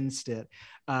against it.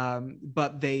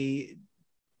 But they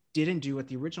didn't do what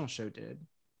the original show did.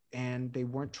 And they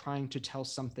weren't trying to tell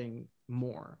something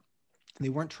more. They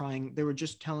were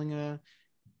just telling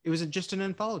it was just an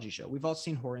anthology show. We've all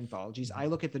seen horror anthologies. I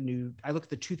look at the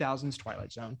 2000s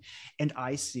Twilight Zone and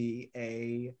I see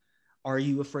Are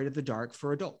You Afraid of the Dark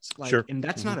for adults? Like, and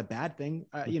that's not a bad thing.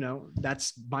 You know,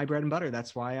 that's my bread and butter.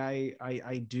 That's why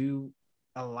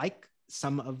I like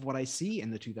some of what I see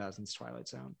in the 2000s Twilight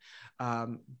Zone.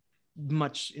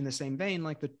 Much in the same vein,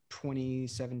 like the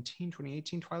 2017,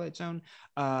 2018 Twilight Zone,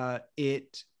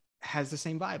 it has the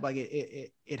same vibe. Like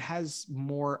it has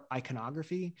more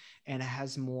iconography and it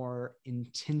has more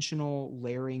intentional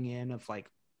layering in of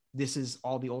like, this is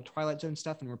all the old Twilight Zone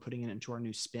stuff and we're putting it into our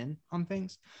new spin on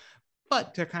things.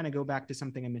 But to kind of go back to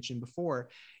something I mentioned before,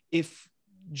 if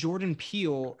Jordan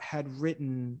Peele had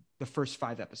written the first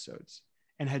 5 episodes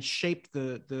and had shaped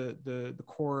the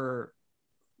core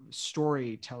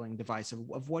storytelling device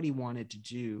of what he wanted to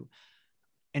do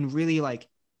and really like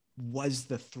was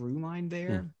the through line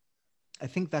there, I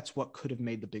think that's what could have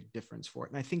made the big difference for it.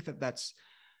 And I think that's,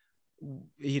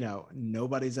 you know,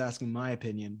 nobody's asking my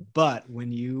opinion, but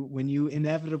when you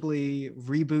inevitably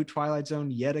reboot Twilight Zone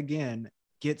yet again,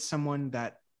 get someone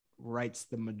that writes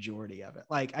the majority of it.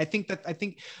 Like, I think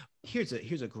here's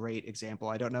a great example.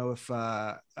 I don't know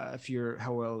if you're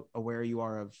how well aware you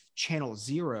are of Channel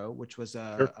Zero, which was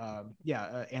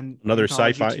and another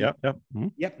sci-fi,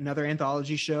 yep, another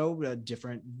anthology show,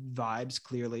 different vibes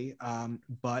clearly,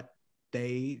 but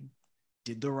they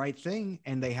did the right thing,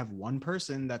 and they have one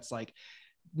person that's like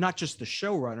not just the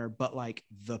showrunner, but like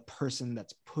the person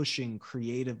that's pushing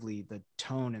creatively the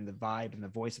tone and the vibe and the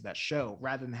voice of that show,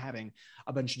 rather than having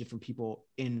a bunch of different people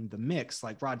in the mix.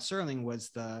 Like Rod Serling was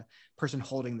the person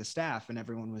holding the staff and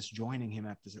everyone was joining him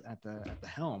at the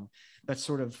helm. That's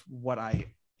sort of what I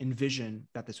envision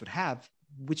that this would have,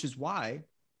 which is why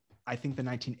I think the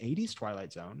 1980s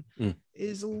Twilight Zone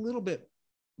is a little bit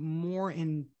more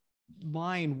in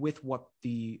line with what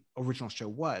the original show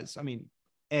was. I mean,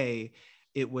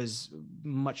 it was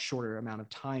much shorter amount of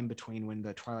time between when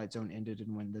the Twilight Zone ended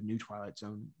and when the new Twilight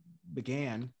Zone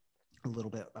began, a little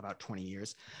bit, about 20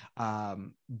 years.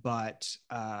 But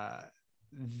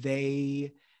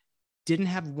they didn't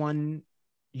have one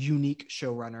unique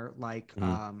showrunner like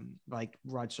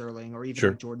Rod Serling or even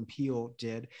like Jordan Peele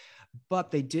did,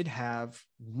 but they did have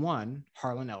one,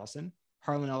 Harlan Ellison.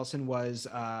 Harlan Ellison was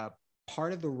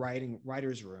part of the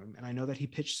writer's room, and I know that he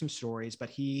pitched some stories, but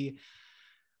he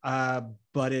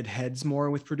butted heads more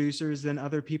with producers than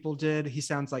other people did. He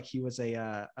sounds like he was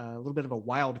a little bit of a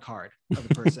wild card of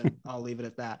a person. I'll leave it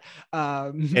at that.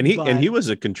 And he was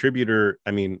a contributor,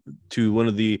 I mean, to one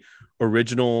of the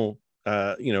original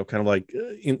kind of like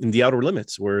in The Outer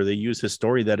Limits, where they use his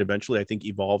story that eventually I think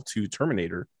evolved to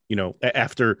Terminator,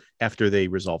 after they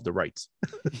resolved the rights.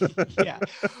 Yeah.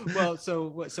 Well, so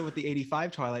what the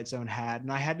 85 Twilight Zone had,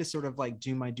 and I had to sort of like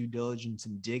do my due diligence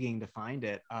and digging to find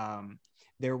it.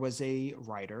 There was a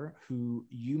writer who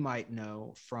you might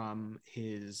know from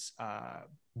his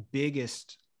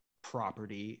biggest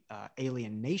property,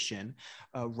 Alien Nation,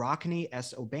 Rockne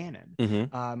S. O'Bannon.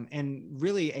 And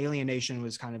really Alien Nation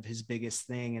was kind of his biggest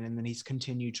thing, and then he's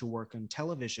continued to work on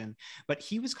television, but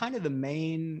he was kind of the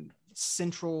main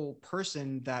central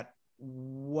person that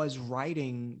was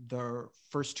writing the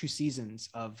first 2 seasons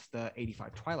of the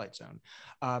 85 Twilight Zone.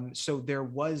 So there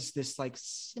was this like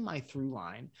semi through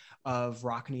line of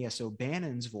Rockne S.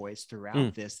 O'Bannon's voice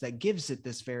throughout this that gives it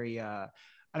this very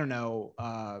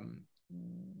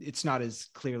it's not as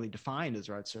clearly defined as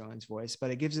Rod Serling's voice,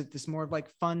 but it gives it this more of like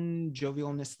fun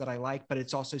jovialness that I like, but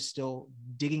it's also still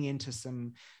digging into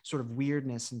some sort of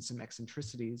weirdness and some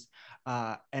eccentricities.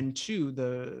 And 2,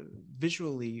 the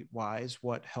visually wise,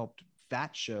 what helped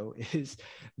that show is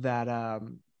that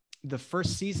the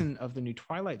first season of the new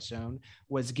Twilight Zone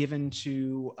was given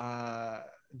to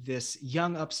this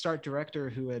young upstart director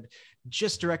who had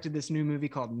just directed this new movie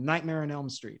called Nightmare on Elm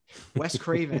Street. Wes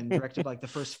Craven directed like the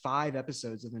first 5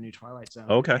 episodes of the new Twilight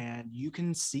Zone. Okay. And you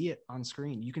can see it on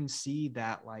screen. You can see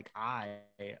that like eye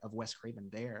of Wes Craven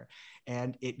there.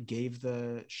 And it gave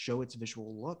the show its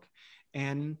visual look.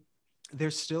 And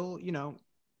there's still,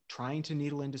 trying to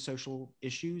needle into social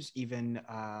issues, even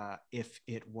if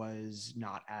it was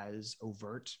not as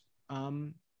overt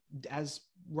as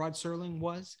Rod Serling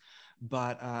was.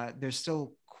 But there's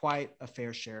still quite a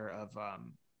fair share of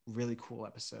really cool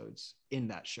episodes in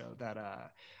that show that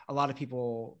a lot of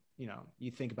people,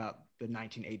 you think about the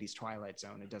 1980s Twilight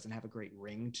Zone, it doesn't have a great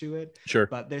ring to it. Sure.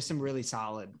 But there's some really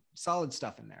solid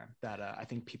stuff in there that I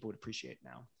think people would appreciate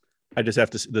now. I just have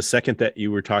to, the second that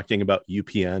you were talking about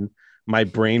UPN, my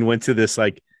brain went to this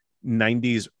like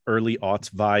 90s early aughts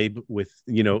vibe with,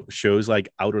 shows like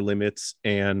Outer Limits,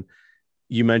 and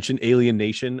you mentioned Alien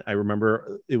Nation. I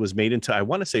remember it was made into, I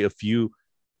want to say, a few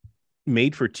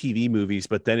made for TV movies,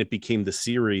 but then it became the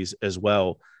series as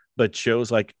well. But shows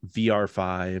like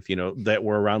VR5, that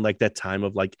were around like that time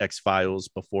of like X-Files,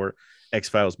 before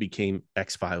X-Files became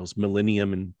X-Files,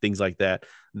 Millennium and things like that,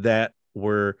 that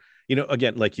were,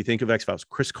 again, like you think of X-Files,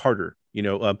 Chris Carter,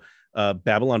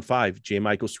 Babylon 5, J.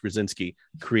 Michael Straczynski,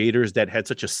 creators that had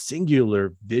such a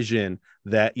singular vision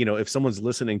that, if someone's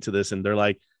listening to this and they're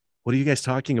like, what are you guys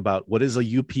talking about? What is a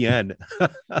UPN?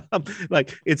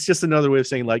 Like, it's just another way of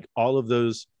saying like all of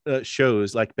those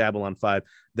shows like Babylon 5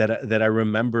 that I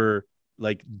remember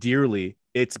like dearly.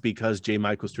 It's because J.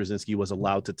 Michael Straczynski was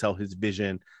allowed to tell his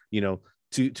vision,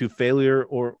 to failure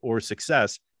or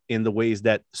success in the ways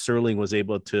that Serling was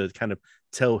able to kind of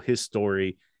tell his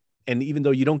story. And even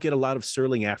though you don't get a lot of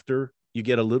Serling after, you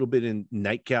get a little bit in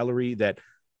Night Gallery that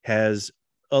has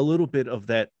a little bit of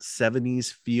that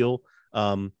 70s feel.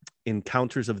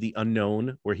 Encounters of the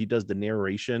Unknown, where he does the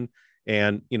narration.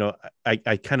 And,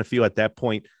 I kind of feel at that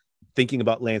point, thinking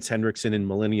about Lance Henriksen in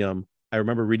Millennium, I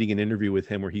remember reading an interview with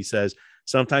him where he says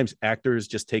sometimes actors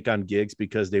just take on gigs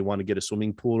because they want to get a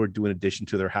swimming pool or do an addition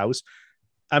to their house.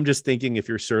 I'm just thinking, if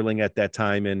you're Serling at that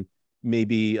time and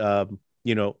maybe,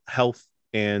 health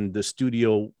and the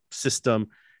studio system,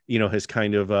 has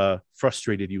kind of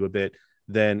frustrated you a bit,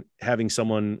 then having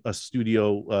a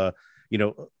studio,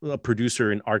 a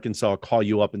producer in Arkansas call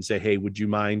you up and say, hey, would you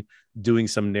mind doing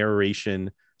some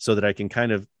narration so that I can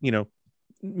kind of,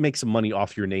 make some money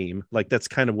off your name? Like, that's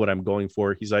kind of what I'm going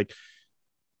for. He's like,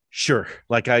 sure,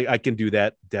 like I can do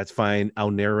that. That's fine.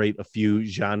 I'll narrate a few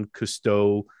Jean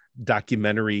Cousteau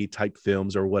documentary type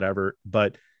films or whatever.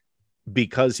 But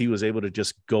because he was able to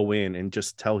just go in and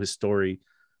just tell his story,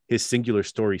 his singular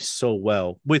story so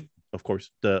well, with, of course,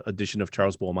 the addition of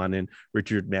Charles Beaumont and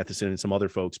Richard Matheson and some other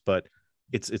folks, but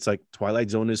it's like Twilight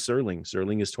Zone is Serling.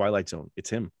 Serling is Twilight Zone. It's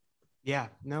him. Yeah,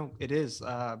 no, it is.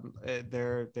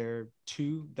 They're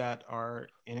two that are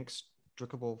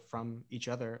inextricable from each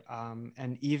other.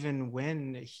 And even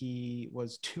when he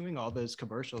was doing all those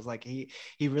commercials, like he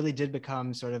really did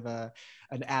become sort of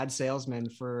an ad salesman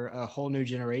for a whole new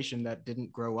generation that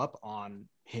didn't grow up on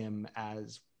him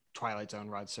as Twilight Zone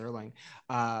Rod Serling.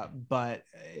 But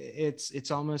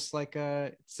it's almost like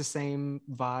it's the same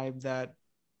vibe that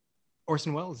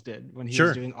Orson Welles did when he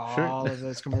was doing all of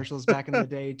those commercials back in the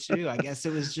day too. I guess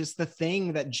it was just the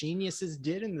thing that geniuses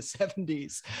did in the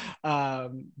 70s.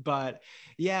 But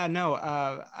yeah, no,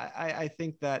 I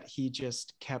think that he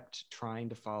just kept trying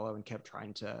to follow and kept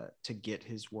trying to get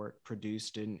his work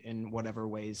produced in whatever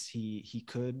ways he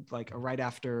could. Like right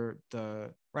after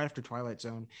Twilight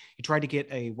Zone, he tried to get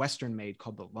a Western made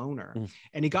called The Loner,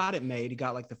 and he got it made. He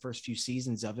got like the first few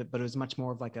seasons of it, but it was much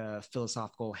more of like a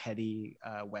philosophical, heady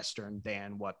Western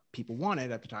than what people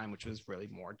wanted at the time, which was really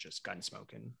more just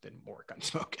gunsmoke and then more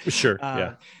gunsmoke. Sure.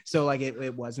 Yeah. So like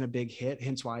it wasn't a big hit,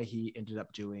 hence why he ended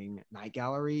up doing Night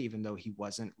Gallery, even though he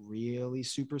wasn't really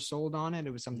super sold on it.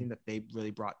 It was something that they really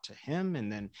brought to him,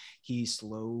 and then he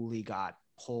slowly got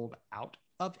pulled out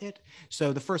of it.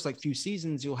 So the first like few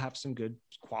seasons, you'll have some good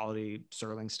quality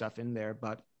Serling stuff in there,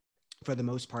 but for the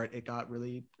most part, it got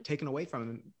really taken away from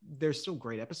him. There's still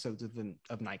great episodes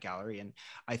of Night Gallery, and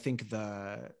I think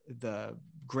the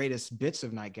greatest bits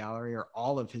of Night Gallery are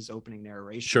all of his opening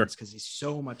narrations, because he's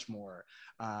so much more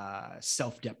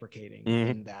self-deprecating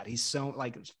in that. He's so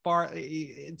like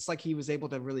it's like he was able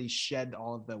to really shed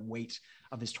all of the weight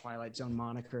of his Twilight Zone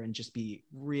moniker and just be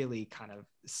really kind of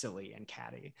silly and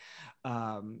catty.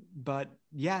 But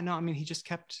yeah, no, I mean, he just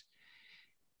kept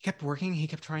working. He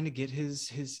kept trying to get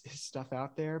his stuff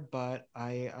out there, but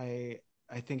I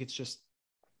think it's just,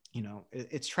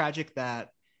 it's tragic that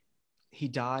he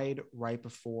died right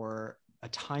before a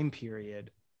time period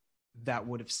that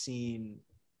would have seen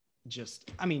just,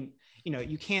 I mean,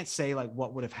 you can't say like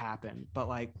what would have happened, but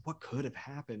like what could have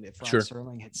happened if Rod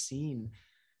Serling had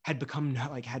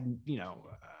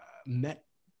met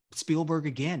Spielberg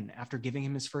again after giving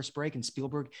him his first break, and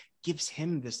Spielberg gives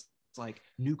him this like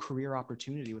new career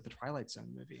opportunity with the Twilight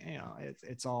Zone movie.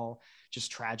 It's all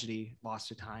just tragedy, lost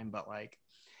to time, but like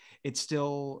it's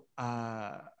still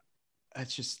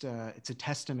it's just it's a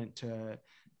testament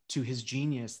to his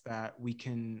genius that we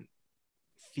can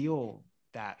feel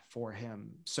that for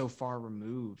him so far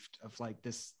removed of like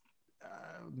this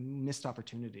missed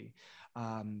opportunity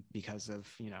because of,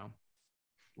 you know,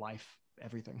 life,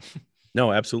 everything.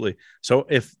 No, absolutely. So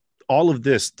if all of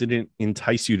this didn't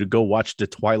entice you to go watch The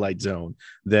Twilight Zone,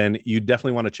 then you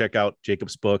definitely want to check out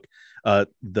Jacob's book,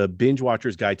 The Binge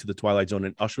Watcher's Guide to the Twilight Zone,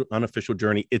 an Unofficial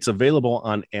Journey. It's available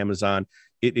on Amazon.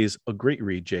 It is a great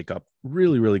read, Jacob.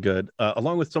 Really, really good.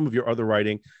 Along with some of your other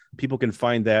writing, people can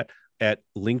find that at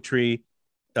Linktree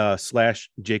 /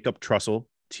 Jacob Trussell,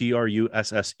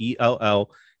 Trussell,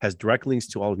 has direct links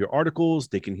to all of your articles.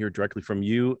 They can hear directly from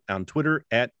you on Twitter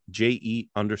at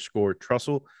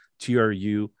JE_Trussell,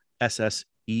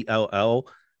 TRUSSELL.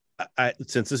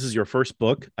 Since this is your first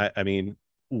book, I mean,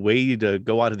 way to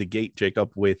go out of the gate,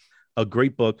 Jacob, with a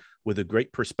great book, with a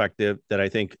great perspective that I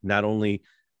think not only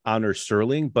honors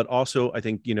Serling, but also I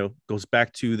think, you know, goes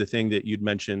back to the thing that you'd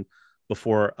mentioned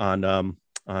before on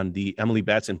the Emily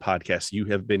Batson podcast. You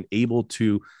have been able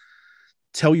to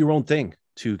tell your own thing,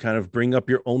 to kind of bring up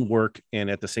your own work, and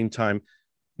at the same time,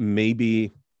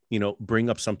 maybe, you know, bring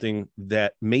up something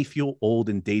that may feel old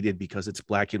and dated because it's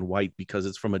black and white, because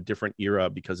it's from a different era,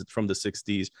 because it's from the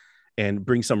 60s, and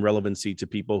bring some relevancy to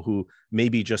people who may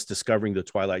be just discovering the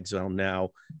Twilight Zone now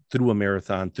through a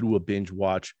marathon, through a binge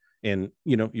watch. And,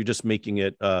 you know, you're just making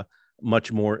it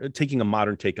much more, taking a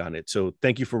modern take on it. So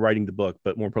thank you for writing the book,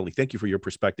 but more importantly, thank you for your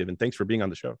perspective, and thanks for being on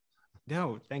the show.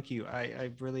 No, thank you. I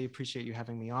really appreciate you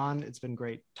having me on. It's been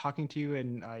great talking to you,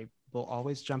 and I will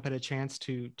always jump at a chance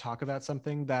to talk about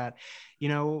something that, you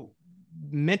know,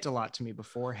 meant a lot to me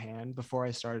beforehand. Before I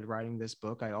started writing this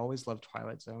book, I always loved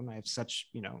Twilight Zone. I have such,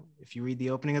 you know, if you read the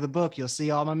opening of the book, you'll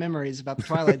see all my memories about the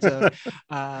Twilight Zone.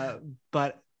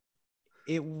 But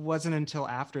it wasn't until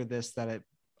after this that it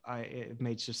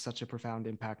made just such a profound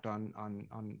impact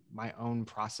on my own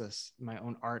process, my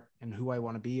own art, and who I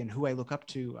want to be and who I look up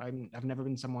to. I've never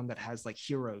been someone that has like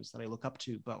heroes that I look up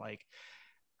to, but like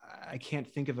I can't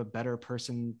think of a better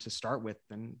person to start with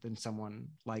than someone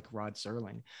like Rod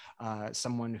Serling,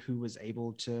 someone who was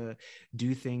able to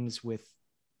do things with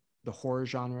the horror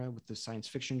genre, with the science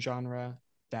fiction genre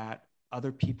that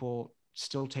other people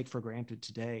still take for granted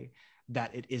today,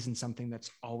 that it isn't something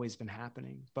that's always been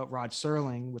happening. But Rod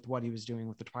Serling, with what he was doing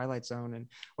with the Twilight Zone and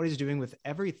what he's doing with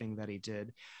everything that he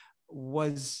did,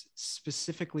 was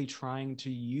specifically trying to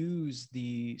use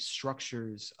the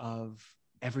structures of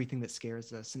everything that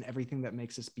scares us and everything that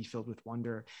makes us be filled with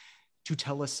wonder to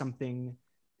tell us something,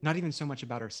 not even so much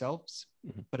about ourselves,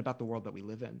 but about the world that we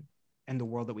live in and the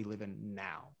world that we live in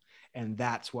now. And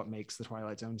that's what makes the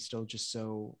Twilight Zone still just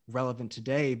so relevant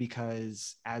today,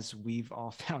 because as we've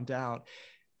all found out,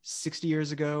 60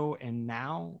 years ago and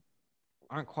now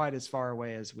aren't quite as far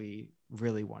away as we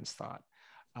really once thought.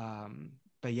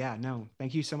 But yeah, no,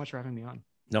 thank you so much for having me on.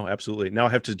 No, absolutely. Now I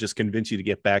have to just convince you to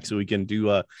get back so we can do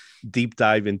a deep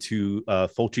dive into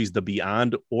Fulci's The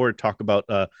Beyond, or talk about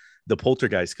the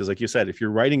Poltergeist. Because like you said, if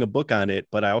you're writing a book on it,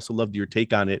 but I also loved your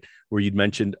take on it, where you'd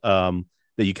mentioned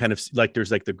that you kind of like, there's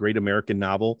like the Great American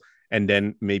Novel, and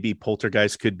then maybe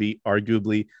Poltergeist could be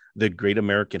arguably the Great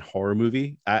American Horror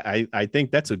Movie. I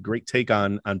think that's a great take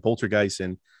on Poltergeist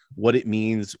and what it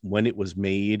means when it was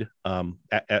made.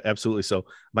 Absolutely. So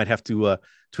might have to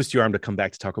twist your arm to come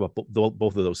back to talk about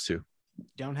both of those two.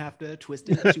 Don't have to twist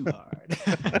it too hard.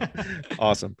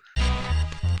 Awesome.